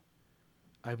go,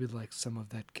 I would like some of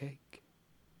that cake.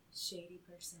 Shady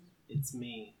person. It's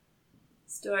me.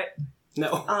 Stuart.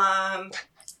 No.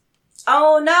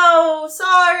 Oh no,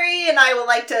 sorry. And I would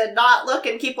like to not look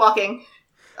and keep walking.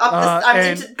 Up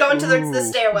going to the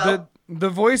stairwell. The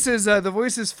voice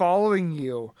is following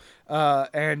you,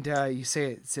 and you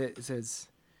say it says,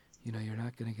 you're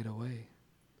not gonna get away.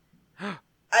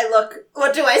 I look.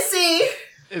 What do I see?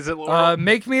 Is it Laurel?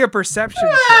 Make me a perception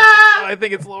check. Ah! I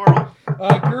think it's Laurel.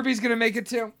 Gerby's gonna make it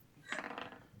too.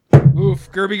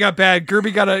 Oof, Gerby got bad.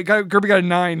 Gerby got a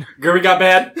 9. Gerby got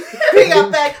bad. We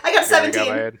got back. I got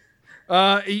 17.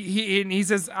 He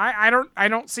says, I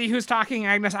don't see who's talking,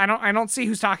 Agnes. I don't see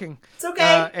who's talking. It's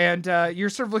okay. And you're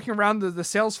sort of looking around the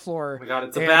sales floor. Oh my god,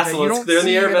 it's a and, basilisk. you don't They're in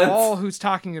the see air at vents. all who's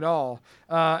talking at all.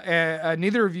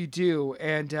 Neither of you do,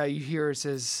 and you hear it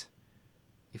says,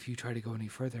 if you try to go any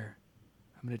further,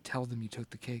 I'm going to tell them you took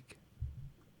the cake.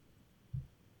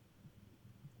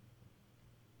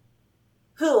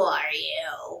 Who are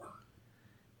you?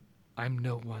 I'm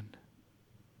no one.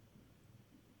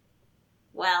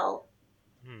 Well,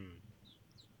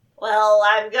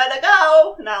 I'm gonna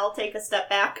go. And I'll take a step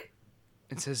back.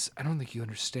 It says, I don't think you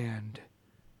understand.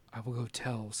 I will go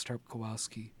tell Starp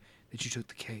Kowalski that you took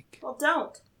the cake. Well,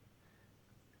 don't.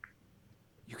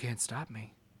 You can't stop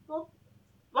me. Well,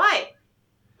 why?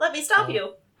 Let me stop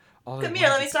you. Come here,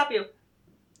 let me stop you.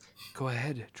 Go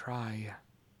ahead, try.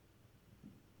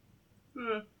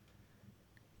 Maybe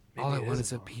All I it want is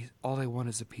is a piece. All I want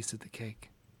is a piece of the cake.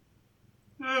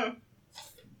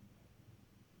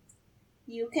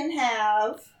 You can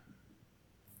have...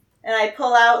 And I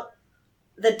pull out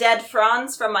the dead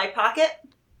fronds from my pocket,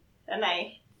 and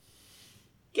I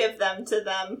give them to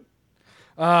them.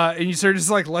 And you sort of just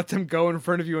like let them go in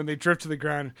front of you, and they drift to the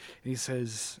ground. And he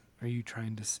says, "Are you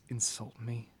trying to insult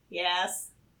me?" Yes.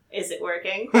 Is it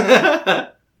working?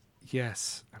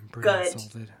 Yes, I'm pretty Good.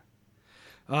 insulted.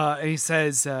 And he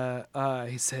says,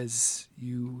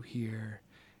 "You here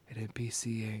at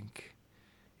NPC Inc.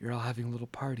 You're all having a little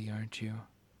party, aren't you?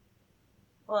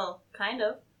 Well, kind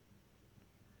of.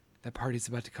 That party's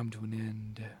about to come to an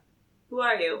end. Who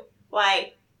are you?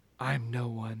 Why? I'm no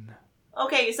one."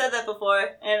 Okay, you said that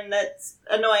before, and that's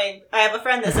annoying. I have a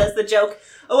friend that says the joke,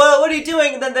 "Oh, well, what are you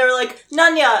doing?" And then they're like,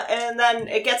 "Nanya," and then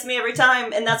it gets me every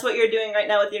time, and that's what you're doing right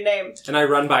now with your name. And I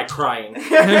run by crying. And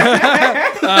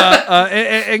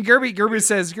Gerby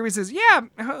says, "Yeah,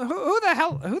 who the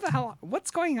hell, what's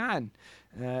going on?"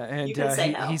 And You can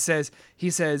say no. he says,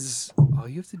 "All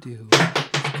you have to do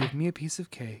is give me a piece of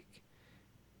cake,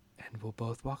 and we'll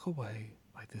both walk away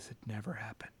like this had never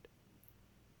happened."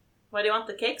 Why do you want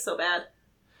the cake so bad?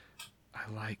 I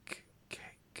like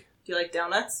cake. Do you like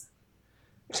donuts?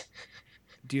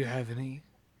 Do you have any?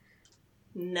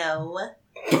 No.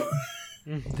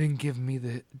 Then give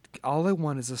me all I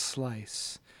want is a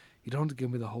slice. You don't have to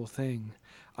give me the whole thing.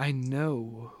 I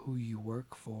know who you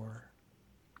work for.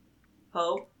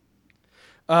 Oh?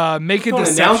 Make a Don't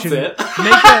announce deception. it.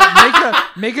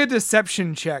 Make a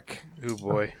deception check. Oh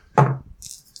boy.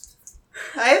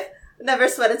 I've never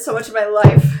sweated so much in my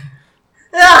life.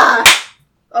 Ah!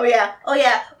 Oh yeah.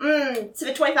 It's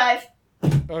a 25.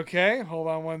 Okay, hold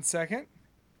on 1 second.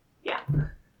 Yeah.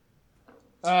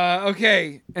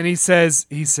 Okay, and he says,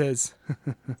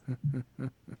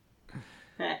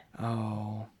 Heh.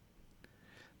 "Oh,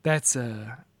 that's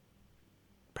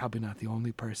probably not the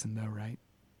only person though, right?"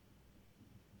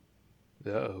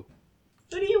 Uh-oh.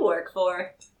 Who do you work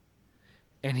for?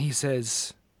 And he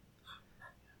says,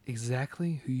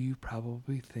 "Exactly who you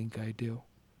probably think I do.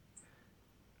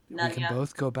 We can Nanya.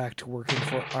 both go back to working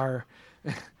for our..."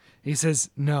 He says,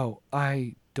 "No,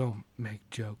 I don't make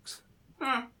jokes."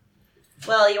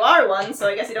 Well, you are one, so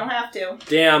I guess you don't have to.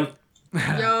 Damn.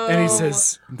 And he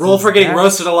says, Roll for getting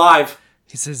roasted alive.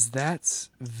 He says, "That's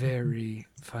very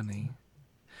funny.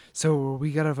 So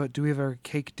do we have our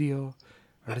cake deal,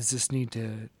 or does this need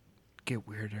to get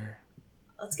weirder?"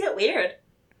 Let's get weird.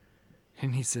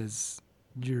 And he says,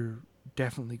 "You're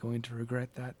definitely going to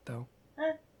regret that, though."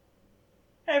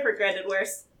 I've regretted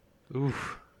worse.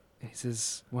 Oof. And he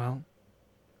says, "Well,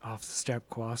 off to Starp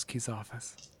Kowalski's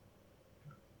office."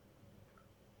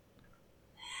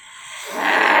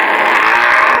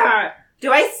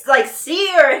 Do I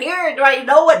see or hear? Do I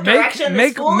know what direction the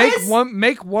school is?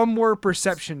 Make one more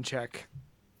perception check.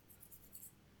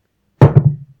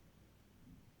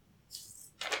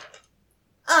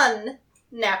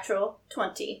 Unnatural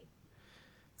 20.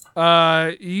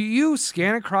 You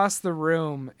scan across the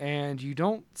room and you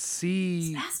don't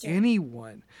see Faster.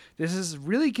 anyone. This is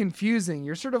really confusing.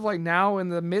 You're sort of like now in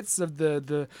the midst of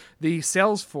the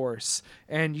sales force,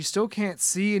 and you still can't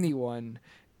see anyone.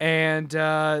 And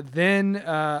then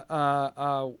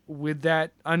with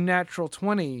that unnatural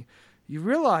 20, you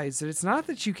realize that it's not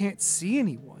that you can't see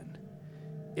anyone.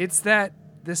 It's that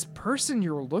this person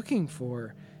you're looking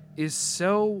for is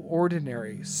so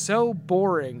ordinary, so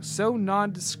boring, so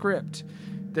nondescript,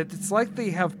 that it's like they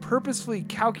have purposefully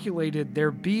calculated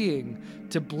their being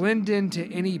to blend into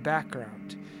any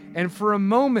background. And for a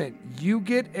moment, you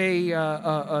get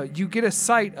a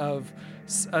sight of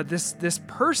this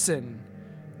person.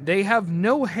 They have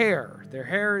no hair. Their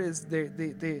hair is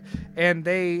they're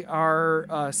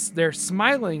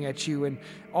smiling at you, and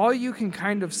all you can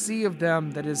kind of see of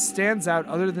them that stands out,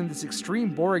 other than this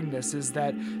extreme boringness, is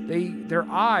that their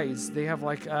eyes, they have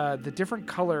like the different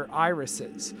color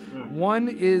irises. One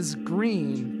is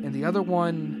green, and the other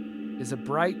one is a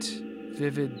bright,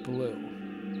 vivid blue.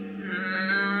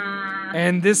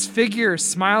 And this figure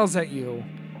smiles at you,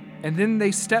 and then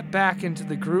they step back into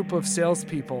the group of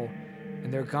salespeople,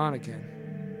 and they're gone again.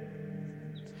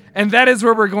 And that is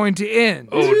where we're going to end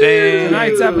Oh, dang.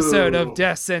 tonight's episode of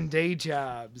Deaths and Day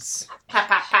Jobs. Pa,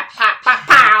 pa, pa, pa, pa,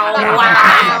 pow,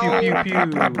 wow. Pew, pew,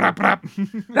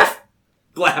 pew.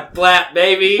 Blap, blap,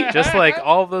 baby. Just like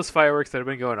all of those fireworks that have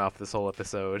been going off this whole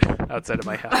episode outside of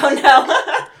my house. Oh no.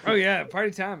 Oh yeah,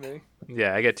 party time, baby.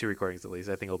 Yeah, I got 2 recordings at least.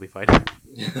 I think it'll be fine.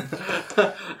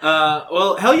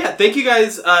 Well, hell yeah. Thank you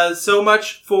guys so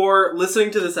much for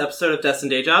listening to this episode of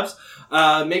Destined Day Jobs.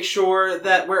 Make sure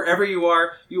that wherever you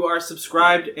are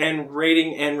subscribed and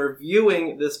rating and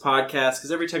reviewing this podcast,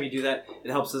 because every time you do that,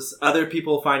 it helps us other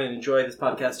people find and enjoy this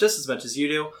podcast just as much as you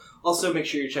do. Also, make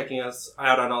sure you're checking us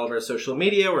out on all of our social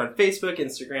media. We're on Facebook,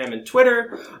 Instagram, and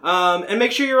Twitter. And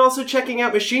make sure you're also checking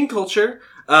out Machine Culture.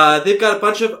 They've got a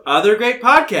bunch of other great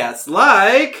podcasts,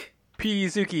 like...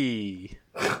 Pizuki.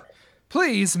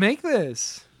 Please make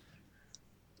this.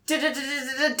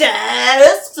 Destination.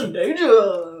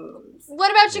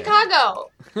 What about Chicago?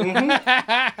 And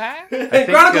think,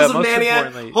 Chronicles of most Mania,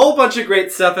 importantly- whole bunch of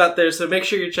great stuff out there, so make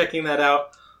sure you're checking that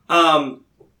out.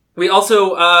 We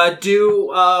also do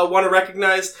want to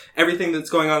recognize everything that's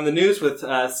going on in the news with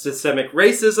systemic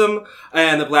racism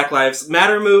and the Black Lives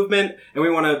Matter movement, and we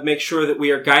want to make sure that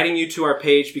we are guiding you to our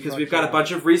page because we've got a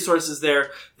bunch of resources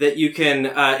there that you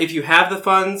can, if you have the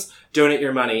funds, donate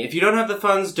your money. If you don't have the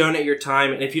funds, donate your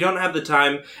time, and if you don't have the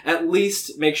time, at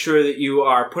least make sure that you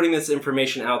are putting this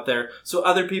information out there so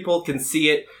other people can see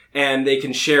it and they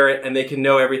can share it and they can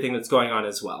know everything that's going on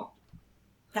as well.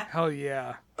 Hell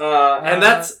yeah. And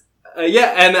that's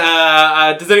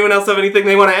does anyone else have anything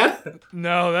they want to add?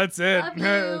 No, that's it. Love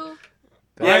you.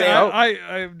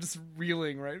 I'm just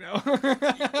reeling right now.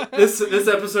 This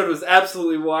episode was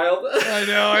absolutely wild. I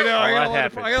know. I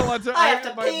got a lot to. I have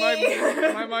to pee.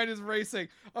 My mind is racing.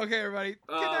 Okay, everybody.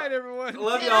 Good night, everyone.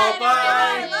 Love Good y'all. night,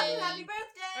 Bye. everyone. Love you. Happy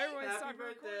birthday. Everyone, Happy stop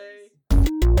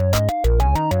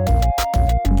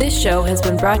birthday. This show has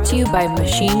been brought to you by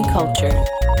Machine Culture.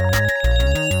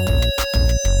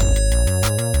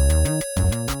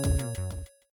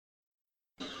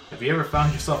 Have you ever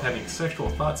found yourself having sexual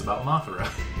thoughts about Mothra?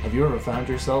 Have you ever found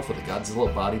yourself with a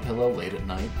Godzilla body pillow late at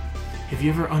night? Have you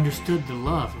ever understood the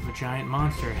love of a giant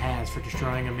monster has for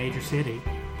destroying a major city?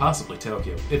 Possibly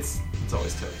Tokyo. It's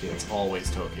always Tokyo. It's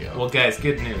always Tokyo. Well, guys,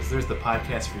 good news. There's the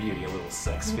podcast for you little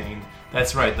sex fiend.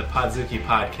 That's right, the Podzuki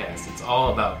Podcast. It's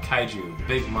all about kaiju,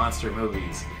 big monster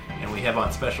movies. And we have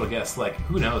on special guests like,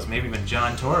 who knows, maybe even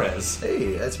John Torres.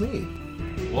 Hey, that's me.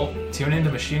 Well, tune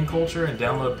into Machine Culture and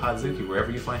download Podzuki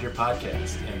wherever you find your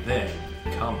podcast. And then,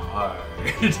 come hard.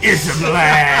 It's a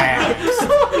blast!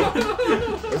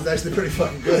 That was actually pretty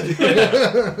fucking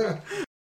good.